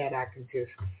of that. I can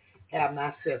just have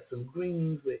myself some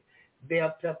greens with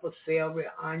bell pepper, celery,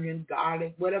 onion,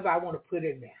 garlic, whatever I want to put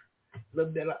in there. A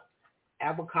little bit of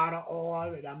avocado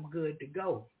oil, and I'm good to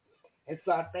go. And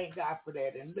so I thank God for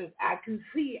that. And look, I can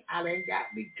see I done got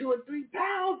me 2 or 3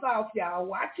 pounds off, y'all.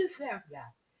 Watch yourself,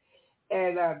 y'all.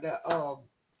 And the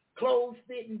clothes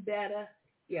fitting better.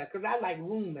 Yeah, because I like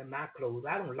room in my clothes.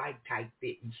 I don't like tight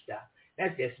fitting stuff.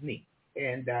 That's just me.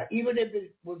 And even if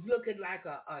it was looking like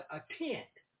a tent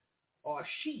or a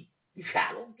sheet,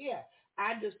 I don't care.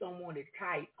 I just don't want it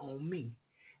tight on me.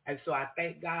 And so I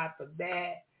thank God for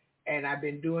that. And I've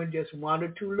been doing just 1 or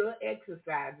 2 little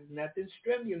exercises, nothing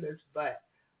strenuous, but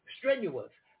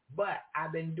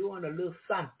I've been doing a little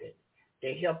something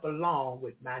to help along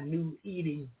with my new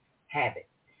eating habit.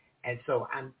 And so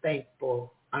I'm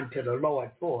thankful unto the Lord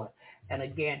for it. And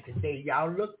again, today,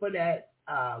 y'all look for that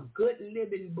Good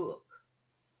Living book.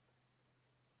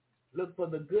 Look for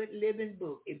the Good Living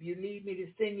book. If you need me to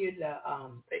send you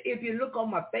if you look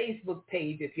on my Facebook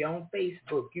page, if you're on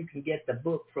Facebook, you can get the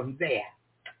book from there.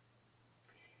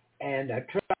 And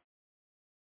try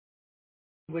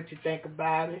what you think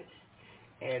about it,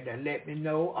 and let me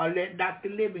know, or let Dr.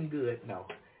 Living Good know,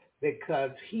 because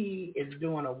he is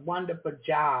doing a wonderful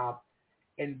job.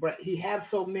 And he has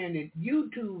so many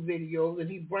YouTube videos, and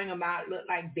he bring them out look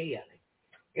like daily.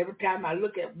 Every time I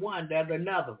look at one, there's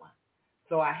another one.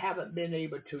 So I haven't been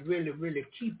able to really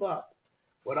keep up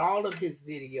with all of his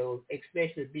videos,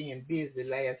 especially being busy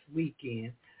last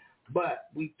weekend. But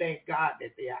we thank God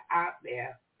that they are out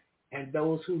there, and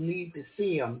those who need to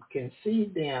see them can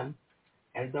see them,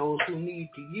 and those who need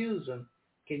to use them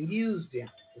can use them.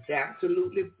 It's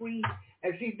absolutely free.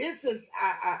 And see, this is,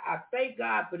 I thank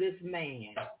God for this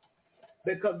man,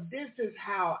 because this is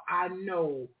how I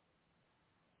know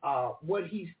what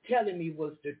he's telling me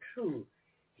was the truth.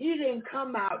 He didn't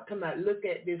come out to look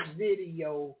at this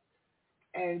video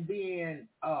and then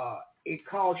it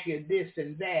costs you this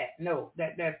and that. No,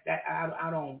 that I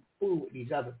don't fool with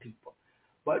these other people.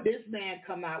 But this man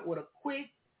come out with a quick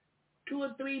 2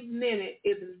 or 3 minute,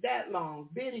 if it's that long,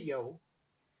 video,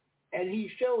 and he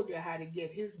showed you how to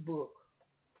get his book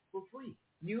for free.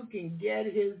 You can get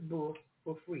his book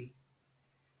for free.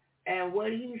 And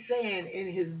what he's saying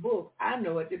in his book, I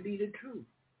know it to be the truth.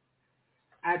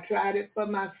 I tried it for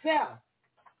myself.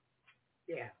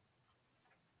 Yeah.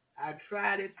 I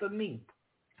tried it for me.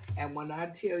 And when I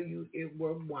tell you, it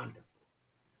worked wonderful.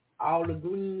 All the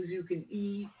greens you can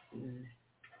eat. And,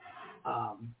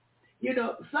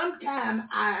 sometimes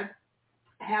I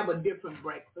have a different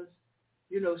breakfast.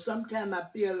 Sometimes I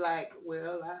feel like,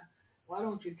 why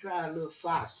don't you try a little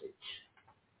sausage?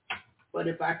 But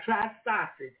if I try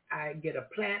sausage, I get a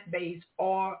plant-based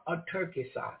or a turkey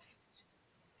sausage.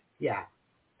 Yeah.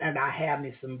 And I have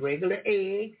me some regular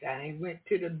eggs. I ain't went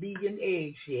to the vegan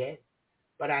eggs yet,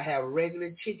 but I have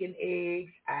regular chicken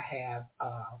eggs. I have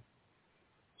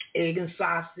egg and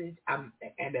sausage.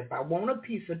 And if I want a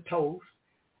piece of toast,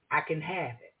 I can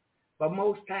have it. But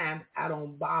most times, I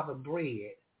don't bother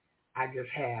bread. I just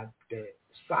have the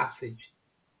sausage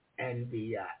and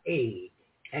the egg.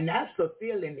 And that's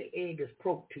fulfilling. The egg is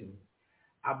protein.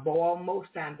 Most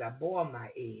times I boil my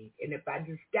egg. And if I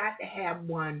just got to have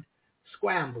one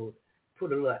scrambled,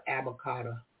 put a little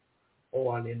avocado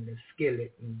oil in the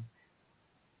skillet and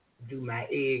do my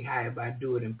egg however I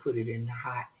do it, and put it in the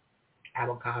hot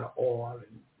avocado oil.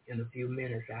 And in a few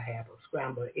minutes, I have a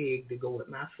scrambled egg to go with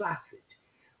my sausage.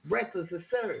 Breakfast is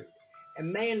served.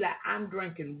 And mainly, I'm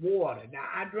drinking water. Now,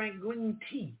 I drink green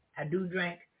tea. I do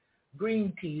drink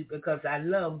green tea because I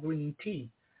love green tea.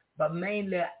 But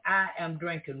mainly, I am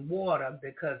drinking water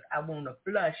because I want to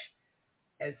flush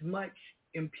as much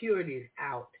impurities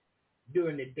out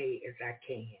during the day as I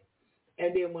can.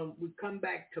 And then when we come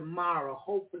back tomorrow,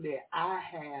 hopefully I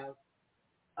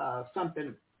have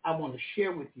something I want to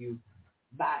share with you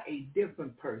by a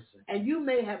different person. And you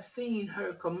may have seen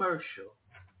her commercial.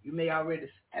 You may already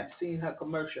have seen her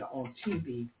commercial on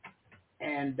TV.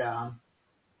 And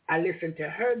I listened to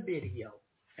her video.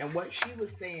 And what she was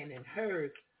saying in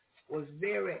hers was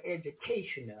very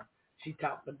educational. She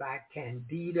talked about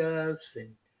candidas and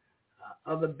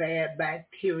other bad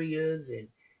bacteria, and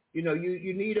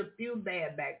you need a few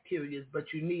bad bacteria, but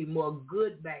you need more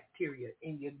good bacteria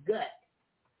in your gut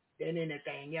than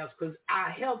anything else, because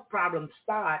our health problems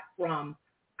start from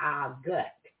our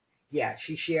gut. Yeah,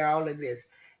 she share all of this.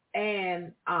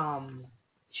 And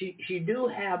she do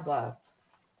have a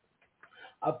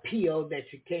pill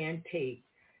that you can take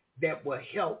that will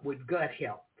help with gut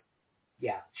health.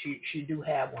 Yeah, she do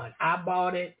have one. I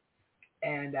bought it,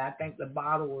 and I think the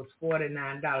bottle was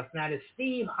 $49. Now, the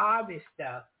Steve Harvey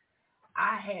stuff,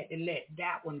 I had to let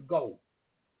that one go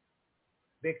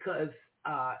because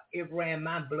it ran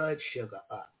my blood sugar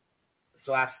up.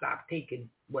 So I stopped taking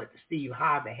what Steve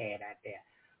Harvey had out there.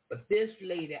 But this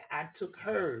lady, I took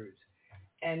hers.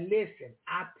 And listen,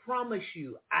 I promise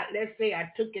you, let's say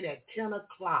I took it at 10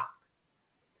 o'clock.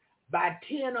 By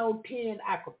 10:10,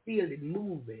 I could feel it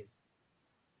moving.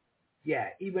 Yeah,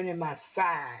 even in my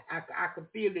side. I could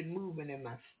feel it moving in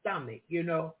my stomach, you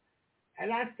know.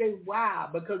 And I say, wow,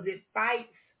 because it fights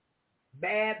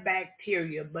bad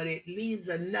bacteria, but it leaves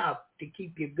enough to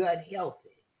keep your gut healthy.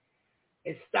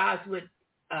 It starts with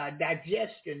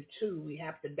digestion, too. We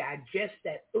have to digest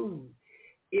that food.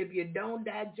 If you don't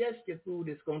digest your food,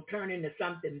 it's going to turn into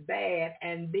something bad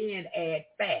and then add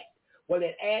fat. Well,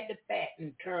 it add the fat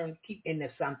and keep into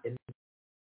something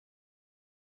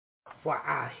for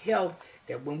our health,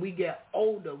 that when we get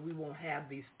older, we won't have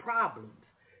these problems.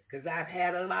 Because I've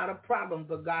had a lot of problems,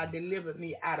 but God delivered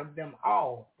me out of them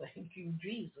all. Thank you,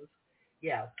 Jesus.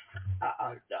 Yeah.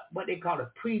 What they call it,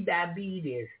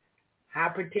 pre-diabetes,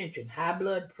 hypertension, high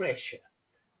blood pressure.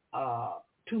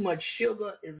 Too much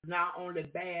sugar is not only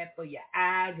bad for your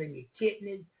eyes and your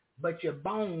kidneys, but your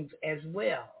bones as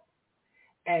well.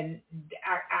 And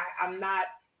I'm not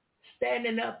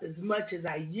standing up as much as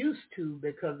I used to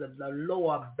because of the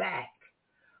lower back.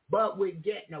 But with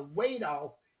getting the weight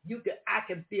off, I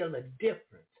can feel a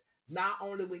difference. Not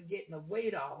only with getting the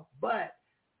weight off, but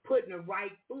putting the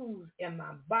right foods in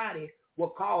my body will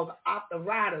cause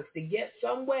arthritis to get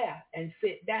somewhere and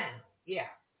sit down. Yeah.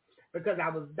 Because I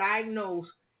was diagnosed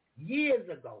years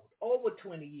ago, over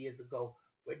 20 years ago,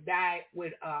 with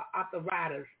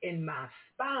arthritis in my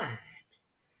spine.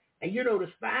 And you know, the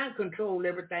spine controls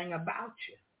everything about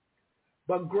you.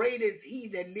 But greater is he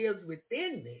that lives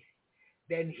within me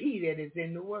than he that is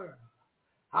in the world.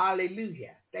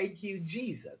 Hallelujah. Thank you,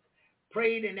 Jesus.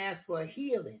 Prayed and asked for a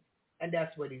healing, and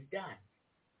that's what he's done.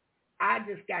 I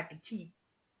just got to keep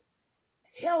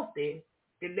healthy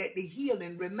to let the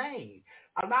healing remain.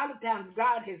 A lot of times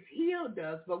God has healed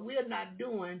us, but we're not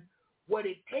doing what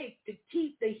it takes to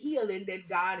keep the healing that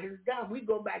God has done. We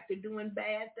go back to doing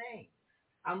bad things.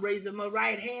 I'm raising my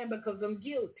right hand because I'm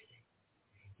guilty.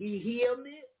 He healed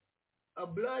me, a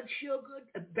blood sugar,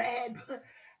 a bad.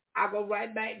 I go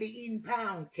right back to eating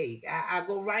pound cake. I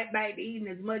go right back to eating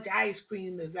as much ice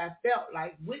cream as I felt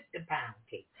like with the pound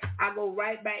cake. I go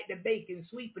right back to baking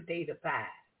sweet potato pie.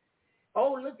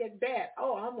 Oh, look at that.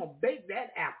 Oh, I'm going to bake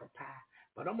that apple pie,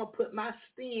 but I'm going to put my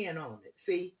spin on it.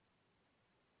 See,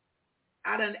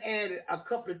 I done added a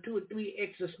couple of 2 or 3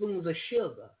 extra spoons of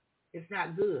sugar. It's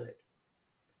not good.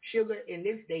 Sugar in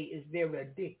this day is very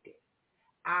addictive.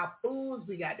 Our foods,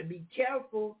 we got to be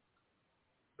careful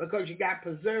because you got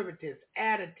preservatives,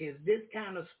 additives, this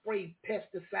kind of spray,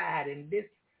 pesticide, and this,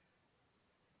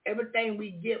 everything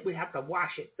we get, we have to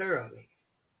wash it thoroughly.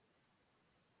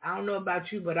 I don't know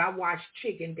about you, but I wash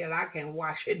chicken till I can't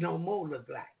wash it no more, look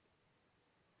like.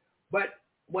 But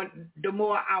the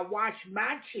more I wash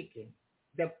my chicken,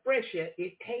 the fresher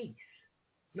it tastes.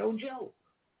 No joke.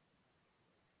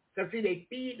 So see, they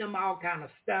feed them all kind of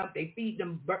stuff. They feed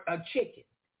them chicken,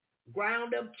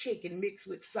 ground up chicken mixed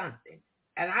with something.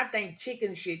 And I think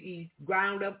chicken should eat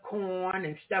ground up corn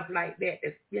and stuff like that.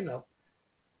 It's, you know,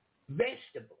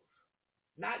 vegetables.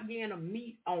 Not getting them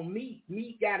meat on meat.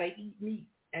 Meat gotta eat meat.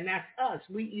 And that's us.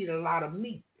 We eat a lot of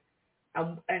meat.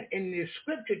 And the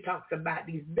scripture talks about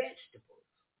these vegetables.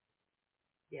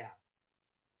 Yeah.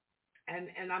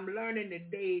 And I'm learning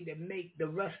today to make the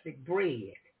rustic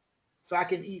bread so I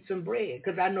can eat some bread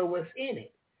because I know what's in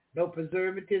it. No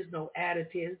preservatives, no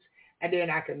additives. And then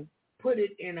I can put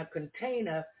it in a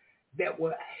container that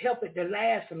will help it to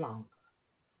last longer.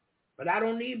 But I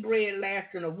don't need bread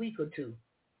lasting a week or two.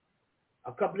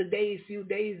 A couple of days, few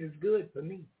days is good for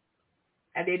me.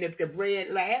 And then if the bread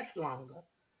lasts longer,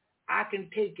 I can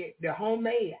take it, the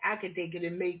homemade, I can take it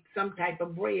and make some type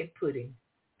of bread pudding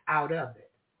out of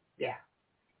it. Yeah.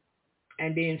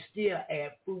 And then still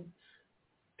add fruits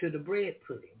to the bread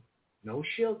pudding. No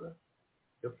sugar.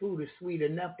 The food is sweet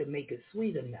enough to make it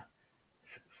sweet enough.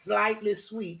 Slightly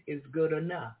sweet is good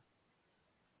enough.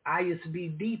 I used to be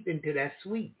deep into that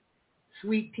sweet.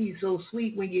 Sweet tea so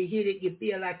sweet when you hit it, you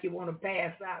feel like you want to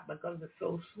pass out because it's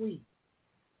so sweet.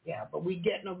 Yeah, but we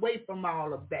getting away from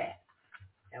all of that.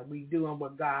 And we doing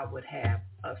what God would have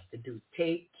us to do.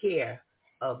 Take care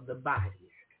of the bodies.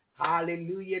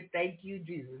 Hallelujah. Thank you,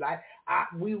 Jesus.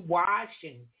 We wash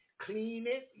and clean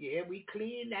it. Yeah, we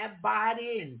clean that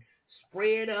body and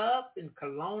spray it up and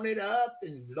cologne it up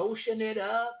and lotion it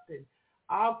up and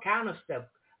all kind of stuff.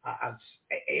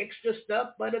 Extra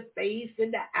stuff for the face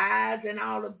and the eyes and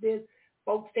all of this.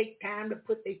 Folks take time to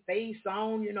put their face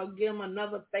on, give them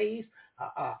another face,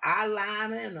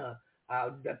 eyeliner and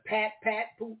the pat,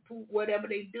 poop, whatever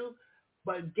they do.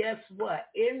 But guess what?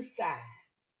 Inside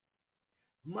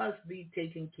must be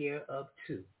taken care of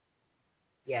too.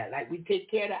 Yeah, like we take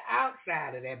care of the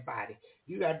outside of that body.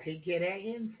 You got to take care of that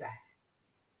inside.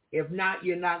 If not,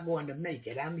 you're not going to make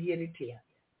it. I'm here to tell you.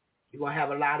 You're going to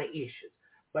have a lot of issues.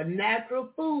 But natural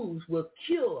foods will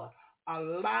cure a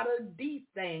lot of deep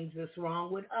things that's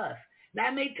wrong with us. Now,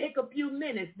 it may take a few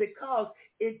minutes because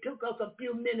it took us a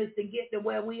few minutes to get to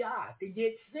where we are, to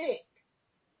get sick.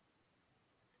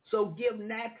 So give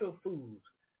natural foods,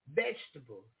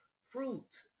 vegetables, fruits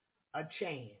a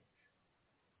chance,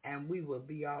 and we will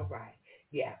be all right.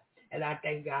 Yeah, and I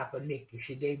thank God for Nikki.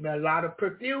 She gave me a lot of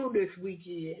perfume this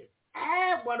weekend.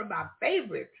 One of my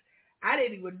favorites. I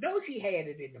didn't even know she had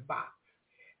it in the box.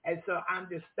 And so I'm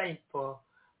just thankful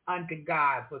unto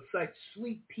God for such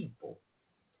sweet people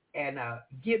and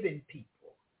giving people.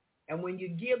 And when you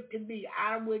give to me,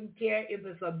 I wouldn't care if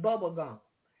it's a bubble gum.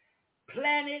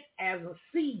 Plant it as a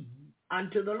seed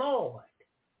unto the Lord.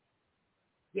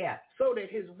 Yeah, so that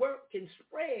his work can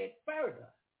spread further.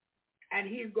 And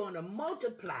he's going to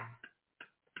multiply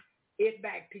it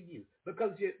back to you.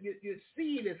 Because your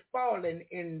seed is falling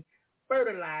in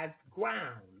fertilized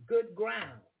ground, good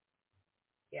ground.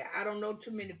 Yeah, I don't know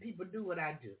too many people do what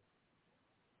I do.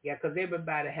 Yeah, because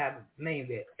everybody have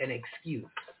maybe an excuse.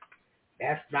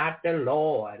 That's not the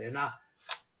Lord. And I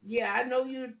know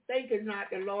you think it's not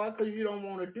the Lord because you don't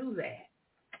want to do that.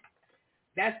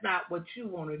 That's not what you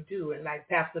want to do. And like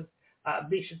Pastor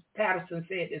Bishop Patterson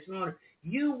said this morning,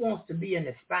 you want to be in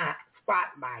the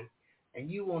spotlight, and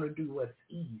you want to do what's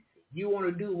easy. You want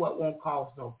to do what won't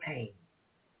cause no pain.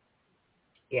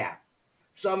 Yeah.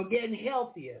 So I'm getting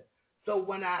healthier. So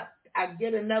when I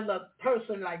get another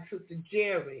person like Sister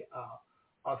Jerry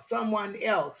or someone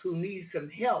else who needs some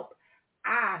help,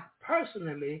 I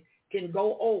personally can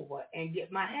go over and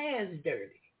get my hands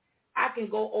dirty. I can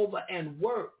go over and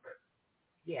work,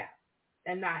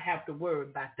 and not have to worry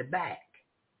about the back.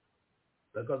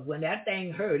 Because when that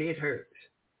thing hurts, it hurts.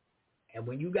 And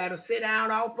when you got to sit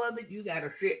down off of it, you got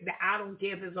to sit down. I don't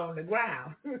care if it's on the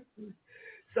ground.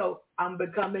 So I'm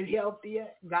becoming healthier.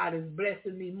 God is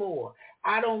blessing me more.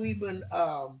 I don't even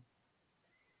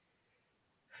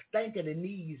think of the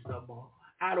knees no more.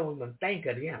 I don't even think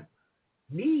of them.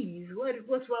 Knees?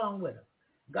 What's wrong with them?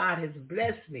 God has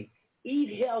blessed me.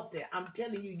 Eat healthy. I'm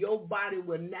telling you, your body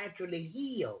will naturally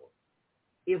heal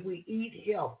if we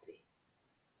eat healthy.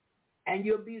 And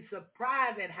you'll be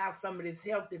surprised at how some of this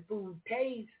healthy food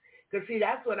tastes. Because, see,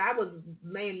 that's what I was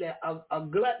mainly a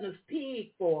gluttonous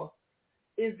pig for,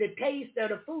 is the taste of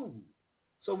the food.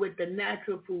 So with the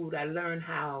natural food, I'm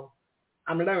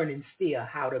learning still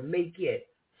how to make it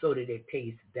so that it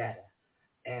tastes better.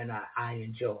 And I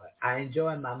enjoy it. I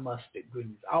enjoy my mustard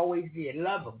greens. Always did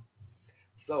love them.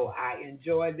 So I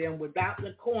enjoy them without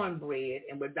the cornbread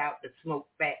and without the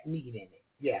smoked fat meat in it.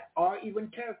 Yeah, or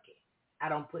even turkey. I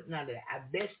don't put none of that. I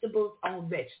have vegetables on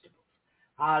vegetables.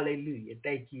 Hallelujah.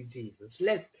 Thank you, Jesus.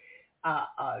 Let's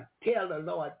tell the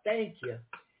Lord, thank you.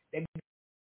 That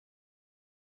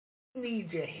we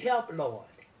need your help, Lord,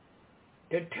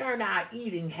 to turn our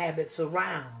eating habits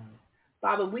around.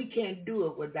 Father, we can't do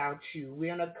it without you.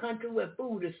 We're in a country where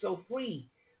food is so free.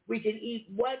 We can eat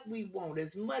what we want, as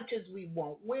much as we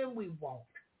want, when we want.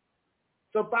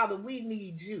 So, Father, we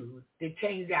need you to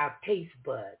change our taste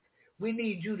buds. We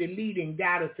need you to lead and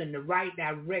guide us in the right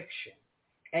direction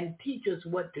and teach us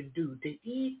what to do, to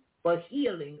eat for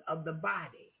healing of the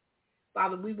body.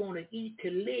 Father, we want to eat to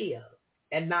live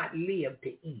and not live to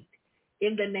eat.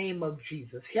 In the name of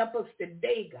Jesus, help us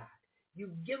today, God.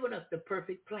 You've given us the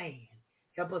perfect plan.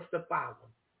 Help us to follow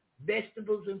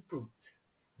vegetables and fruits,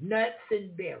 nuts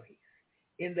and berries,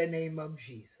 in the name of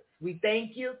Jesus. We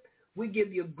thank you. We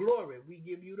give you glory. We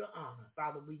give you the honor.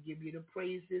 Father, we give you the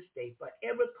praise this day for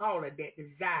every caller that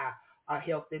desire a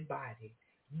healthy body.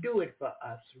 Do it for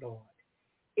us, Lord.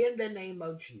 In the name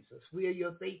of Jesus, we are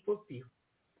your faithful few,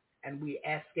 and we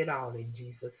ask it all in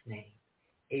Jesus' name.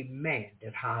 Amen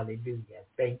and hallelujah.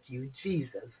 Thank you,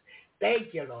 Jesus.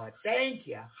 Thank you, Lord. Thank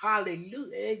you.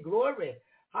 Hallelujah. Glory.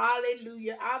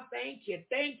 Hallelujah. I thank you.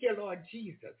 Thank you, Lord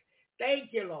Jesus.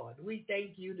 Thank you, Lord. We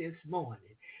thank you this morning.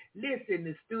 Listen,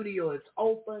 the studio is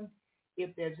open.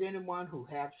 If there's anyone who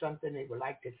have something they would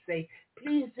like to say,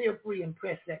 please feel free and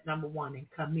press that number 1 and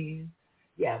come in.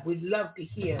 Yeah, we'd love to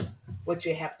hear what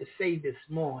you have to say this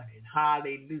morning.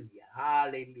 Hallelujah,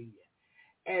 hallelujah.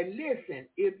 And listen,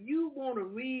 if you want to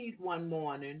read one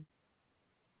morning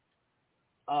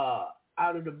out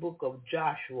of the book of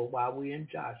Joshua while we're in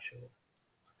Joshua,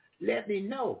 let me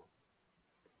know.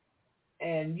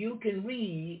 And you can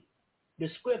read the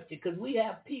scripture, because we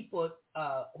have people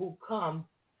who come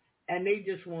and they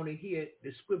just want to hear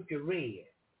the scripture read.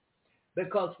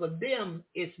 Because for them,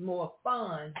 it's more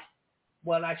fun.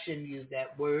 Well, I shouldn't use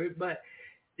that word, but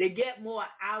they get more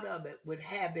out of it with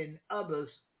having others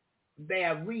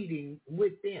there reading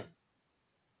with them.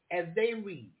 As they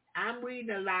read, I'm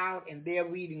reading aloud and they're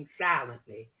reading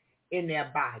silently in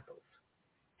their Bibles.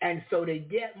 And so they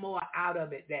get more out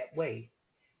of it that way.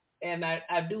 And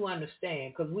I do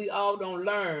understand, because we all don't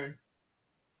learn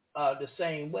the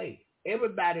same way.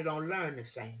 Everybody don't learn the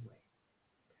same way.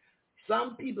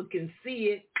 Some people can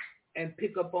see it and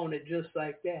pick up on it just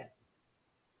like that.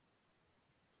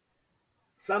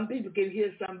 Some people can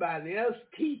hear somebody else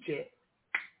teach it.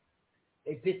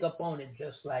 They pick up on it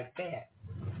just like that.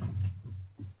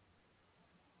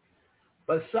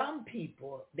 But some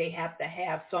people, they have to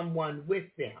have someone with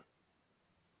them.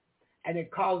 And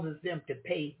it causes them to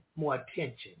pay more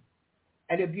attention.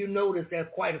 And if you notice, there are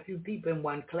quite a few people in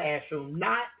one classroom,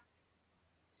 not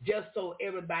just so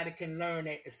everybody can learn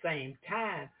at the same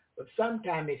time, but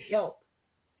sometimes it helps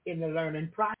in the learning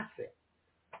process.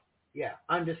 Yeah,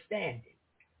 understanding.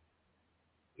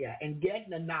 Yeah, and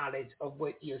getting the knowledge of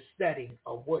what you're studying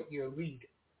or what you're reading.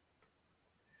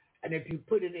 And if you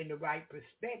put it in the right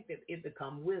perspective, it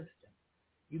becomes wisdom.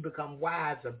 You become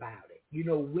wise about it. You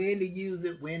know when to use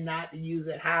it, when not to use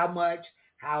it, how much,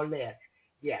 how less.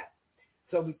 Yeah.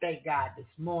 So we thank God this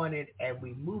morning, and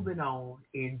we're moving on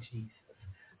in Jesus.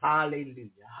 Hallelujah.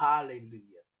 Hallelujah.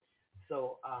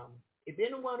 So if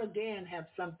anyone again have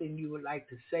something you would like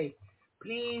to say,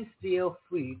 please feel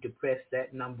free to press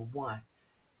that number 1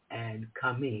 and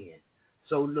come in.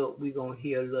 So look, we're going to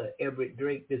hear a little Everett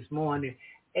Drake this morning.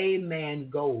 Amen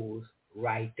goes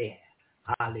right there.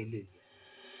 Hallelujah.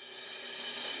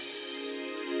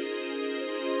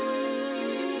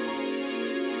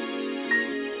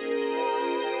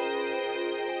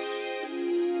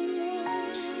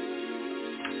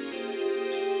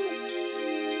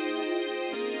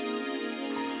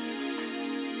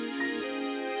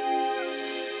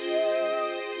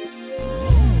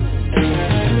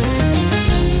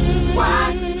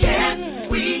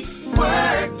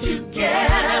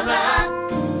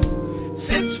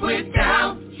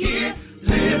 Here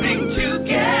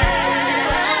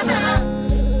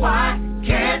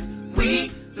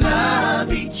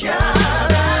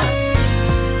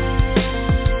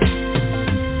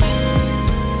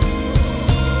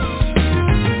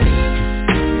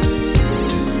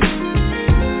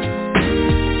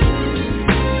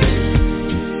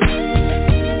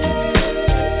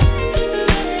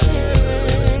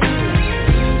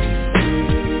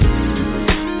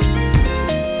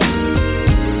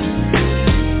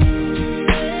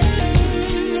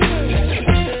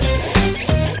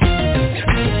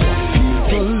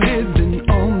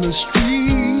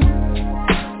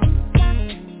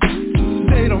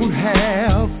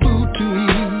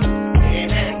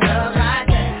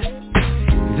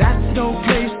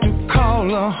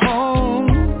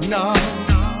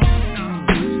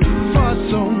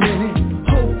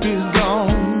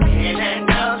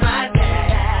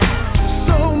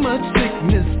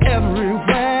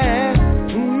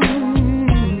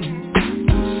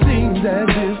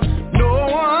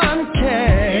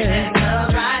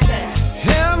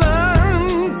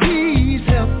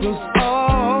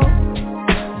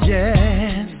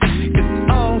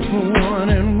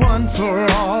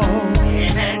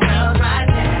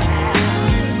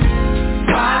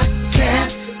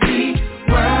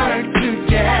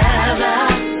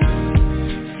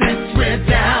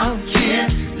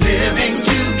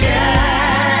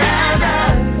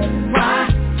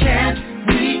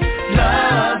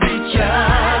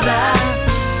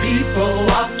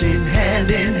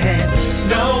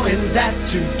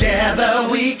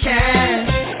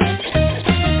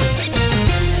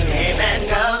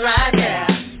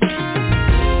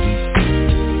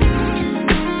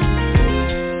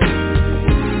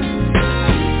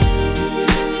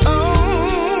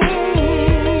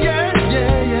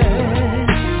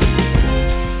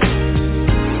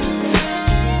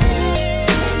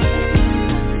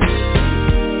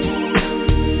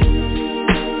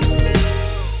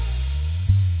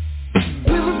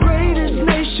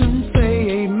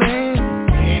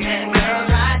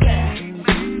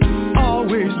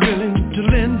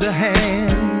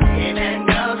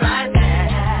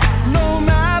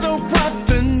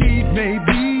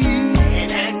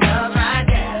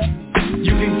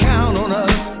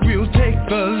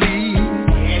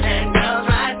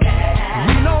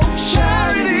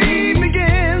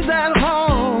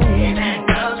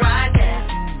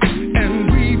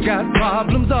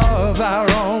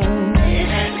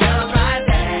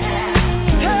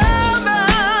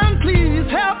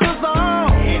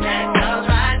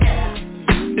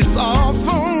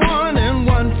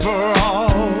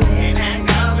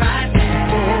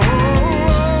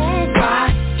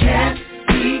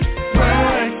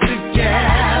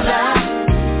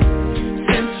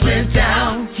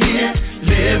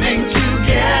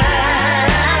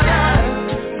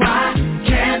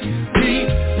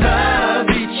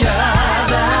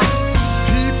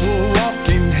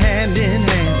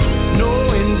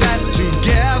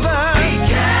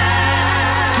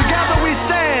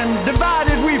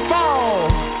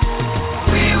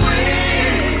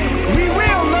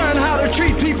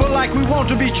like we want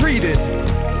to be treated.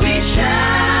 We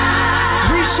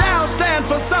shall stand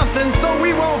for something, so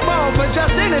we won't fall for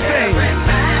just anything. Every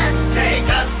man take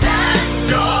a stand,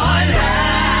 join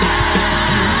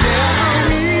Together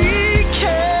we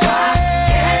can.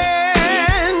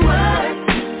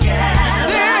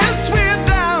 Yes, we're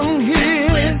down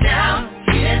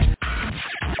here.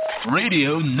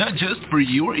 Radio not just for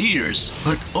your ears,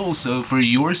 but also for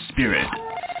your spirit.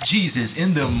 Jesus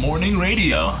in the Morning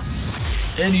Radio.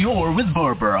 And you're with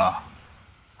Barbara.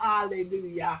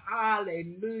 Hallelujah,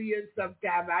 hallelujah.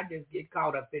 Sometimes I just get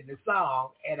caught up in the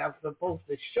song and I'm supposed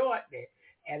to shorten it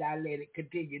and I let it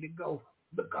continue to go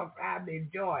because I'm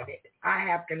enjoying it. I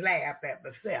have to laugh at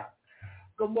myself.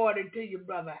 Good morning to you,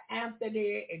 Brother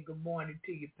Anthony, and good morning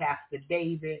to you, Pastor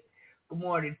David. Good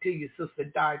morning to you, Sister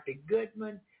Dorothy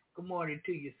Goodman. Good morning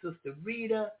to you, Sister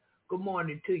Rita. Good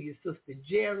morning to you, Sister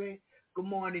Jerry. Good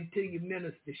morning to you,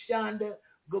 Minister Shonda.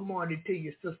 Good morning to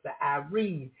you, Sister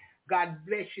Irene. God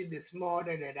bless you this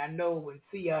morning, and I know when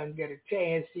Sion get a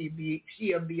chance,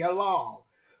 she'll be along.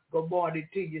 Good morning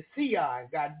to you, Sion.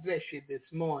 God bless you this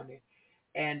morning.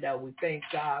 And we thank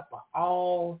God for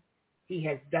all he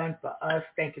has done for us.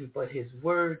 Thank him for his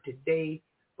word today.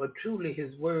 For truly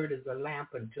his word is a lamp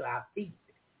unto our feet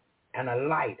and a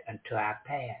light unto our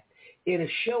path. It'll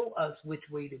show us which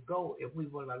way to go if we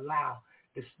will allow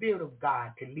the Spirit of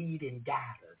God to lead and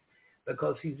guide us,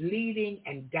 because he's leading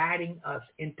and guiding us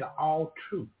into all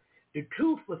truth, the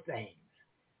truthful things,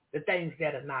 the things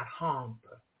that are not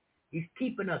harmful. He's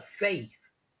keeping us safe.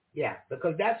 Yeah,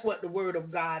 because that's what the word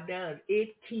of God does.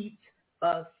 It keeps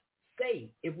us safe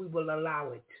if we will allow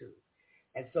it to.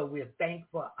 And so we're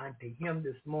thankful unto him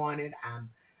this morning. I'm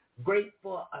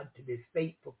grateful unto this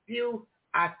faithful few.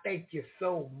 I thank you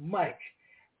so much.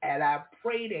 And I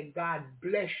pray that God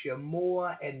bless you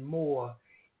more and more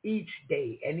each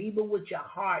day. And even with your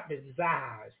heart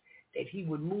desires, that he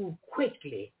would move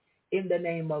quickly in the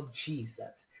name of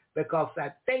Jesus. Because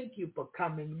I thank you for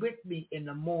coming with me in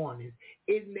the morning.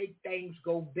 It makes things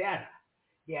go better.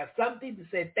 Yeah, some people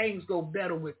say things go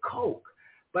better with Coke.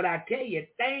 But I tell you,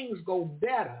 things go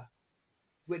better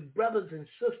with brothers and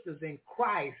sisters in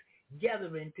Christ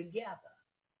gathering together.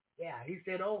 Yeah, he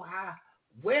said, oh, how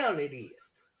well it is.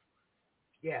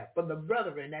 Yeah, for the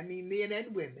brethren, I mean men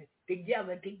and women,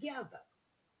 together.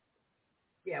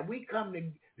 Yeah, we come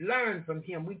to learn from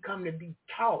him. We come to be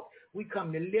taught. We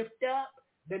come to lift up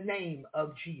the name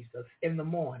of Jesus in the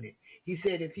morning. He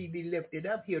said if he be lifted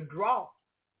up, he'll draw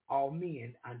all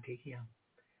men unto him.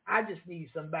 I just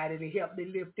need somebody to help me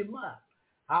lift him up.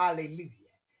 Hallelujah.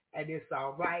 And it's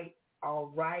all right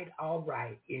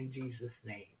in Jesus'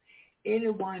 name.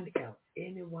 Anyone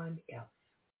else?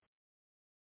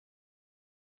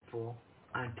 For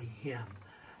unto him.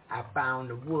 I found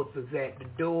the wolf is at the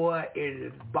door. It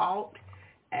is bought,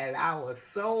 and I was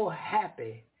so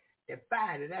happy to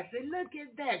find it. I said, look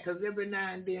at that, because every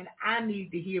now and then I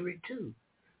need to hear it too.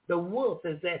 The wolf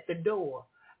is at the door.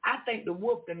 I think the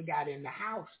wolf done got in the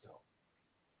house, though.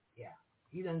 Yeah,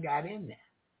 he done got in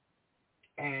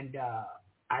there. And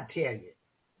I tell you,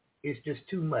 it's just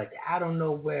too much. I don't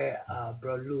know where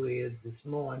Brother Louis is this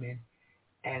morning,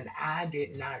 and I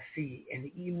did not see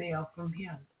an email from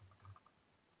him.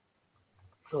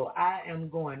 So I am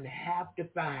going to have to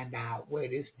find out where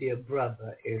this dear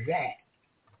brother is at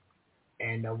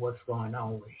and what's going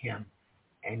on with him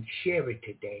and share it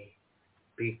today,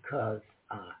 because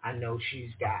I know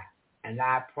she's got an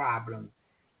eye problem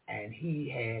and he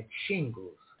had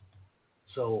shingles.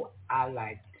 So I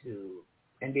like to,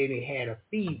 and then he had a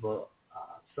fever,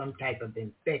 some type of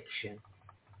infection,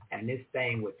 and this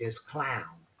thing with this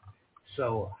clown.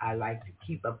 So I like to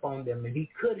keep up on them. And he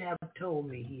could have told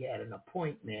me he had an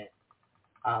appointment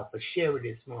for Sherry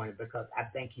this morning, because I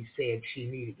think he said she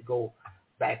needed to go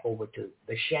back over to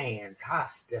the Shands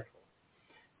Hospital.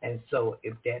 And so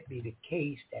if that be the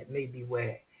case, that may be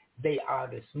where they are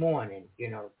this morning,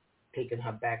 taking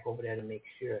her back over there to make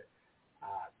sure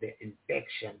the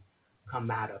infection come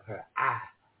out of her eye.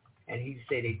 And he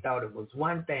said they thought it was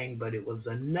one thing, but it was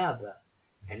another.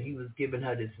 And he was giving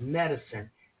her this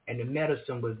medicine, and the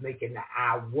medicine was making the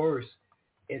eye worse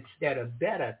instead of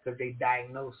better, because they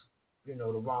diagnosed, the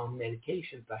wrong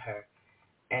medication for her.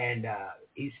 And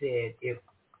he said if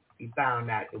he found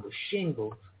out it was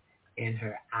shingles in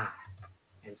her eye.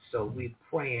 And so we're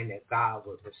praying that God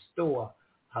will restore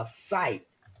her sight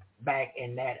back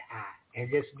in that eye and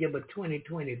just give her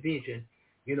 20/20 vision,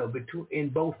 in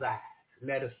both eyes.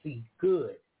 Let her see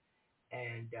good,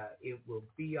 and it will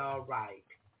be all right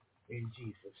in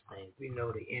Jesus' name. We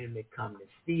know the enemy come to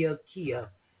steal, kill,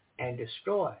 and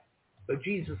destroy. But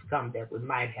Jesus come that we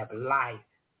might have life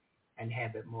and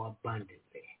have it more abundantly.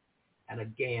 And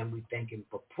again, we thank him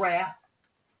for prayer,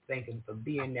 thank him for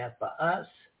being there for us,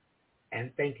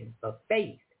 and thank him for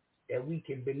faith that we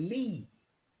can believe,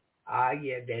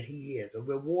 that he is a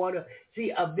rewarder,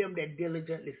 of them that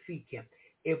diligently seek him.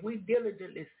 If we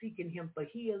diligently seeking him for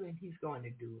healing, he's going to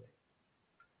do it.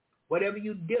 Whatever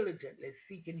you diligently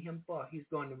seeking him for, he's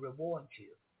going to reward you.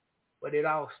 But it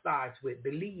all starts with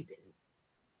believing.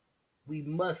 We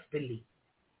must believe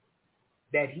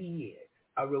that he is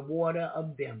a rewarder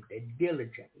of them that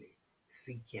diligently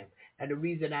seek him. And the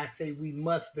reason I say we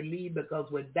must believe,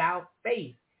 because without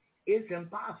faith, it's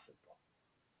impossible.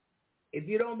 If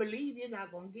you don't believe, you're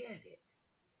not going to get it.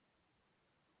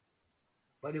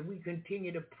 But if we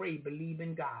continue to pray, believe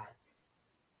in God,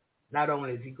 not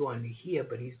only is he going to hear,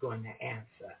 but he's going to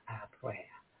answer our prayer.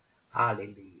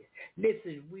 Hallelujah.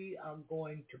 Listen, we are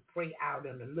going to pray out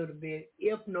in a little bit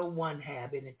if no one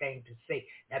have anything to say.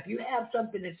 Now, if you have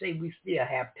something to say, we still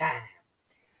have time.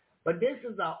 But this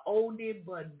is an oldie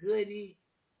but goodie,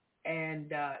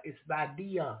 and it's by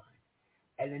Dion.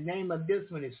 And the name of this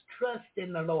one is Trust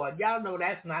in the Lord. Y'all know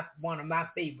that's not one of my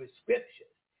favorite scriptures.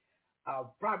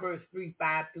 Proverbs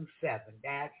 3:5-7.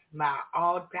 That's my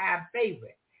all-time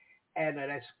favorite. And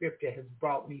that scripture has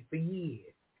brought me for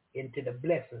years into the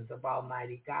blessings of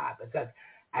Almighty God, because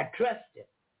I trust him.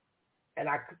 And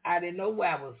I didn't know where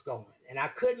I was going. And I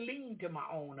couldn't lean to my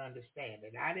own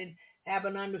understanding. I didn't have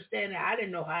an understanding. I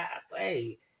didn't know how to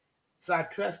pray. So I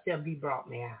trust him. He brought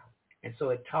me out. And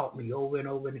so it taught me over and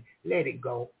over, and let it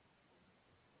go.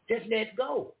 Just let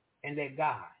go and let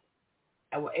God.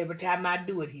 And every time I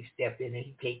do it, he stepped in and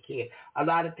he take care. A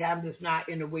lot of times it's not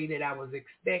in the way that I was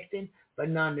expecting, but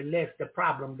nonetheless, the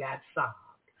problem got solved.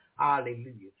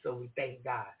 Hallelujah. So we thank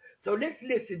God. So let's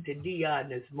listen to Dion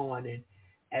this morning.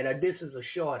 And this is a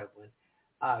shorter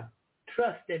one.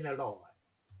 Trust in the Lord.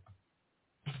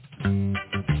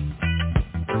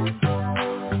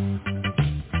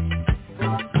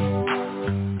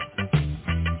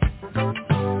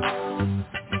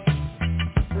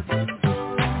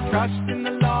 Trust in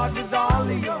the Lord with all of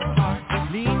your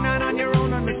heart. Lean not on your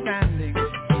own understanding.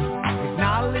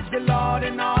 Acknowledge the Lord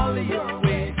in all of your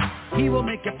ways. He will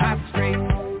make your path straight.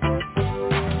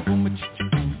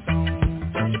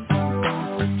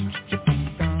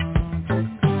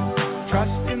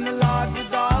 Trust in the Lord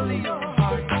with all of your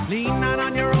heart. Lean not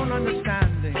on your own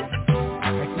understanding.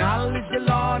 Acknowledge the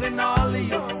Lord in all of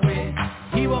your ways.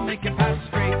 He will make your path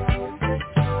straight.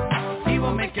 He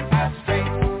will make your path straight.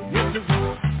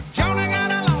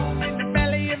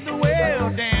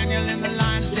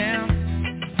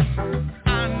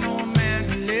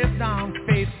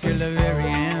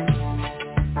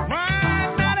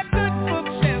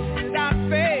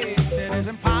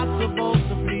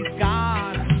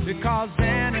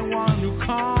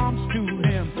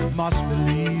 Must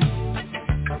believe.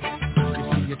 You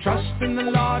see, you trust in the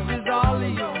Lord with all of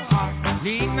your heart.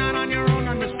 Lean not on your own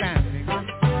understanding.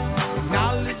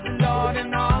 Acknowledge the Lord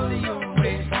in all of your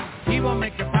ways. He will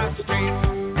make your path straight.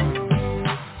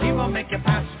 He will make your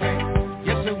path straight.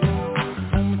 Yes, it will.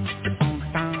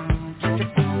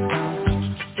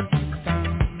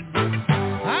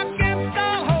 Against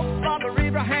all hope, Father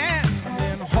Abraham,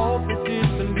 and hope is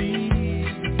disbelief.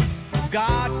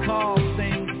 God calls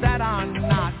things that are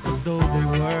not though they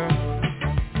were.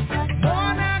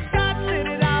 More than God lit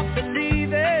it, I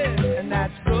believe it, and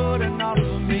that's good enough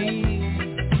for me.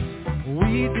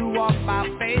 We do walk by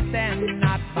faith and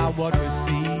not by what we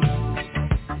see.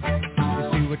 You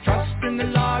see, we trust in the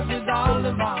Lord with all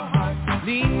of our heart.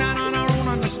 Lean not on our own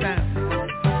understanding.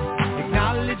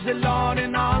 Acknowledge the Lord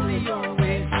in all of your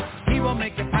ways. He will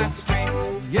make your path straight.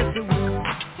 Yes, He will.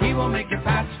 He will make your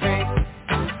path straight.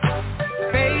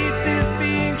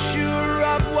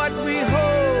 What we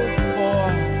hope for,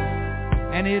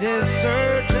 and it is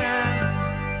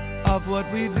certain of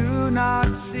what we do not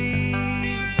see.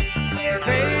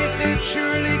 Faith it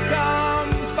surely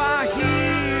comes by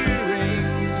hearing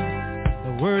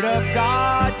the word of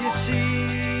God, you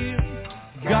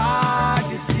see. God,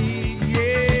 you see,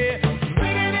 yeah.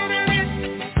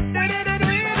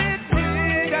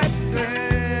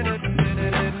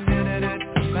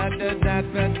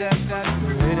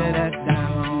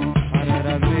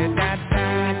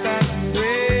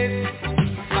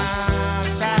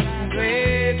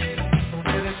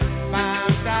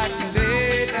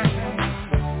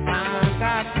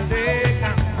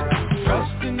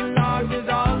 Trust in the Lord with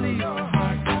all of your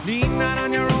heart. Lean not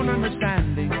on your own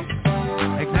understanding.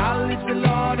 Acknowledge the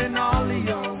Lord in all of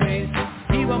your ways.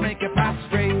 He will make your path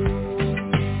straight.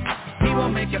 He will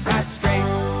make your path straight.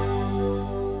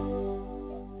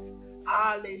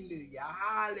 Hallelujah,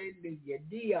 hallelujah.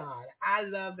 Dion, I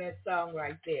love that song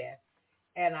right there.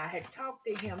 And I had talked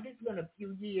to him, this has been a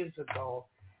few years ago,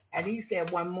 and he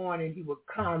said one morning he would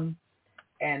come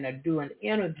and do an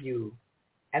interview.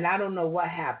 And I don't know what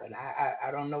happened.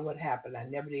 I don't know what happened. I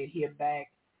never did hear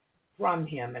back from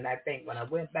him. And I think when I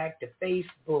went back to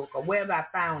Facebook or wherever I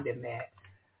found him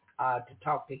at to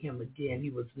talk to him again, he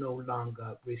was no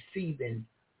longer receiving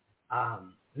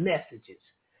messages.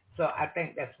 So I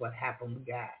think that's what happened.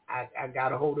 I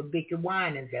got a hold of Vicky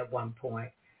Winans at one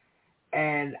point,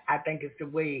 and I think it's the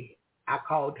way I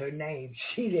called her name.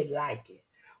 She didn't like it.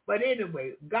 But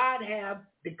anyway, God have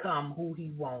become who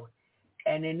he wants.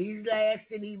 And in these last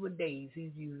and evil days,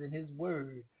 he's using his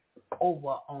word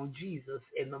over on Jesus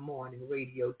in the Morning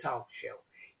radio talk show.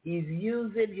 He's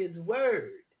using his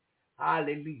word,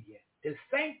 hallelujah, to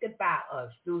sanctify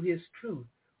us through his truth,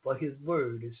 for his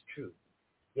word is true.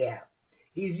 Yeah.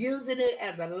 He's using it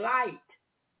as a light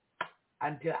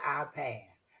unto our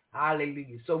path.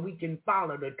 Hallelujah. So we can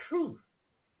follow the truth,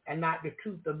 and not the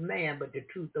truth of man, but the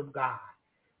truth of God.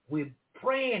 We're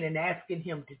praying and asking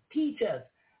him to teach us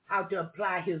how to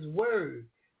apply his word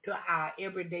to our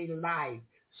everyday life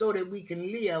so that we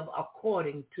can live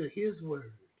according to his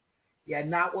word. Yeah,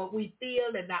 not what we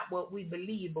feel and not what we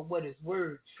believe, but what his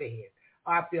word said.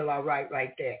 I feel all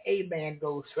right there. Amen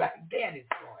goes right there this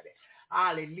morning.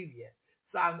 Hallelujah.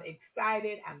 So I'm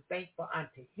excited. I'm thankful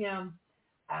unto him.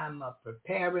 I'm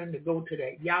preparing to go to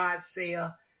that yard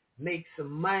sale, make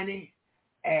some money,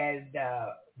 and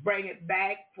bring it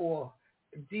back for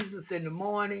Jesus in the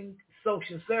Morning,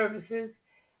 social services.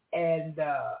 And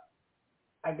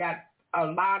I got a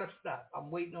lot of stuff.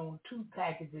 I'm waiting on 2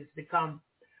 packages to come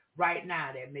right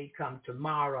now that may come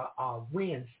tomorrow or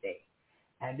Wednesday.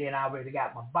 And then I already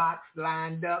got my box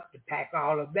lined up to pack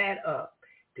all of that up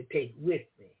to take with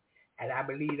me. And I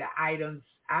believe the items,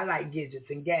 I like gadgets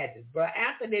and gadgets. But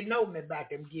Anthony know me about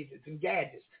them gadgets and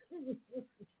gadgets,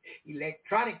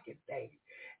 electronic things.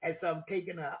 And so I'm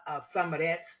taking some of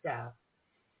that stuff.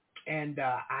 And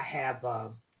I have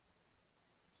a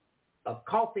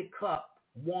coffee cup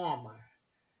warmer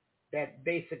that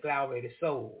basically I already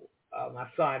sold. I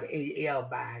saw AL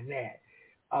buying that.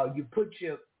 You put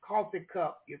your coffee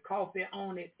cup, your coffee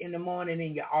on it in the morning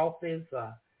in your office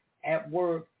or at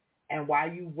work, and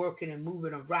while you working and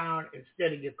moving around,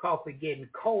 instead of your coffee getting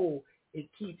cold, it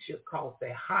keeps your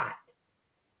coffee hot.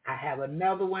 I have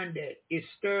another one that it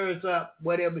stirs up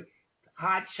whatever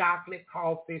hot chocolate,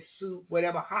 coffee, soup,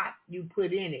 whatever hot you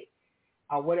put in it,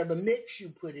 or whatever mix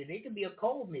you put in it. It can be a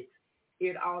cold mix.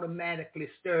 It automatically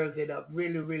stirs it up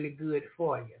really, really good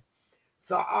for you.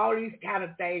 So all these kind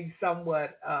of things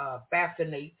somewhat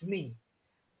fascinates me.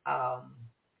 I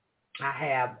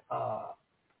have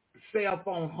cell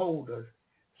phone holders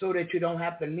so that you don't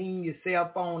have to lean your cell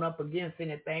phone up against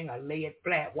anything or lay it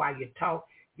flat while you talk.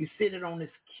 You sit it on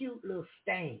this cute little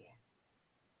stand,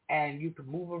 and you can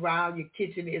move around your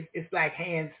kitchen. It's like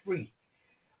hands-free.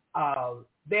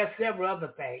 There's several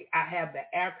other things. I have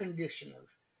the air conditioners.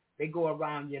 They go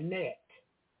around your neck,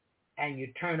 and you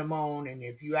turn them on, and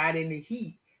if you're out in the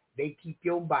heat, they keep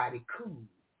your body cool.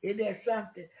 Isn't that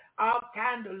something? All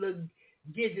kinds of little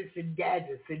gadgets and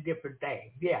gadgets and different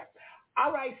things. Yeah.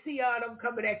 All right, see y'all. I'm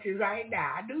coming at you right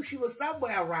now. I knew she was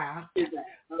somewhere around. Good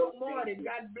morning.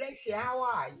 God bless you. How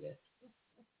are you?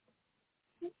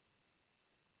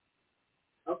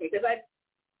 Okay,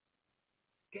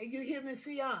 Can you hear me,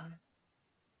 Sion?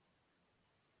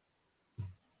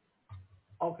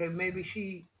 Okay, maybe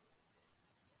she's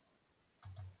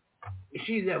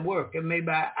at work, and maybe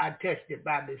I texted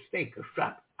by mistake or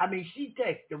something. I mean, she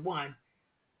texted one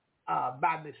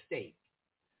by mistake.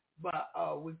 But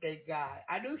we thank God.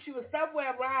 I knew she was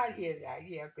somewhere around here now,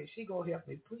 yeah, because she going to help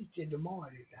me preach in the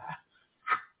morning now.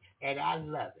 And I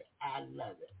love it. I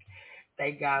love it.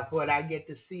 Thank God for it. I get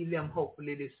to see them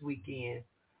hopefully this weekend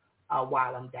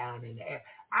while I'm down in the air.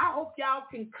 I hope y'all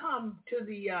can come to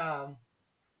the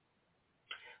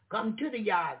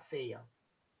yard sale.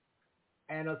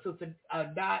 And so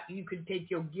Dot, you can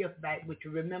take your gift back, but you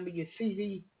remember your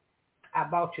CD? I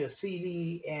bought your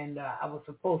CD, and I was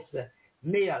supposed to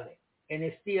mail it, and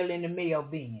it's still in the mail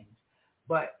bins.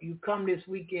 But you come this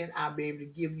weekend, I'll be able to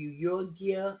give you your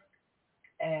gift,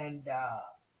 and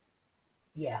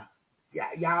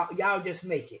y'all just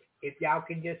make it. If y'all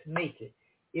can just make it,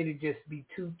 it'll just be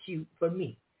too cute for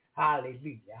me.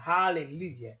 Hallelujah,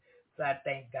 hallelujah. So I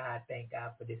thank God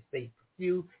for this faithful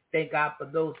few. Thank God for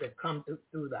those that come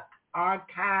through the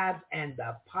archives and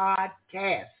the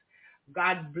podcast.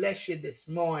 God bless you this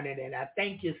morning, and I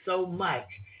thank you so much.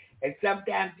 And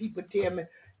sometimes people tell me,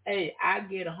 hey, I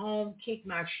get home, kick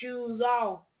my shoes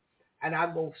off, and I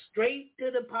go straight to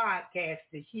the podcast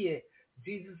to hear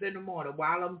Jesus in the morning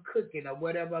while I'm cooking or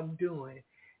whatever I'm doing.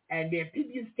 And then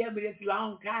people used to tell me this a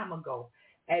long time ago.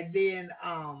 And then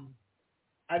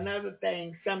another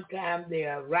thing, sometimes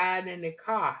they're riding in the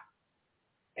car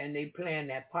and they playing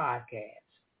that podcast.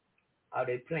 Or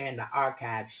they playing the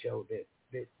archive show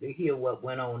to hear what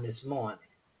went on this morning.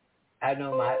 I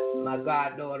know my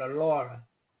goddaughter Laura,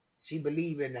 she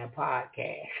believes in that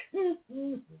podcast.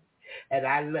 And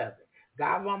I love it.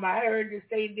 God, Mama, I heard you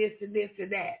say this and this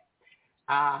and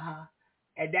that.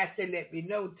 And that's to let me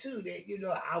know, too, that, you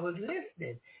know, I was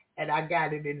listening. And I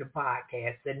got it in the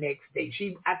podcast the next day.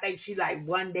 I think she like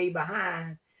one day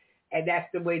behind. And that's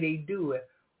the way they do it.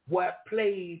 What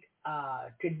played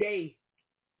today,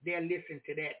 they'll listen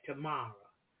to that tomorrow.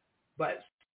 But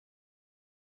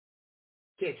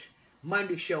catch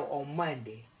Monday show on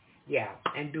Monday. Yeah,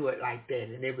 and do it like that.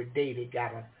 And every day they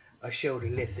got a show to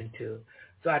listen to.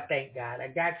 So I thank God. I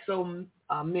got so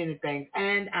many things.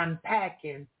 And I'm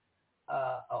packing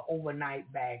an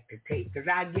overnight bag to take. Because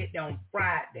I get there on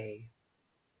Friday.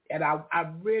 And I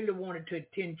really wanted to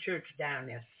attend church down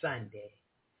there Sunday.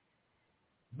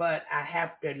 But I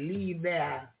have to leave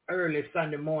there early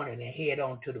Sunday morning and head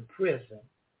on to the prison.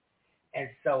 And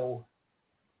so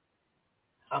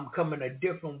I'm coming a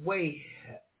different way.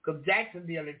 Because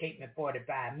Jacksonville, it take me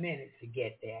 45 minutes to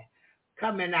get there.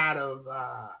 Coming out of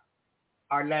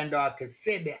Orlando or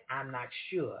Kissimmee, I'm not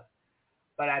sure.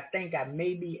 But I think I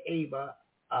may be able,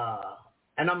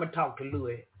 and I'm going to talk to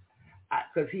Louis,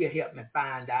 because he'll help me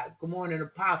find out. Good morning,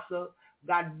 Apostle.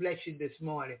 God bless you this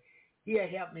morning. He'll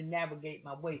help me navigate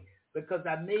my way, because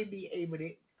I may be able to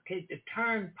take the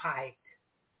turnpike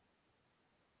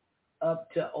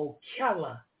up to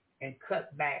Ocala and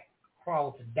cut back,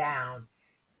 cross down,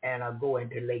 and I'll go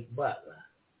into Lake Butler.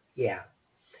 Yeah.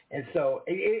 And so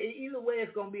either way,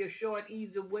 it's going to be a short,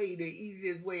 easy way, the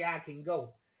easiest way I can go.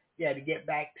 Yeah, to get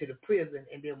back to the prison.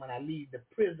 And then when I leave the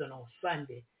prison on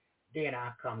Sunday, then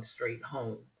I'll come straight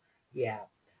home. Yeah.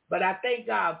 But I thank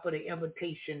God for the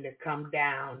invitation to come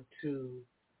down to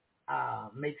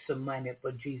make some money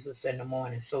for Jesus in the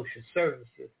Morning Social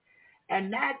Services.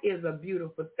 And that is a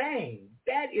beautiful thing.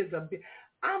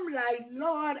 I'm like,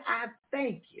 Lord, I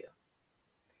thank you.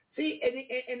 See,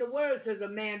 and the word says a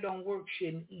man don't work,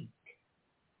 shouldn't eat.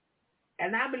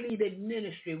 And I believe in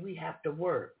ministry, we have to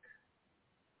work.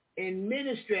 In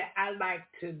ministry, I like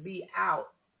to be out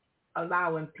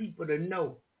allowing people to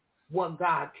know what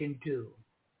God can do.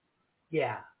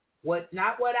 Yeah,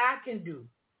 not what I can do,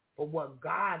 but what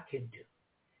God can do.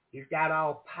 He's got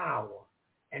all power,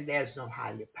 and there's no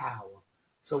higher power.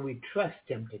 So we trust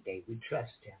him today. We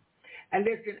trust him. And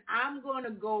listen, I'm going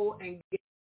to go and get,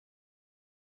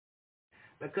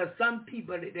 because some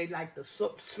people, they like the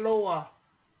slower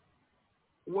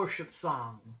worship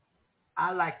song.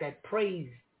 I like that praise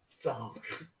song.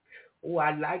 Oh,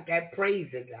 I like that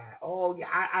praising God. Oh, yeah,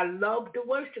 I love to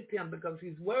worship him because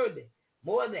he's worthy,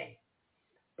 more than.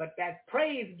 But that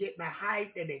praise get me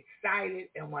hyped and excited.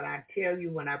 And when I tell you,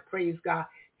 when I praise God,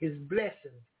 his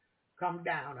blessings come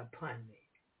down upon me.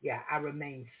 Yeah, I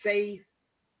remain safe.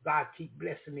 God keep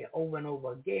blessing me over and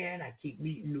over again. I keep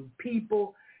meeting new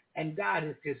people. And God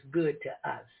is just good to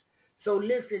us. So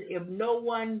listen, if no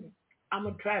one, I'm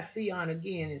going to try Sion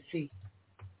again and see.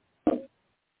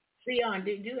 Sion,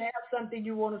 did you have something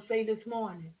you want to say this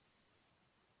morning?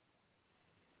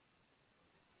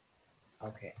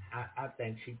 Okay, I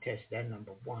think she touched that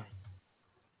number 1.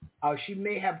 Or she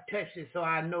may have touched it, so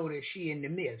I know that she in the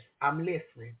midst. I'm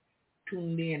listening.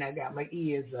 Tuned in. I got my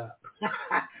ears up.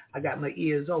 I got my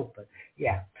ears open.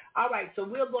 Yeah. All right, so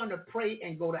we're going to pray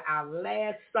and go to our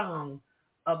last song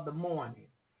of the morning.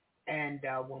 And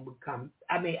when we come,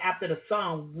 after the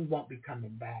song, we won't be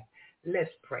coming back. Let's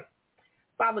pray.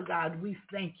 Father God, we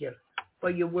thank you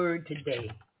for your word today.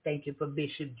 Thank you for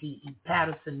Bishop G.E.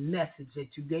 Patterson's message that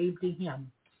you gave to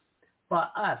him for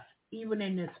us, even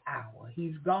in this hour.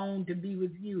 He's gone to be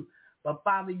with you. But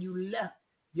Father, you left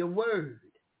your word.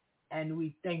 And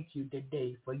we thank you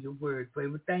today for your word, for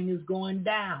everything is going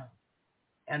down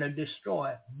and are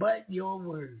destroyed, but your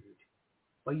word.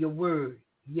 For your word,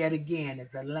 yet again, is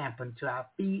a lamp unto our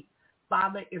feet.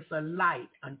 Father, it's a light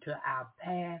unto our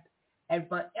path. And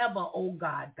forever, oh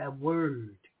God, that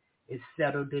word is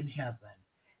settled in heaven.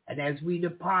 And as we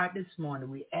depart this morning,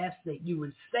 we ask that you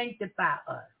would sanctify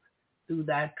us through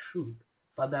thy truth,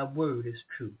 for thy word is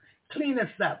true. Clean us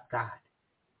up, God,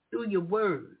 through your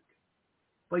word,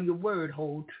 for your word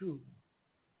hold true.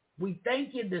 We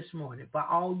thank you this morning for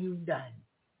all you've done.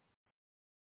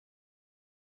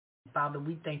 Father,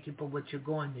 we thank you for what you're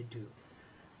going to do.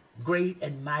 Great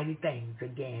and mighty things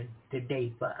again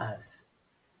today for us.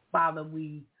 Father,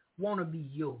 we want to be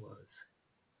yours.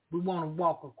 We want to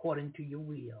walk according to your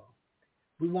will.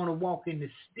 We want to walk in the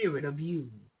spirit of you,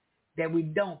 that we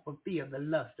don't fulfill the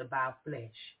lust of our flesh.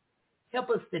 Help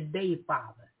us today,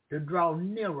 Father, to draw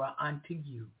nearer unto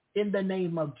you in the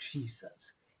name of Jesus.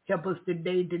 Help us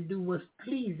today to do what's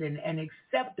pleasing and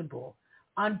acceptable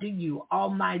unto you,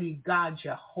 Almighty God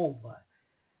Jehovah.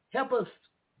 Help us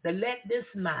to let this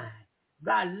mind,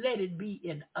 God, let it be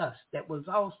in us that was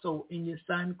also in your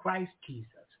Son, Christ Jesus,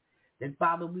 that,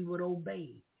 Father, we would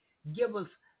obey. Give us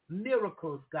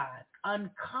miracles, God,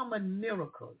 uncommon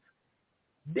miracles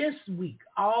this week,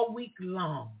 all week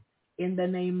long, in the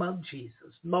name of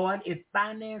Jesus. Lord, if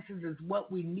finances is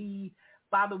what we need,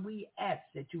 Father, we ask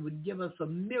that you would give us a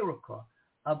miracle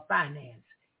of finance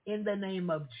in the name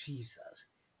of Jesus.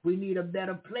 We need a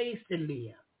better place to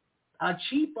live, a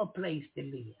cheaper place to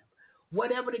live.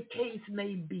 Whatever the case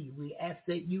may be, we ask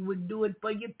that you would do it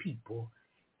for your people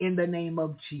in the name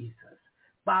of Jesus.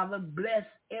 Father, bless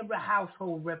every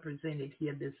household represented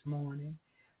here this morning.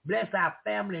 Bless our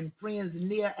family and friends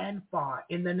near and far.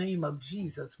 In the name of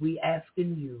Jesus, we ask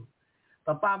in you.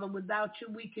 But Father, without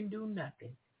you, we can do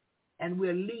nothing. And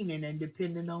we're leaning and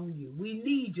depending on you. We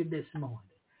need you this morning.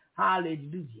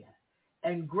 Hallelujah.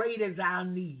 And great is our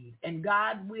need. And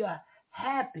God, we are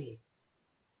happy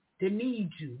to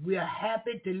need you. We are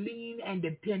happy to lean and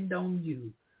depend on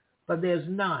you. For there's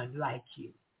none like you.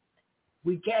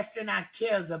 We casting our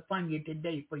cares upon you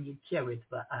today, for you care it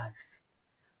for us.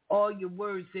 All your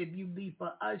words say, if you be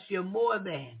for us, you're more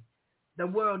than the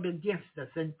world against us.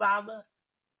 And Father,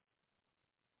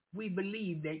 we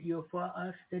believe that you're for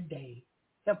us today.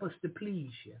 Help us to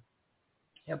please you.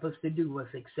 Help us to do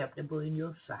what's acceptable in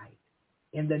your sight.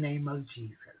 In the name of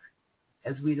Jesus.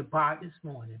 As we depart this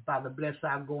morning, Father, bless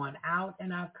our going out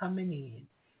and our coming in.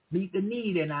 Meet the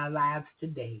need in our lives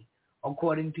today,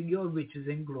 according to your riches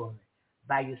and glory,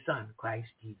 by your Son, Christ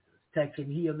Jesus. Touch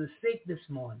and heal the sick this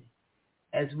morning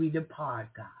as we depart,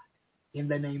 God. In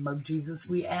the name of Jesus,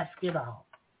 we ask it all.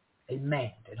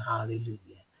 Amen and hallelujah.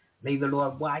 May the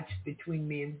Lord watch between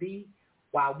me and thee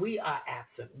while we are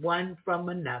absent one from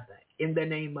another. In the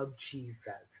name of Jesus.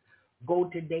 Go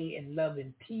today in love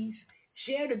and peace.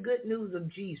 Share the good news of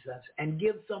Jesus and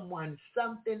give someone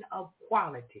something of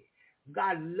quality.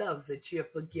 God loves a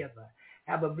cheerful giver.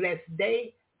 Have a blessed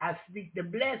day. I speak the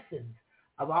blessings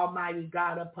of Almighty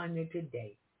God upon you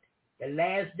today. The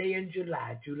last day in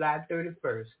July, July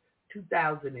 31st,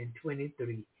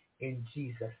 2023, in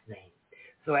Jesus' name.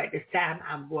 So at this time,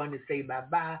 I'm going to say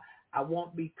bye-bye. I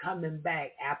won't be coming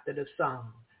back after the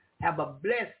song. Have a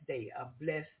blessed day, a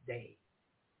blessed day.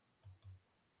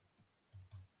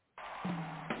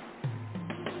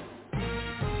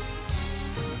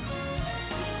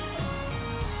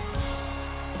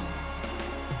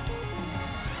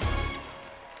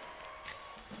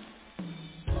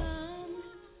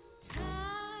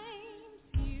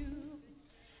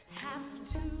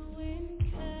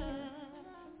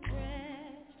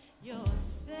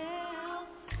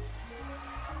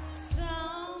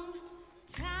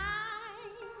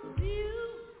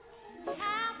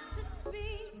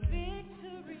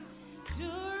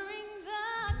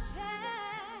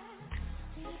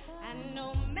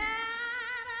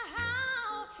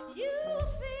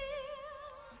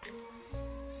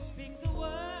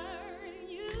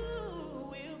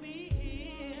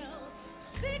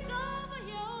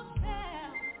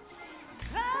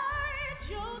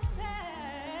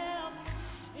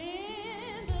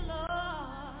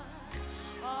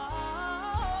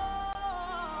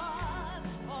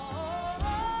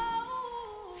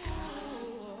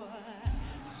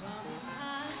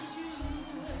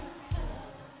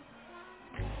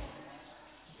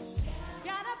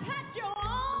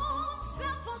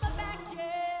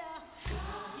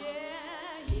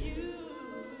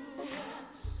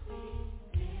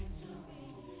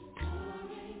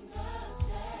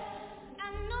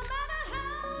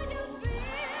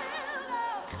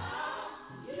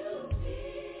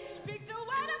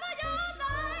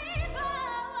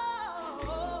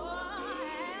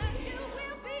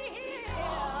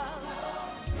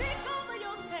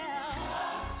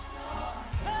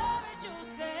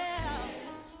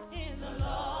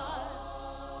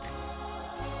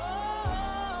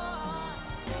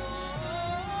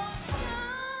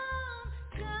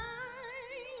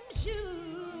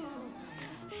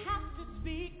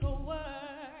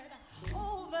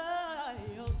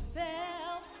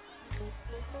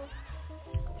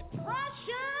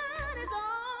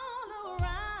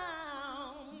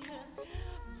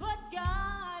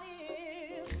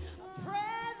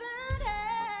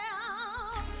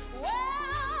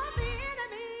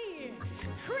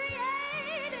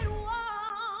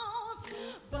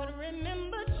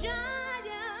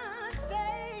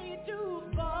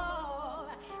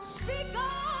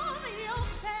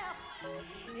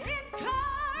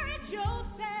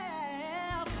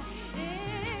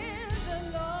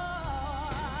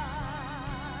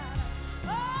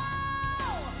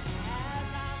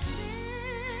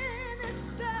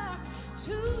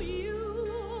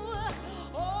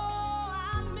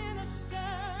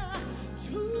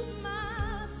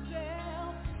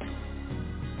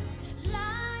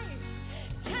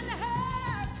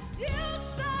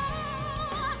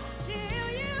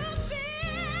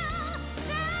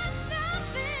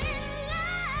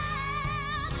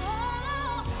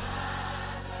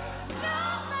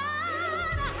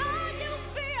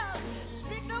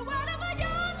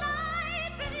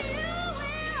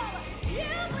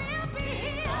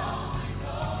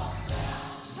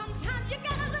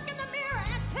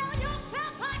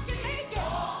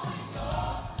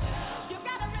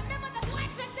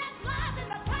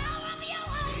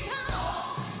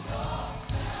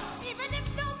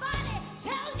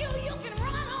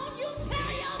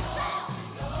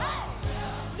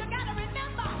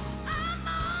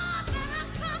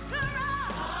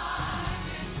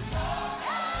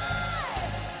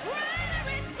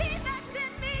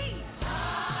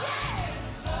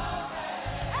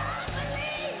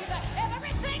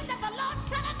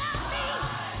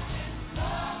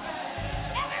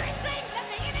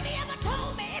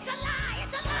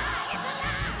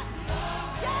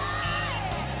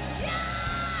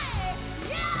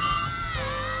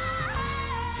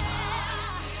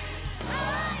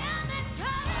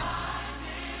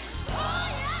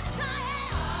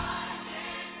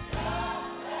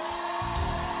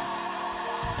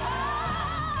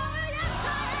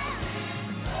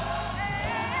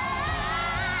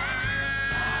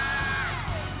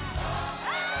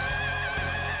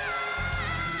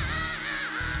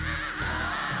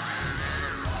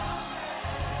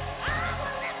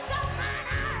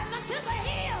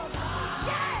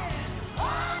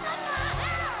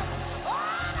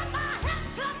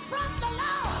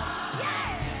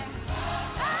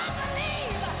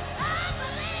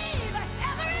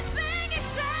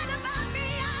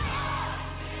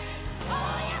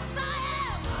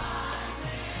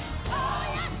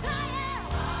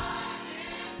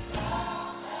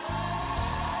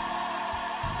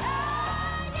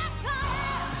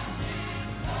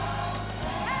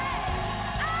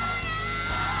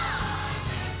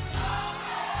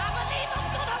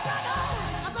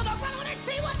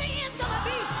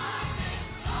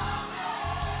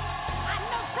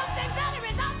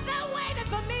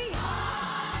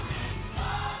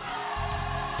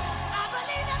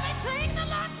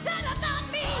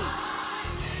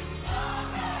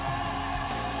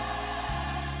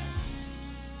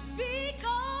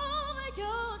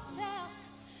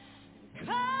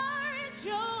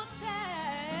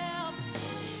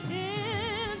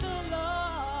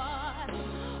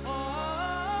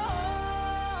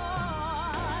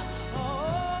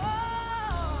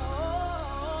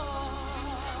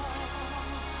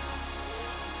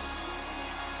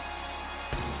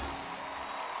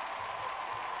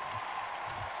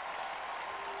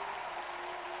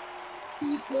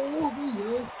 Speak over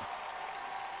you.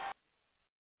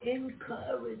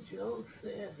 Encourage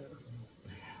yourself.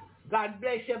 God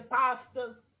bless you,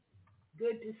 Pastor.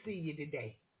 Good to see you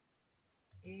today.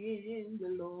 In the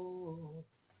Lord.